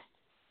incest.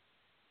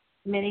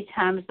 Many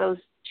times those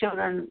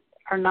children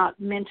are not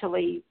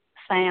mentally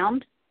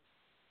sound.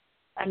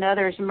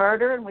 Another is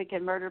murder, and we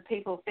can murder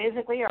people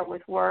physically or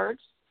with words.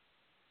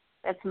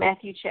 That's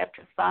Matthew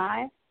chapter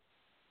 5.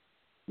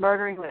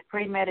 Murdering with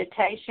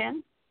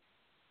premeditation.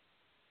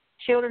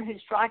 Children who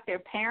strike their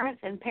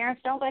parents, and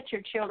parents, don't let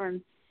your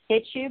children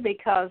hit you,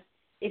 because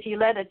if you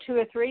let a 2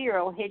 or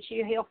 3-year-old hit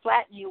you, he'll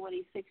flatten you when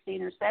he's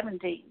 16 or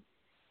 17.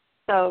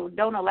 So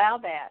don't allow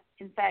that.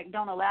 In fact,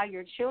 don't allow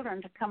your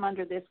children to come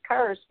under this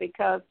curse,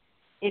 because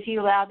if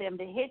you allow them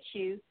to hit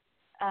you,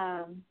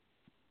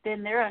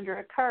 then they're under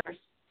a curse.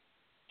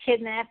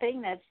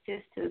 Kidnapping, that's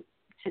just to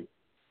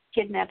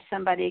kidnap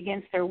somebody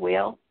against their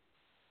will,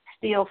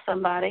 steal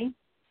somebody.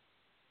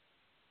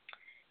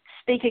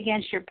 Speak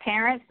against your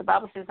parents. The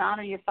Bible says,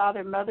 honor your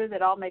father and mother,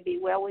 that all may be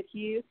well with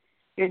you.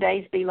 Your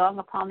days be long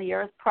upon the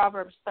earth.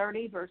 Proverbs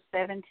 30, verse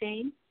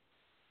 17.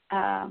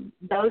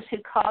 Those who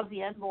cause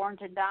the unborn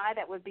to die,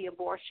 that would be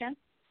abortion.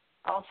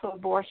 Also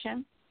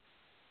abortion.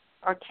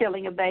 Or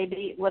killing a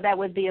baby. Well, that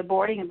would be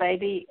aborting a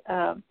baby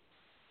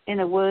in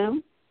the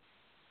womb.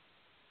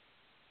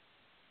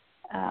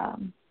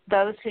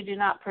 Those who do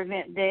not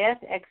prevent death,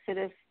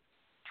 Exodus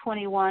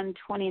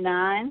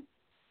 21:29.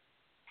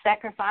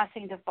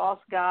 Sacrificing to false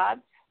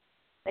gods.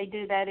 They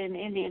do that in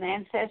Indian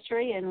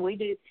ancestry, and we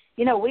do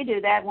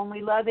that when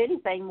we love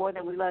anything more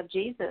than we love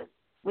Jesus.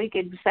 We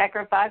could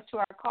sacrifice to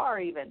our car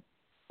even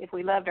if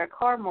we loved our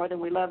car more than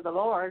we love the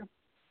Lord.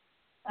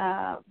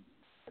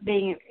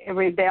 Being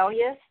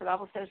rebellious, the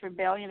Bible says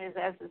rebellion is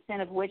as the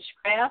sin of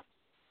witchcraft.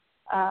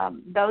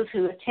 Those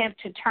who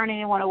attempt to turn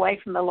anyone away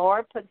from the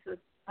Lord puts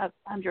us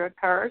under a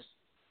curse.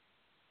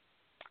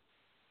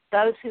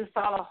 Those who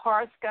follow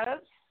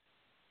horoscopes,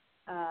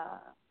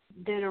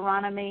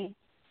 Deuteronomy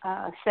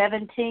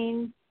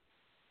 17,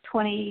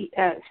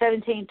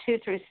 2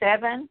 through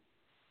 7,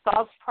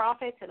 false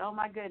prophets, and oh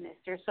my goodness,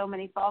 there's so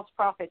many false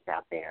prophets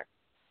out there.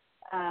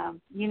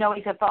 You know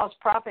he's a false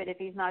prophet if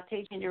he's not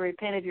teaching to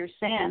repent of your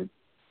sin,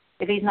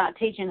 if he's not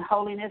teaching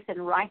holiness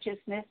and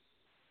righteousness.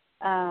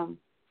 You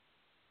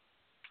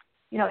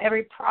know,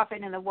 every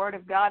prophet in the Word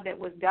of God that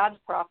was God's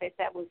prophet,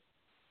 that was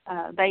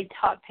they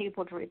taught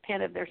people to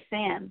repent of their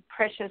sin.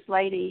 Precious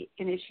lady,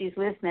 and if she's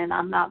listening,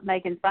 I'm not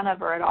making fun of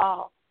her at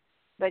all,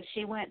 but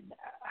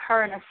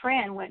her and a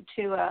friend went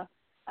to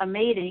a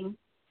meeting,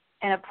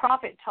 and a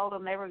prophet told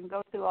them they were going to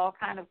go through all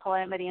kind of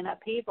calamity and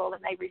upheaval,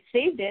 and they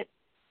received it.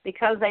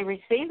 Because they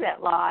received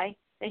that lie,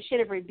 they should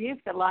have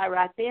rebuked the lie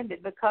right then,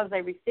 but because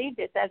they received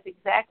it, that's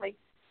exactly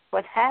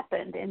what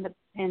happened, and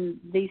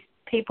these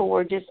people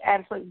were just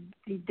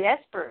absolutely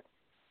desperate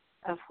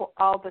for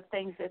all the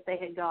things that they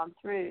had gone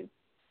through.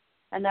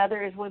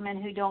 Another is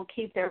women who don't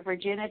keep their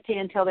virginity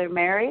until they're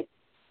married.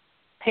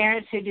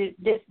 Parents who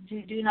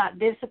do not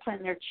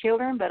discipline their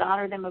children but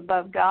honor them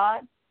above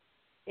God.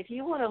 If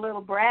you want a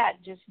little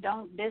brat, just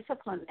don't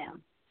discipline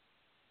them.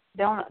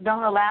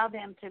 Don't allow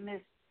them to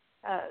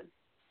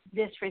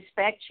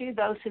disrespect you.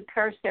 Those who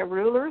curse their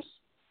rulers.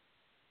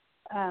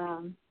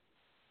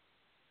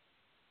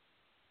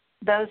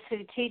 Those who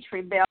teach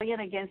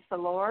rebellion against the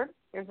Lord.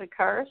 There's a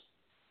curse.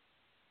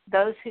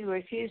 Those who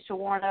refuse to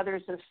warn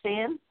others of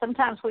sin.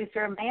 Sometimes we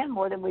fear man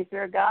more than we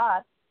fear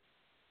God.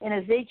 In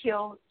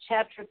Ezekiel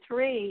chapter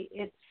 3,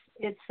 it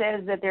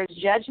says that there's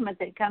judgment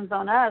that comes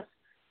on us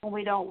when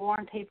we don't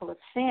warn people of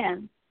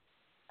sin.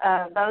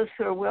 Those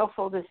who are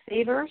willful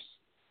deceivers.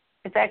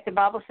 In fact, the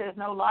Bible says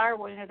no liar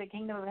will enter the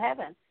kingdom of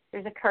heaven.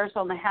 There's a curse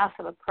on the house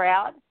of a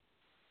proud.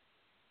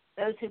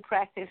 Those who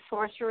practice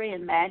sorcery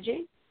and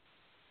magic.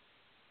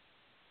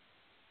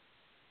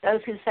 Those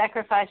who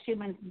sacrifice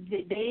human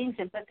beings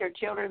and put their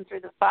children through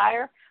the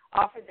fire,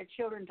 offer their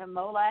children to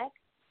Molech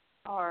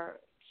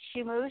or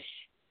Chemosh.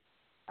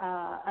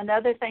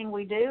 Another thing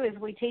we do is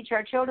we teach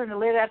our children to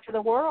live after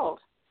the world,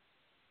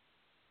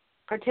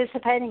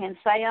 participating in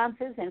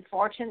seances and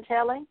fortune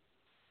telling,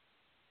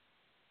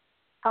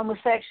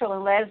 homosexual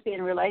and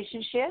lesbian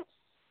relationships,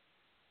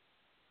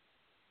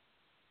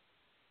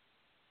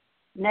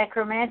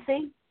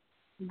 necromancy,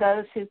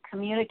 those who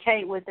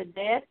communicate with the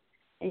dead.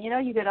 And, you know,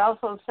 you could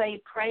also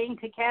say praying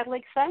to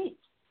Catholic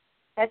saints.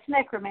 That's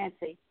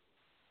necromancy,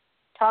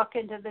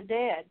 talking to the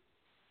dead.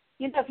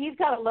 You know, if you've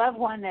got a loved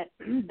one that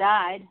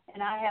died,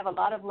 and I have a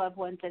lot of loved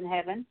ones in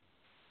heaven,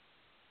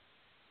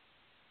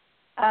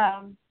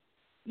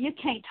 you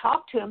can't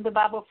talk to him. The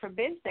Bible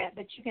forbids that,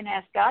 but you can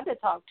ask God to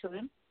talk to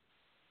him.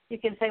 You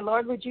can say,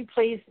 Lord, would you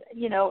please,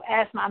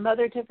 ask my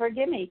mother to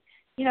forgive me?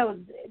 You know,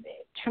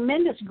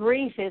 tremendous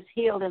grief is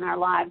healed in our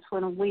lives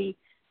when we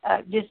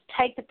just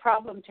take the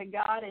problem to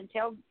God and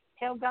tell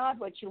God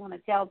what you want to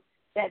tell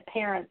that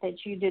parent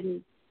that you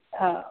didn't,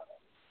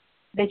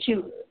 that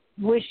you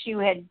wish you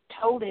had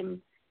told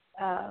him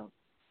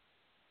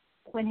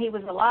when he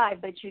was alive,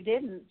 but you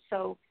didn't.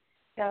 So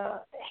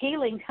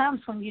healing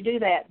comes when you do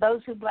that.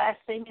 Those who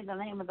blaspheme in the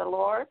name of the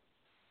Lord,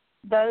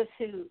 those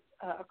who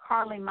are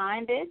carnally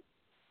minded,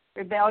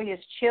 rebellious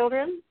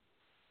children.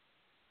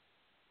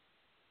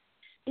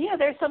 You know,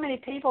 there's so many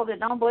people that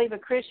don't believe a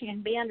Christian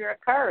can be under a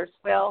curse.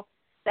 Well,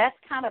 that's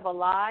kind of a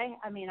lie.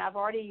 I mean, I've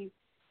already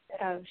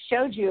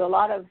showed you a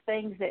lot of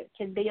things that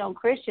can be on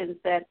Christians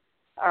that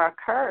are a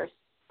curse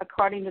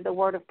according to the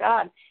Word of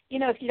God. You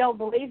know, if you don't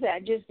believe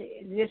that, just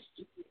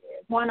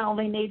one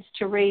only needs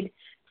to read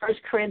 1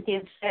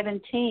 Corinthians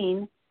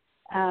 11,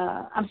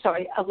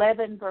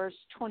 verse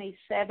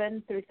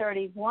 27 through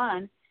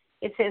 31.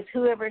 It says,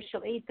 whoever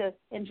shall eat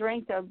and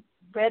drink the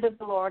bread of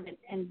the Lord,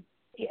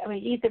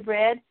 eat the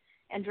bread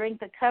and drink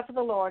the cup of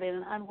the Lord in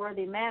an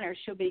unworthy manner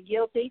shall be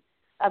guilty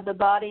of the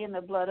body and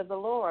the blood of the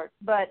Lord.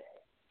 But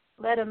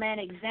let a man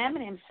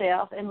examine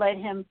himself, and let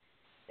him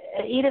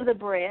eat of the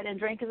bread and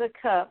drink of the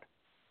cup.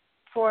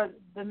 For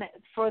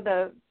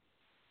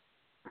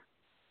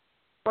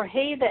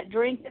he that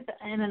drinketh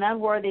in an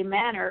unworthy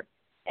manner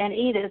and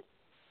eateth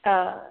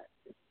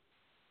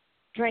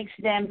drinks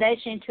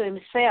damnation to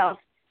himself,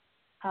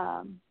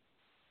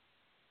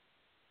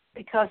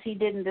 because he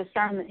didn't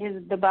discern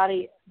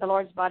the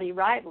Lord's body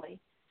rightly.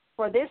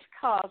 For this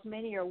cause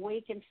many are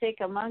weak and sick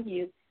among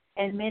you,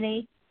 and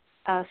many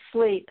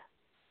sleep.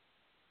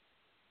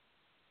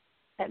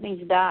 That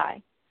means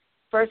die.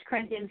 1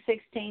 Corinthians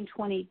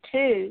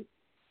 16:22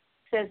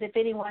 says, if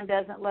anyone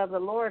doesn't love the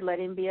Lord, let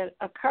him be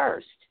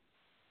accursed.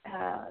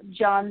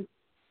 John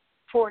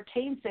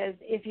 14 says,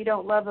 if you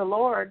don't love the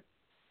Lord,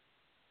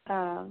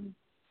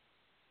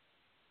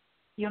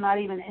 you'll not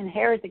even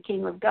inherit the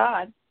kingdom of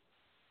God.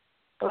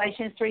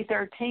 Galatians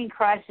 3:13,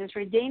 Christ has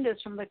redeemed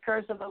us from the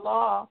curse of the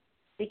law,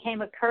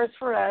 became a curse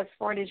for us,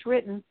 for it is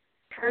written,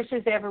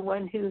 curses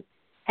everyone who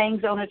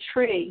hangs on a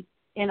tree,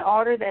 in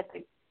order that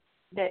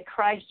in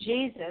Christ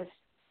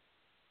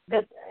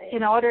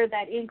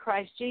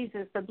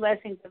Jesus the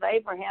blessings of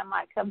Abraham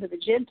might come to the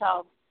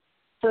Gentiles,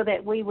 so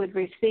that we would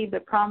receive the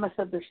promise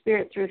of the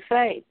Spirit through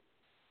faith.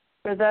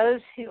 For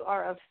those who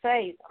are of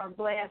faith are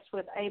blessed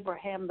with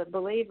Abraham the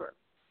believer.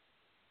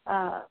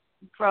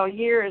 For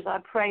years I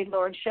prayed,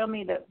 Lord, show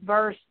me the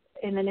verse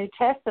in the New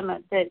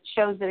Testament that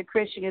shows that a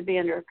Christian could be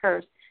under a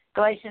curse.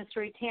 Galatians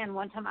 3:10.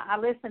 One time I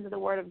listened to the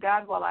Word of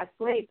God while I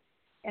sleep,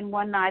 and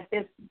one night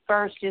this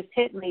verse just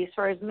hit me.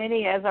 For as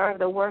many as are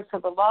the works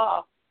of the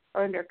law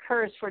are under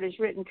curse, for it is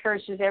written,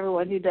 cursed is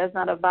everyone who does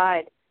not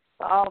abide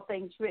by all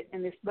things written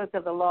in this book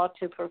of the law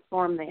to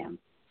perform them.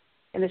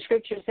 And the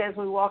Scripture says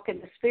we walk in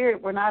the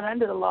Spirit. We're not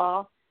under the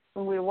law.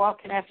 When we're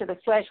walking after the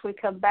flesh, we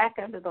come back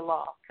under the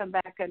law, come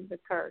back under the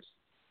curse.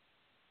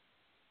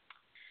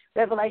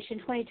 Revelation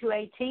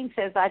 22:18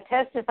 says, I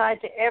testify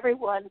to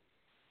everyone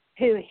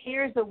who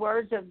hears the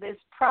words of this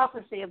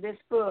prophecy of this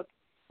book.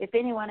 If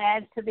anyone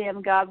adds to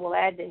them, God will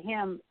add to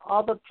him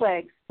all the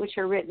plagues which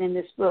are written in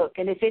this book.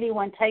 And if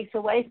anyone takes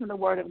away from the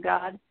word of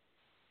God,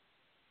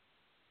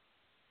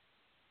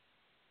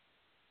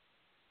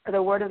 or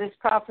the word of this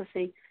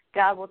prophecy,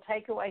 God will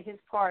take away his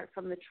part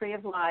from the tree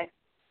of life,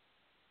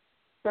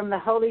 from the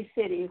holy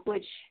city,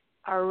 which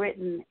are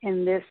written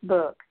in this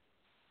book.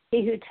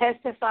 He who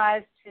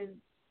testifies to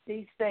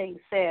these things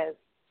says,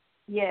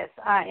 yes,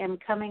 I am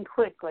coming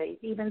quickly.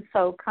 Even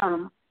so,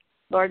 come,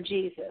 Lord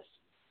Jesus.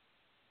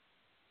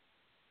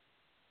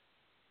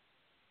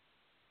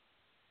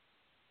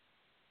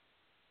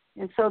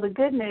 And so the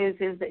good news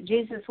is that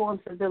Jesus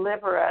wants to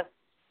deliver us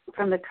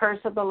from the curse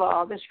of the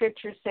law. The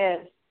Scripture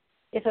says,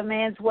 if a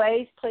man's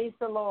ways please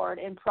the Lord,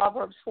 in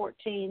Proverbs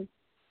 16:7,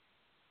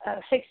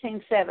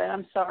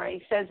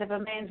 says, if a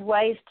man's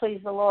ways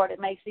please the Lord, it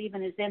makes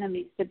even his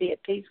enemies to be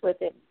at peace with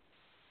him.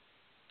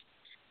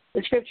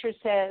 The Scripture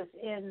says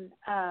in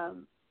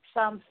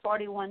Psalms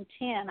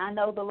 41:10, I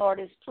know the Lord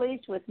is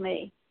pleased with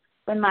me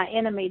when my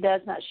enemy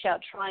does not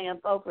shout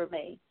triumph over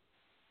me.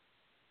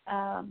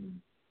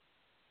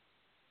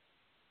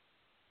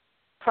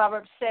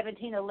 Proverbs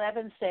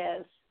 17:11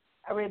 says,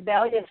 a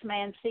rebellious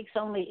man seeks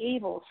only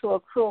evil, so a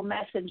cruel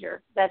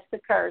messenger, that's the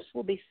curse,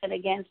 will be sent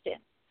against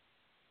him.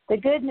 The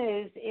good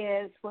news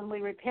is when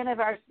we repent of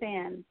our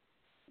sin,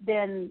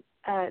 then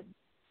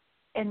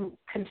and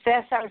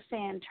confess our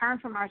sin, turn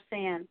from our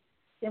sin,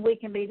 then we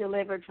can be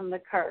delivered from the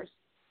curse.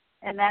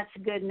 And that's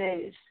good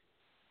news.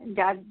 And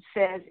God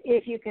says,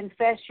 if you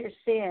confess your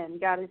sin,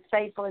 God is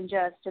faithful and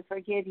just to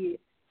forgive you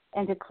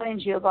and to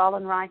cleanse you of all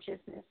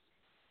unrighteousness.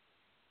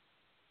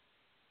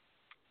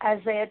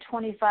 Isaiah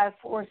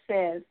 25:4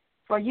 says,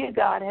 for you,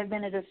 God, have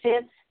been a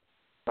defense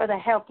for the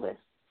helpless,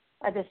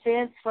 a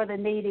defense for the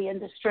needy in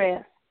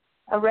distress,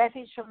 a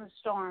refuge from the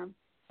storm,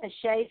 a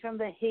shade from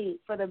the heat,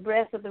 for the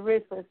breath of the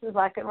ruthless is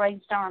like a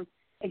rainstorm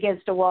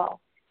against a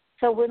wall.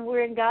 So when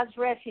we're in God's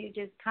refuge,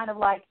 it's kind of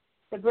like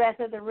the breath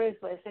of the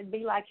ruthless. It'd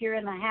be like you're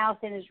in the house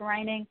and it's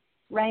raining.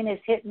 Rain is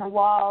hitting the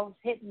walls,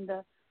 hitting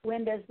the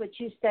windows, but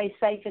you stay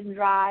safe and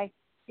dry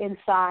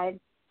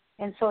inside.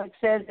 And so it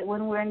says that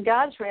when we're in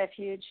God's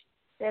refuge,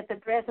 that the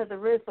breath of the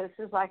ruthless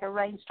is like a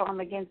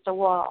rainstorm against a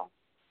wall.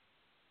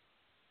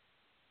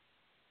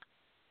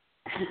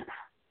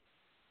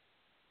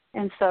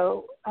 And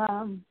so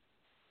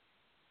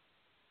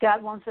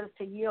God wants us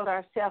to yield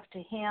ourselves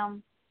to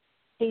him.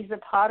 He's the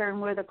potter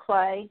and we're the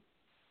clay.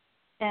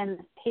 And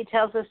he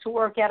tells us to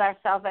work out our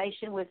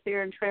salvation with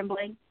fear and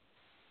trembling.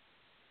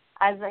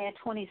 Isaiah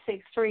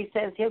 26:3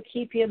 says he'll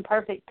keep you in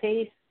perfect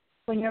peace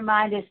when your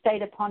mind is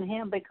stayed upon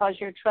him because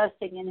you're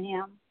trusting in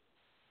him.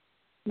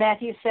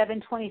 Matthew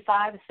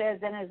 7:25 says,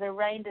 and as the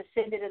rain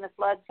descended in the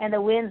floods, and the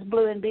winds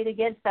blew and beat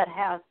against that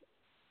house,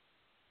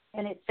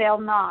 and it fell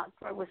not,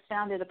 for it was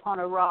founded upon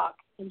a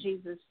rock, and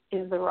Jesus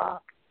is the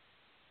rock.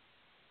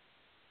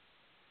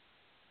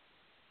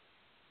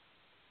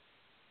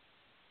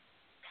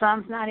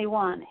 Psalms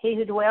 91, he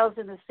who dwells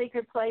in the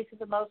secret place of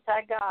the Most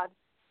High God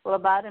will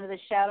abide under the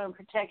shadow and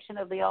protection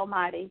of the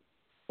Almighty.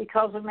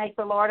 Because we make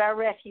the Lord our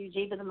refuge,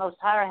 even the Most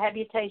High our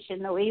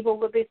habitation, no evil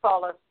will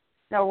befall us,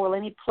 nor will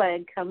any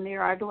plague come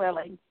near our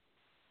dwelling.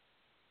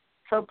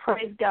 So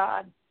praise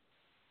God.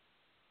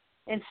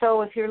 And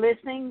so if you're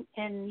listening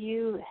and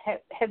you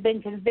have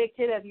been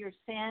convicted of your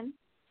sin,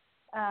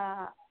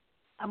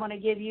 I'm going to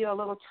give you a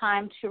little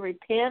time to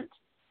repent,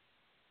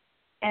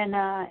 and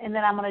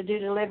then I'm going to do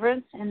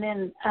deliverance. And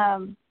then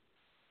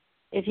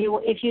if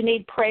you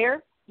need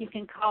prayer, you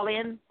can call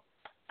in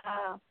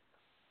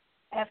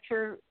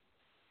after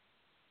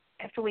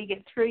we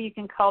get through. You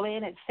can call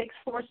in at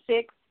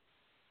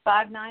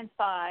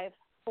 646-595-4784,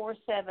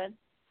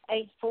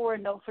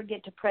 and don't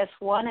forget to press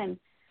 1, and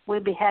we'll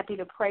be happy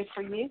to pray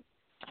for you.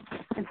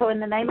 And so in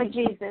the name of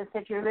Jesus,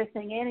 if you're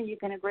listening in and you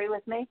can agree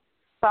with me,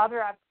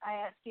 Father, I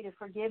ask you to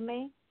forgive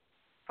me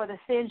for the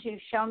sins you've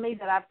shown me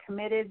that I've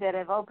committed that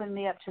have opened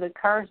me up to the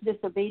curse,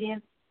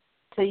 disobedience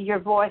to your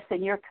voice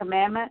and your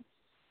commandment.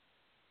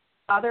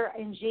 Father,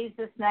 in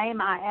Jesus'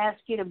 name, I ask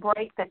you to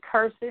break the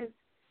curses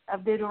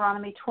of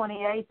Deuteronomy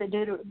 28,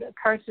 the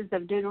curses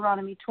of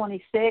Deuteronomy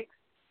 26.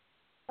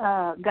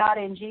 God,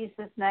 in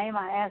Jesus' name,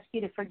 I ask you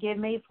to forgive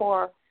me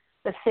for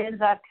the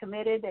sins I've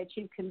committed that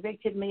you've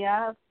convicted me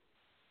of.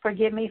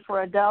 Forgive me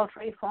for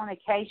adultery,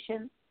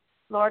 fornication.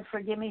 Lord,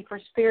 forgive me for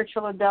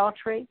spiritual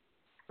adultery.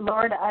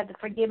 Lord,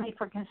 forgive me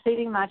for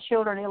conceiving my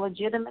children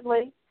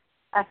illegitimately.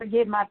 I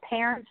forgive my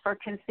parents for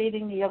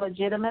conceiving me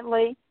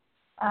illegitimately.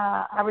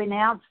 I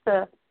renounce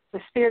the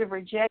spirit of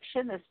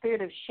rejection, the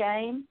spirit of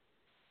shame.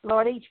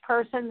 Lord, each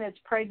person that's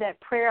prayed that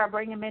prayer, I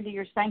bring them into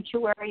your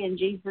sanctuary in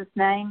Jesus'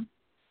 name.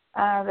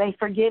 They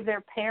forgive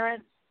their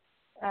parents.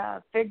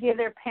 Forgive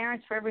their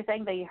parents for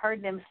everything they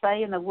heard them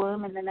say in the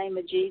womb in the name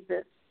of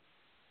Jesus.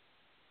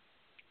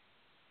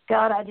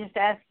 God, I just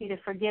ask you to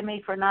forgive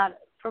me for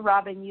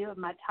robbing you of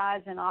my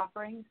tithes and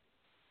offerings.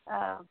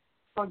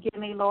 Forgive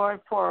me, Lord,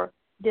 for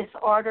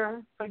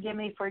disorder. Forgive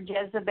me for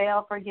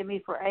Jezebel. Forgive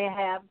me for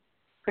Ahab.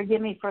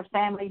 Forgive me for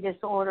family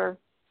disorder.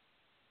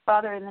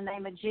 Father, in the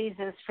name of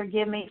Jesus,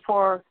 forgive me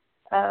for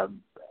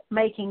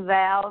making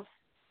vows.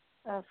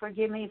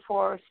 Forgive me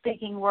for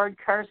speaking word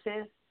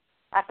curses.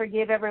 I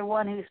forgive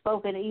everyone who's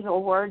spoken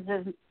evil words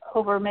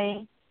over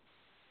me.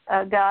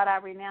 God, I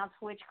renounce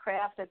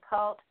witchcraft,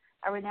 occult.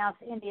 I renounce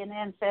Indian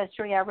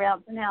ancestry. I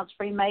renounce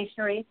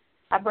Freemasonry.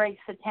 I break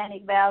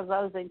satanic vows,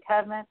 oaths, and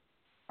covenants.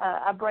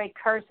 I break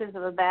curses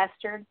of a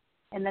bastard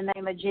in the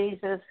name of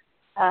Jesus.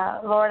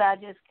 Lord, I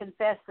just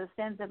confess the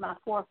sins of my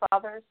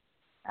forefathers.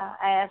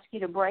 I ask you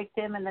to break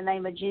them in the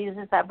name of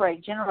Jesus. I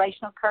break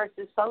generational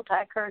curses, soul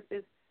tie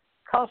curses,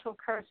 cultural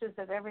curses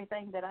of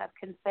everything that I've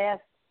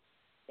confessed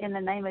in the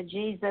name of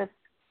Jesus.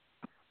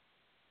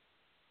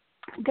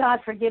 God,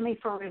 forgive me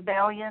for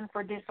rebellion,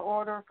 for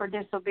disorder, for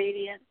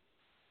disobedience.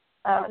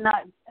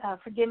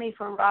 Forgive me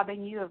for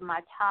robbing you of my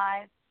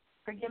tithe.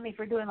 Forgive me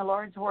for doing the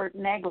Lord's work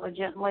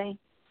negligently.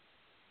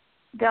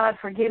 God,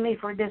 forgive me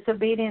for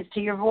disobedience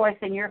to your voice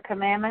and your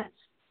commandments.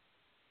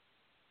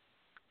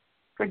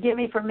 Forgive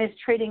me for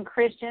mistreating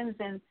Christians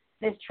and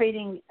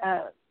mistreating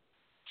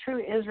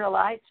true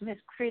Israelites,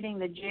 mistreating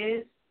the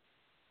Jews.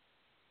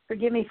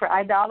 Forgive me for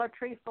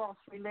idolatry, false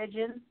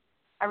religion.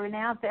 I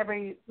renounce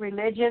every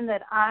religion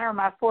that I or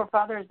my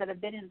forefathers that have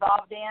been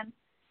involved in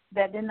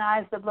that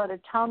denies the blood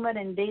atonement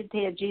and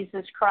deity of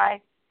Jesus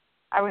Christ.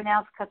 I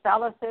renounce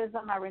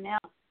Catholicism. I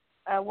renounce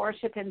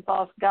worship in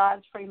false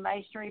gods,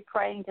 Freemasonry,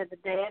 praying to the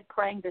dead,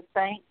 praying to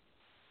saints.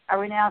 I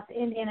renounce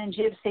Indian and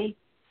Gypsy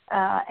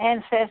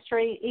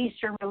ancestry,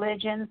 Eastern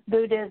religions,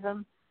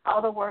 Buddhism,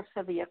 all the works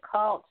of the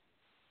occult.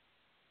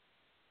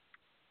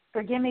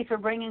 Forgive me for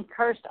bringing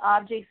cursed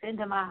objects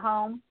into my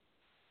home.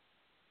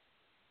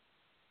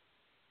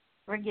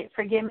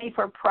 Forgive me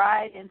for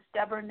pride and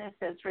stubbornness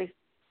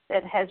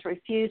that has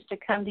refused to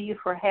come to you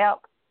for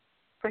help.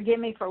 Forgive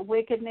me for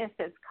wickedness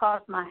that's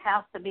caused my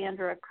house to be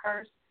under a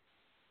curse.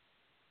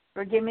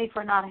 Forgive me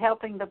for not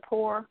helping the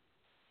poor.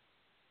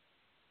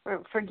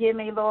 Forgive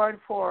me, Lord,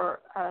 for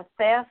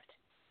theft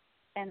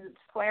and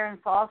swearing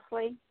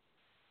falsely.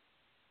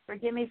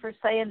 Forgive me for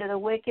saying to the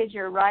wicked,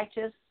 you're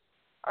righteous,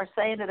 or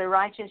saying to the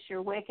righteous,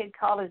 you're wicked,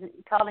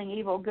 calling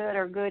evil good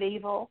or good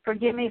evil.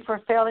 Forgive me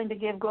for failing to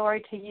give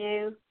glory to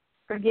you.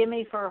 Forgive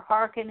me for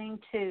hearkening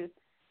to,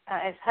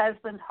 as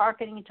husbands,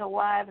 hearkening to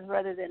wives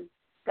rather than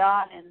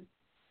God. And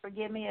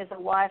forgive me as a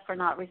wife for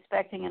not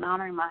respecting and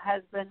honoring my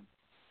husband.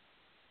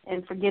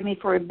 And forgive me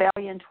for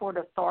rebellion toward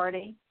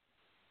authority.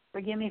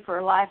 Forgive me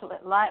for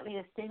lightly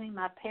esteeming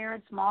my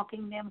parents,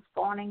 mocking them,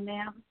 scorning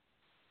them,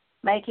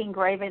 making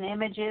graven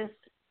images.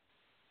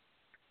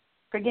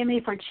 Forgive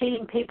me for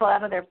cheating people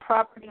out of their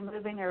property,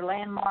 moving their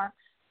landmarks,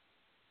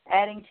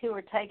 adding to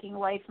or taking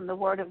away from the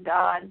Word of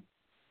God.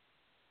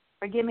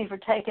 Forgive me for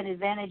taking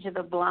advantage of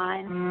the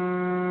blind.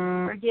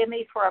 Forgive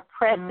me for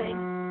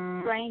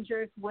oppressing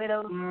strangers,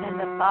 widows, and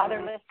the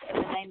fatherless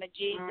in the name of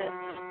Jesus.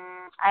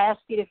 I ask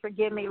you to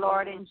forgive me,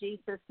 Lord, in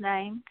Jesus'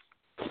 name.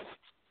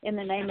 In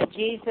the name of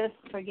Jesus,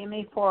 forgive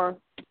me for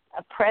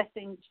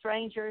oppressing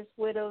strangers,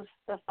 widows,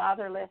 the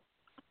fatherless.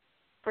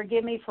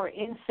 Forgive me for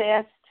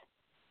incest.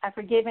 I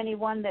forgive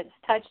anyone that's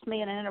touched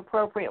me in an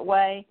inappropriate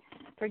way.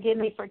 Forgive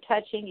me for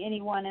touching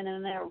anyone in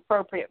an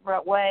inappropriate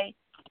way.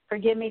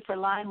 Forgive me for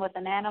lying with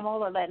an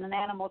animal or letting an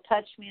animal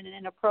touch me in an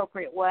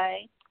inappropriate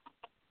way.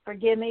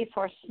 Forgive me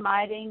for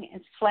smiting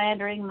and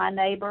slandering my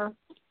neighbor.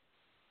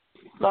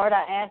 Lord,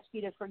 I ask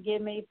you to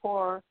forgive me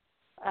for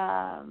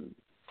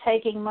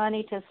taking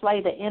money to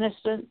slay the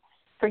innocent.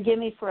 Forgive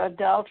me for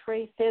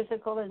adultery,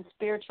 physical and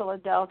spiritual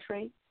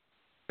adultery.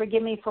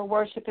 Forgive me for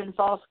worshiping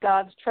false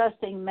gods,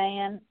 trusting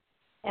man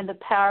and the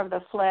power of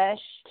the flesh,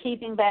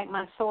 keeping back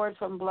my sword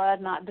from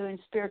blood, not doing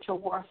spiritual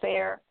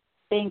warfare,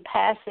 being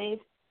passive.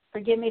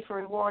 Forgive me for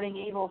rewarding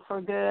evil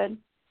for good,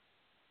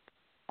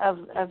 of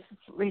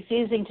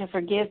refusing to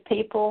forgive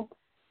people.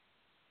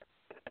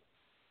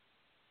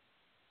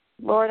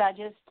 Lord, I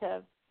just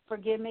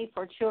forgive me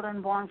for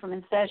children born from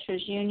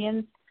incestuous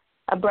unions.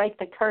 I break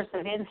the curse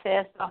of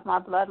incest off my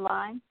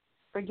bloodline.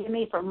 Forgive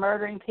me for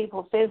murdering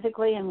people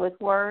physically and with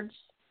words.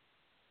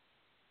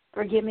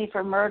 Forgive me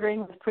for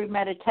murdering with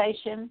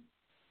premeditation.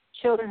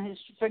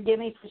 Forgive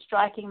me for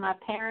striking my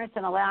parents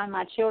and allowing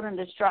my children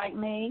to strike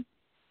me.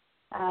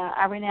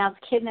 I renounce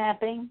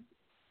kidnapping.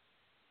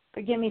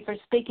 Forgive me for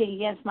speaking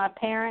against my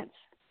parents,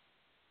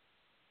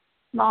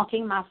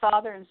 mocking my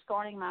father and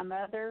scorning my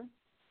mother.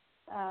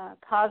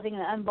 causing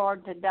an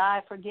unborn to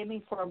die. Forgive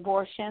me for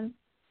abortion.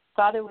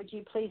 Father, would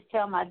you please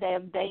tell my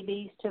dead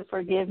babies to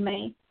forgive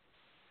me?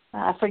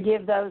 I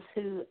forgive those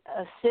who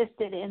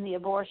assisted in the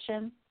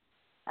abortion.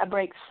 I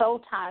break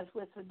soul ties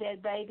with the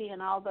dead baby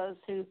and all those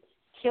who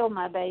killed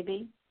my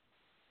baby.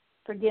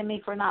 Forgive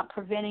me for not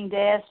preventing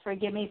deaths.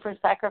 Forgive me for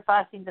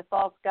sacrificing to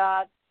false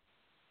gods.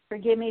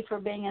 Forgive me for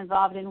being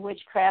involved in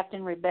witchcraft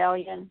and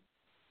rebellion.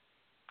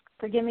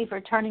 Forgive me for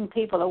turning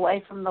people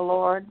away from the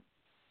Lord,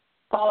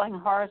 following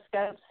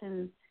horoscopes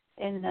and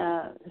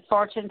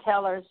fortune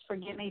tellers.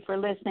 Forgive me for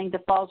listening to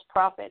false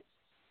prophets.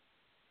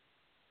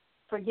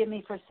 Forgive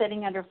me for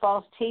sitting under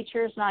false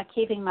teachers, not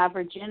keeping my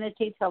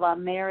virginity till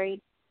I'm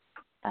married.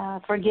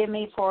 Forgive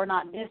me for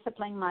not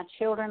disciplining my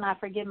children. I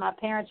forgive my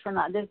parents for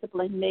not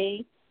disciplining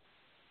me.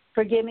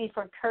 Forgive me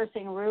for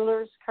cursing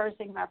rulers,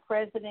 cursing my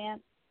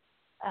president.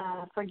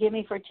 Forgive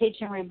me for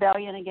teaching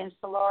rebellion against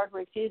the Lord,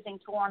 refusing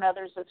to warn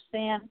others of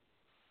sin.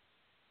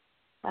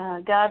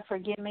 God,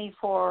 forgive me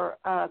for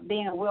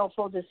being a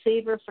willful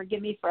deceiver.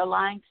 Forgive me for a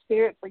lying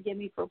spirit. Forgive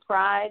me for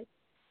pride.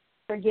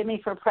 Forgive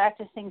me for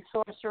practicing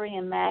sorcery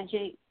and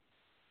magic.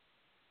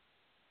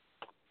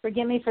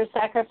 Forgive me for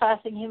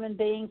sacrificing human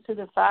beings to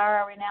the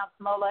fire. I renounce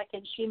Molech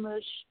and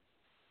Shemush.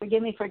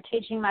 Forgive me for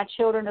teaching my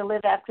children to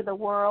live after the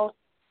world.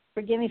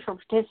 Forgive me for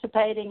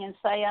participating in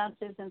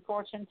seances and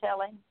fortune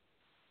telling.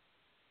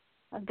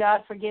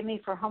 God, forgive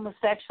me for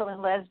homosexual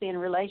and lesbian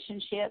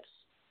relationships.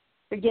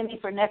 Forgive me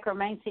for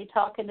necromancy,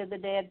 talking to the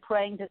dead,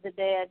 praying to the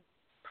dead,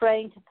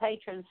 praying to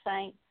patron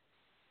saints,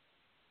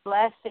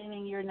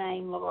 blaspheming your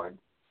name, Lord.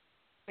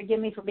 Forgive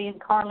me for being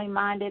carnally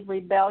minded,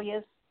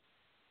 rebellious.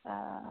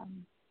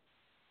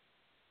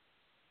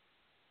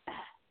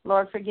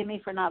 Lord, forgive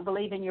me for not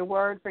believing your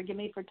word. Forgive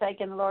me for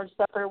taking the Lord's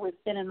Supper with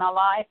sin in my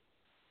life.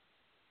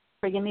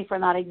 Forgive me for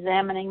not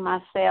examining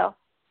myself.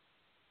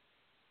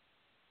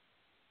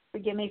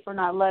 Forgive me for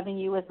not loving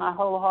you with my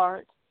whole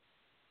heart.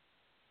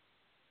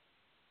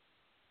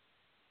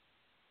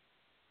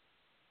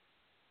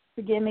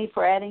 Forgive me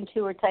for adding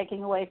to or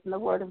taking away from the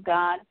Word of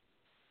God.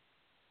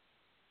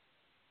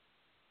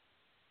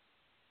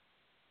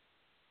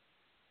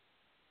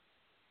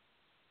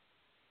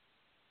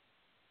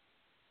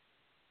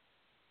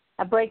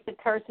 I break the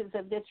curses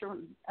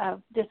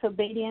of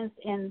disobedience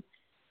in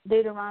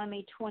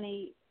Deuteronomy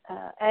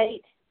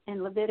 28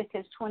 and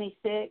Leviticus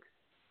 26.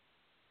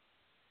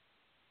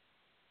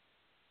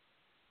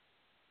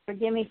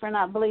 Forgive me for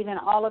not believing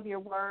all of your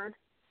word.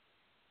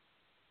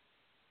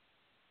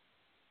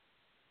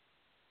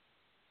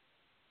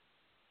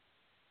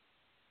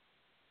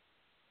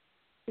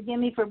 Forgive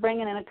me for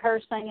bringing an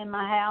accursed thing in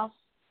my house.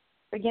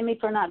 Forgive me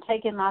for not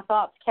taking my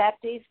thoughts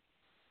captive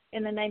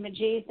in the name of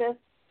Jesus.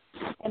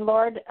 And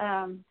Lord,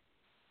 I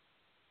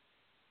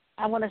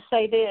want to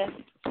say this.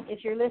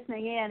 If you're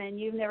listening in and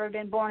you've never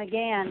been born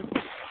again,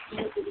 you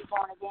need to be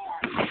born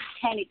again.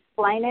 Can't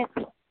explain it.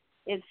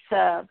 It's,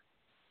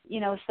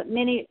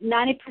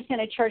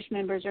 90% of church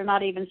members are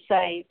not even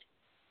saved.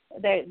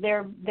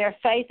 Their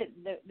faith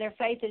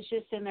is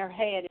just in their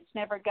head. It's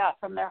never got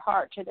from their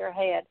heart to their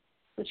head.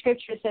 The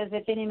Scripture says,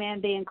 if any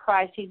man be in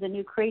Christ, he's a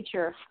new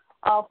creature.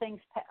 All things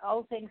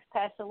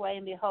pass away,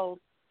 and behold,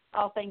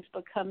 all things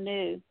become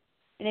new.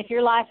 And if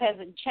your life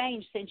hasn't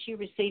changed since you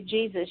received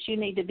Jesus, you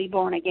need to be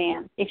born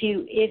again.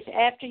 If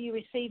after you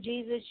received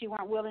Jesus, you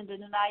weren't willing to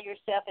deny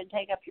yourself and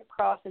take up your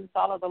cross and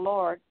follow the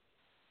Lord,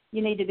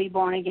 you need to be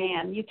born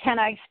again. You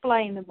cannot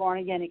explain the born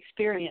again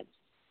experience.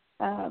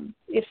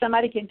 If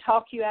somebody can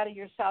talk you out of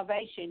your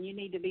salvation, you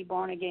need to be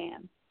born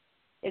again.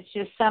 It's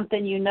just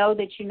something you know,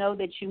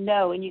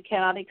 and you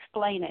cannot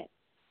explain it.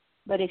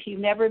 But if you've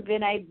never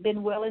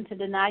been willing to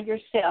deny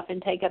yourself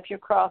and take up your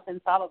cross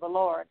and follow the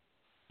Lord,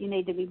 you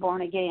need to be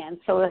born again.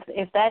 So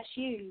if that's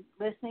you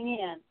listening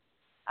in,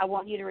 I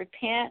want you to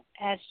repent,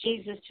 ask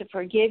Jesus to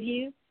forgive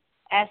you,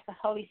 ask the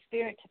Holy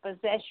Spirit to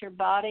possess your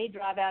body,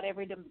 drive out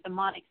every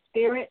demonic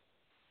spirit,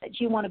 that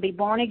you want to be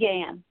born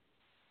again.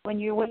 When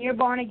you're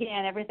born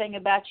again, everything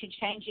about you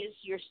changes.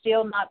 You're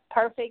still not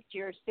perfect.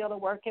 You're still a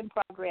work in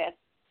progress.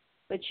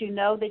 But you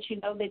know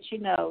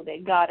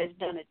that God has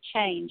done a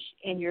change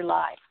in your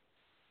life.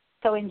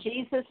 So in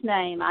Jesus'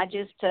 name, I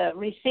just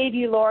receive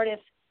you, Lord.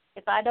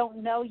 If I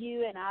don't know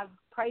you and I've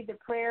prayed the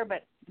prayer,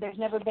 but there's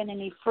never been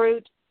any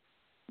fruit,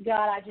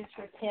 God, I just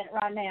repent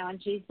right now in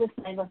Jesus'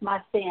 name of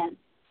my sin.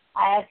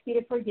 I ask you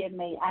to forgive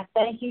me. I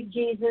thank you,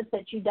 Jesus,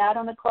 that you died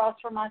on the cross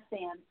for my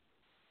sins.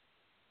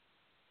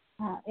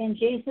 In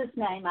Jesus'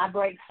 name, I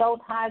break soul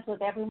ties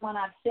with everyone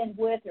I've sinned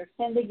with or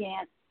sinned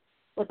against,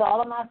 with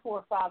all of my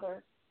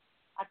forefathers.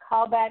 I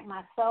call back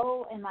my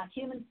soul and my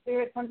human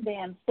spirit from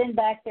them. Send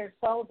back their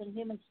souls and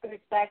human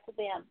spirits back to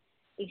them.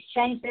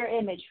 Exchange their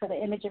image for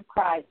the image of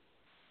Christ.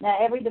 Now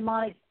every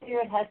demonic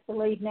spirit has to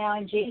leave now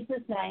in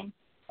Jesus' name.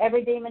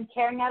 Every demon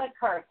carrying out a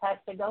curse has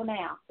to go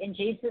now in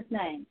Jesus'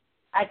 name.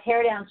 I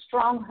tear down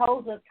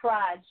strongholds of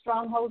pride,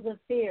 strongholds of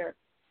fear.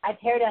 I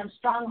tear down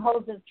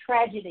strongholds of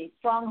tragedy,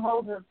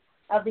 strongholds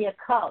of the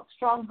occult,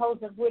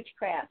 strongholds of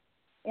witchcraft.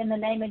 In the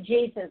name of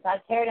Jesus, I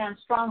tear down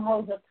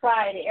strongholds of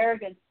pride,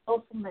 arrogance,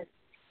 boastfulness,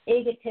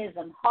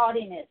 egotism,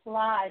 haughtiness,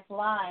 lies,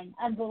 lying,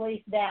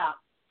 unbelief, doubt.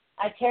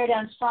 I tear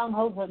down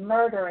strongholds of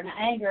murder and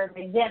anger and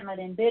resentment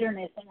and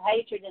bitterness and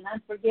hatred and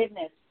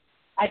unforgiveness.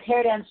 I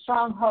tear down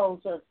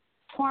strongholds of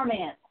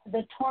torment,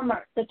 the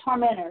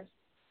tormentors.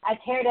 I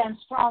tear down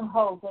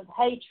strongholds of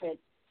hatred,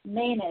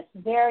 meanness,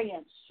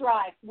 variance,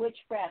 strife,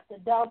 witchcraft,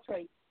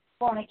 adultery,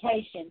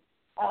 fornication.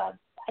 I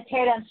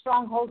tear down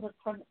strongholds of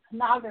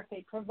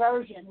pornography,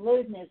 perversion,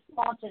 lewdness,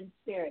 wanton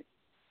spirits.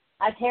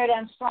 I tear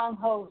down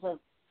strongholds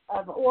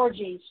of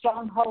orgies,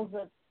 strongholds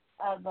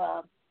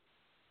of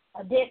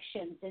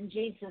addictions in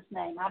Jesus'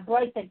 name. I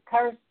break the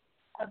curse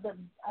of the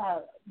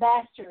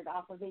bastard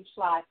off of each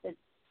life.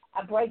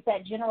 I break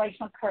that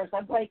generational curse.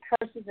 I break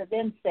curses of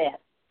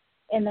incest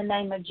in the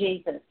name of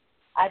Jesus.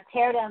 I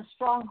tear down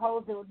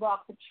strongholds that would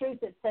block the truth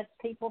that sets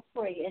people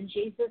free in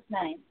Jesus'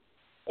 name.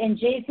 In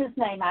Jesus'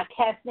 name, I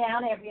cast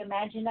down every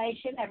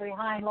imagination, every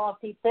high and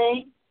lofty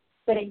thing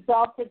that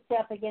exalts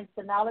itself against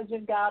the knowledge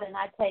of God, and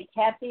I take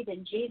captive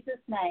in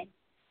Jesus' name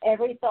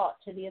every thought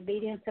to the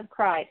obedience of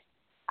Christ.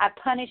 I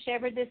punish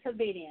every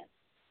disobedience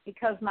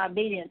because my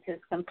obedience is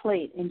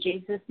complete in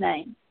Jesus'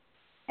 name.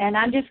 And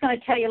I'm just going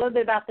to tell you a little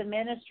bit about the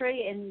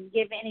ministry and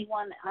give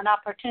anyone an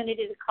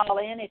opportunity to call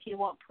in if you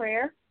want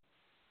prayer.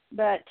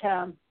 But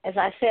as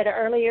I said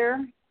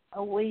earlier,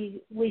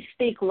 we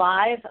speak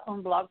live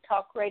on Blog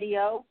Talk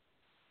Radio,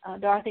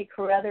 Dorothy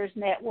Carruthers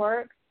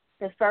Network,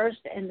 the first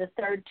and the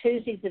third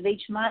Tuesdays of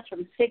each month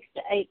from 6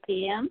 to 8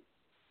 p.m.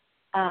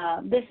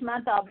 This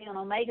month I'll be on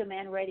Omega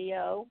Man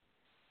Radio,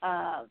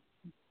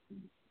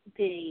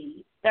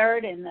 the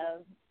third and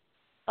the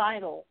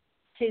final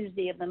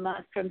Tuesday of the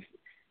month from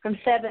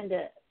 7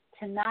 to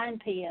 9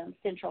 p.m.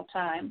 Central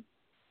Time.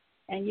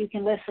 And you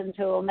can listen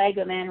to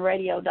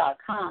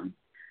OmegaManRadio.com.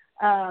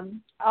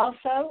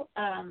 Also,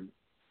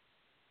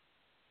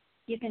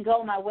 you can go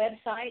on my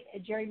website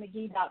at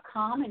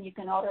jerrymcgee.com and you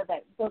can order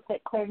that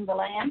booklet, Clearing the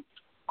Land.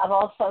 I've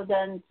also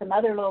done some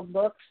other little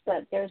books,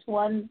 but there's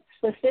one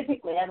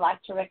specifically I'd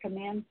like to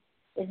recommend.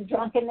 Is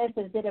drunkenness,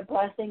 is it a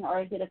blessing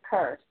or is it a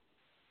curse?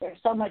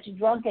 There's so much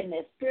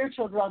drunkenness,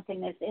 spiritual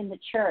drunkenness in the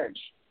church,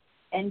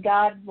 and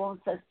God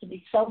wants us to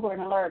be sober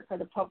and alert for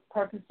the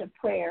purpose of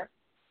prayer.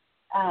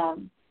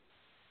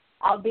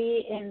 I'll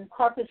be in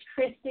Corpus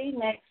Christi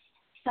next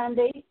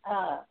Sunday,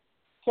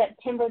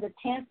 September the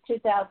 10th,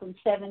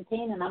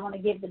 2017, and I'm going to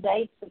give the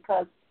dates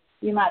because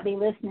you might be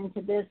listening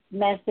to this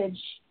message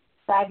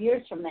 5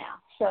 years from now.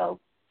 So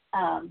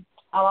I'll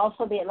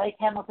also be at Lake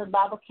Hamilton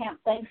Bible Camp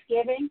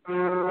Thanksgiving.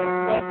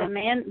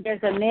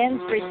 There's a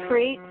men's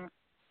retreat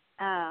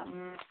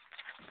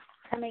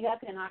coming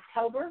up in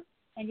October,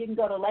 and you can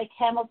go to Lake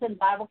Hamilton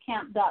Bible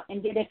Camp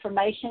and get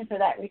information for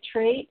that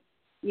retreat.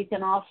 You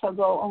can also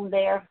go on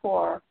there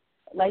for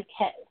the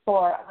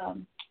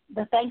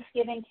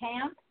Thanksgiving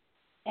camp,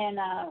 and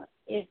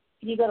if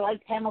you go to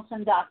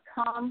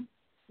lakehamilton.com,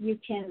 you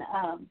can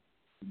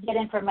get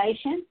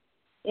information.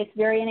 It's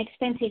very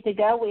inexpensive to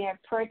go. We have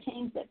prayer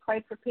teams that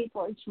pray for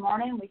people each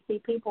morning. We see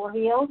people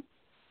healed,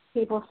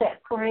 people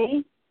set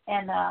free,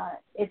 and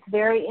it's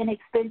very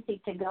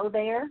inexpensive to go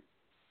there.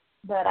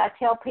 But I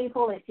tell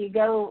people if you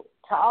go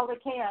to all the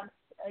camps,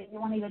 you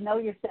won't even know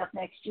yourself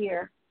next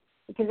year,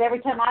 because every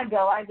time I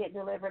go, I get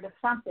delivered of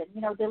something.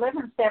 You know,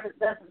 deliverance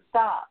doesn't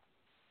stop.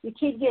 You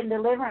keep getting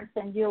deliverance,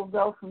 and you'll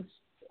go from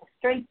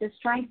strength to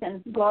strength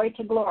and glory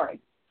to glory.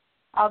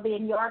 I'll be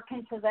in York,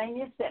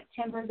 Pennsylvania,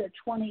 September the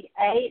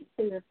 28th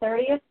through the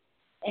 30th,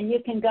 and you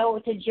can go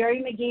to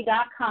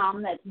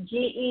jerrymcgee.com. That's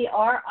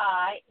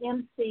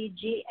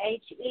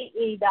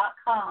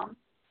GERIMCGHEE.com.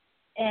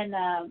 And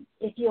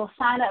if you'll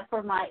sign up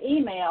for my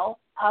email,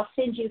 I'll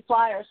send you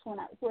flyers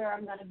where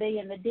I'm going to be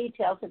and the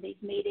details of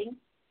these meetings.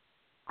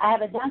 I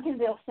have a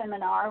Duncanville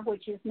seminar,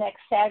 which is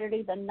next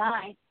Saturday the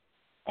 9th,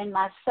 and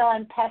my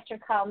son, Pastor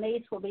Kyle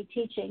Neese, will be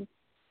teaching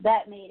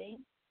that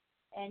meeting,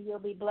 and you'll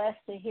be blessed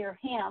to hear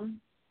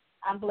him.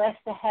 I'm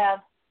blessed to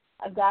have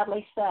a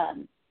godly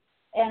son,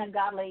 and a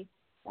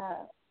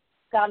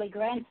godly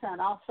grandson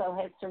also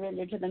has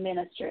surrendered to the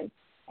ministry.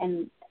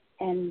 And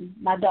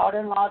my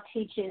daughter-in-law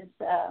teaches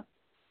the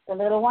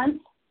little ones,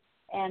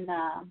 and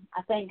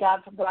I thank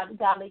God for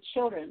godly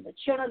children. The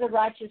children of the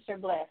righteous are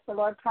blessed. The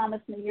Lord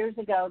promised me years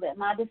ago that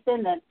my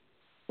descendants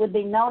would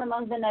be known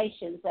among the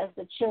nations as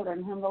the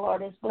children whom the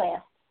Lord has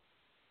blessed.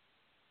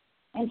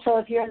 And so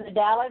if you're in the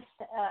Dallas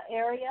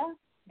area,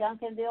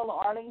 Duncanville,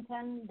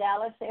 Arlington,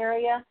 Dallas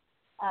area,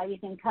 you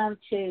can come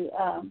to,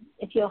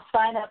 if you'll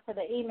sign up for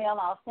the email,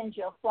 I'll send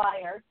you a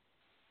flyer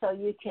so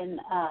you can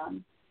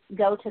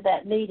go to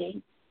that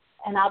meeting.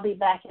 And I'll be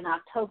back in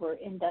October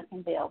in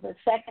Duncanville. The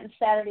second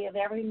Saturday of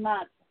every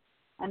month,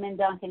 I'm in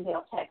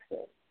Duncanville,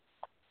 Texas.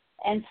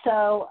 And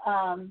so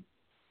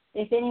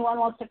if anyone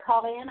wants to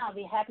call in, I'll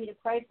be happy to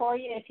pray for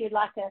you. If you'd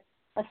like a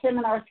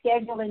seminar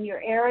schedule in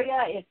your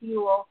area, if you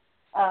will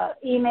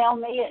email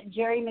me at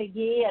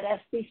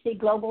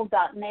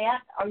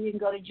jerrymcgee@sbcglobal.net, or you can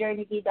go to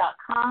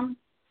jerrymcgee.com,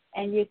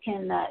 and you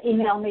can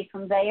email me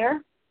from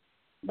there.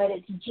 But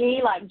it's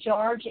G like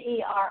George,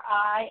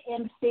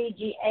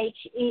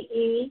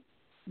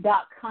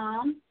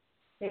 ERIMCGHEE.com,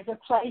 There's a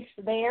place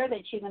there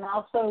that you can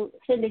also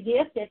send a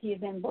gift if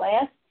you've been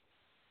blessed.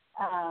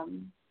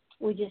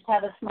 We just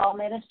have a small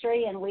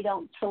ministry, and we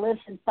don't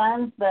solicit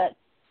funds, but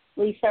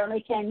we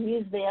certainly can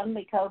use them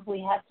because we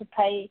have to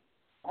pay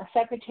a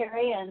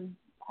secretary and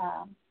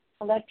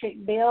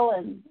electric bill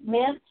and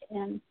rent,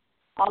 and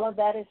all of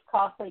that is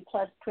costly,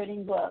 plus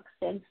printing books.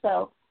 And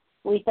so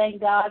we thank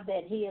God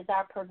that He is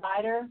our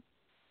provider.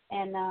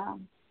 And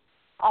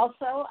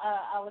also,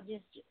 I will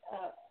just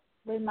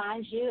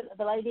remind you,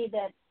 the lady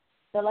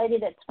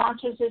that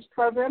sponsors this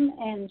program,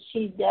 and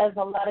she does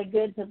a lot of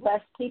good to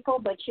bless people,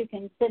 but you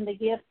can send a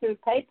gift through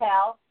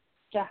PayPal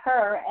to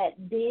her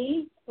at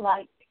D,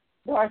 like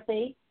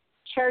Dorothy,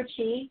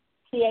 Churchy,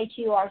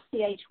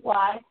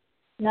 CHURCHY,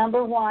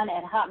 #1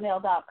 at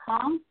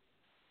hotmail.com.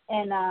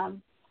 And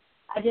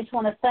I just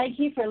want to thank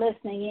you for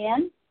listening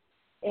in.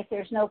 If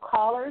there's no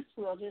callers,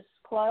 we'll just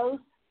close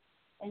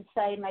and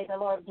say, may the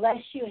Lord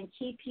bless you and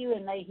keep you,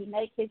 and may He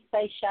make His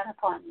face shine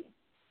upon you.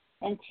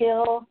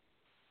 Until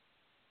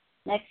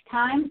next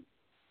time,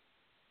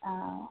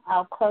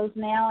 I'll close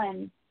now,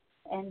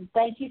 and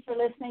thank you for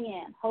listening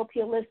in. Hope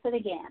you'll listen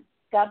again.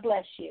 God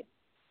bless you.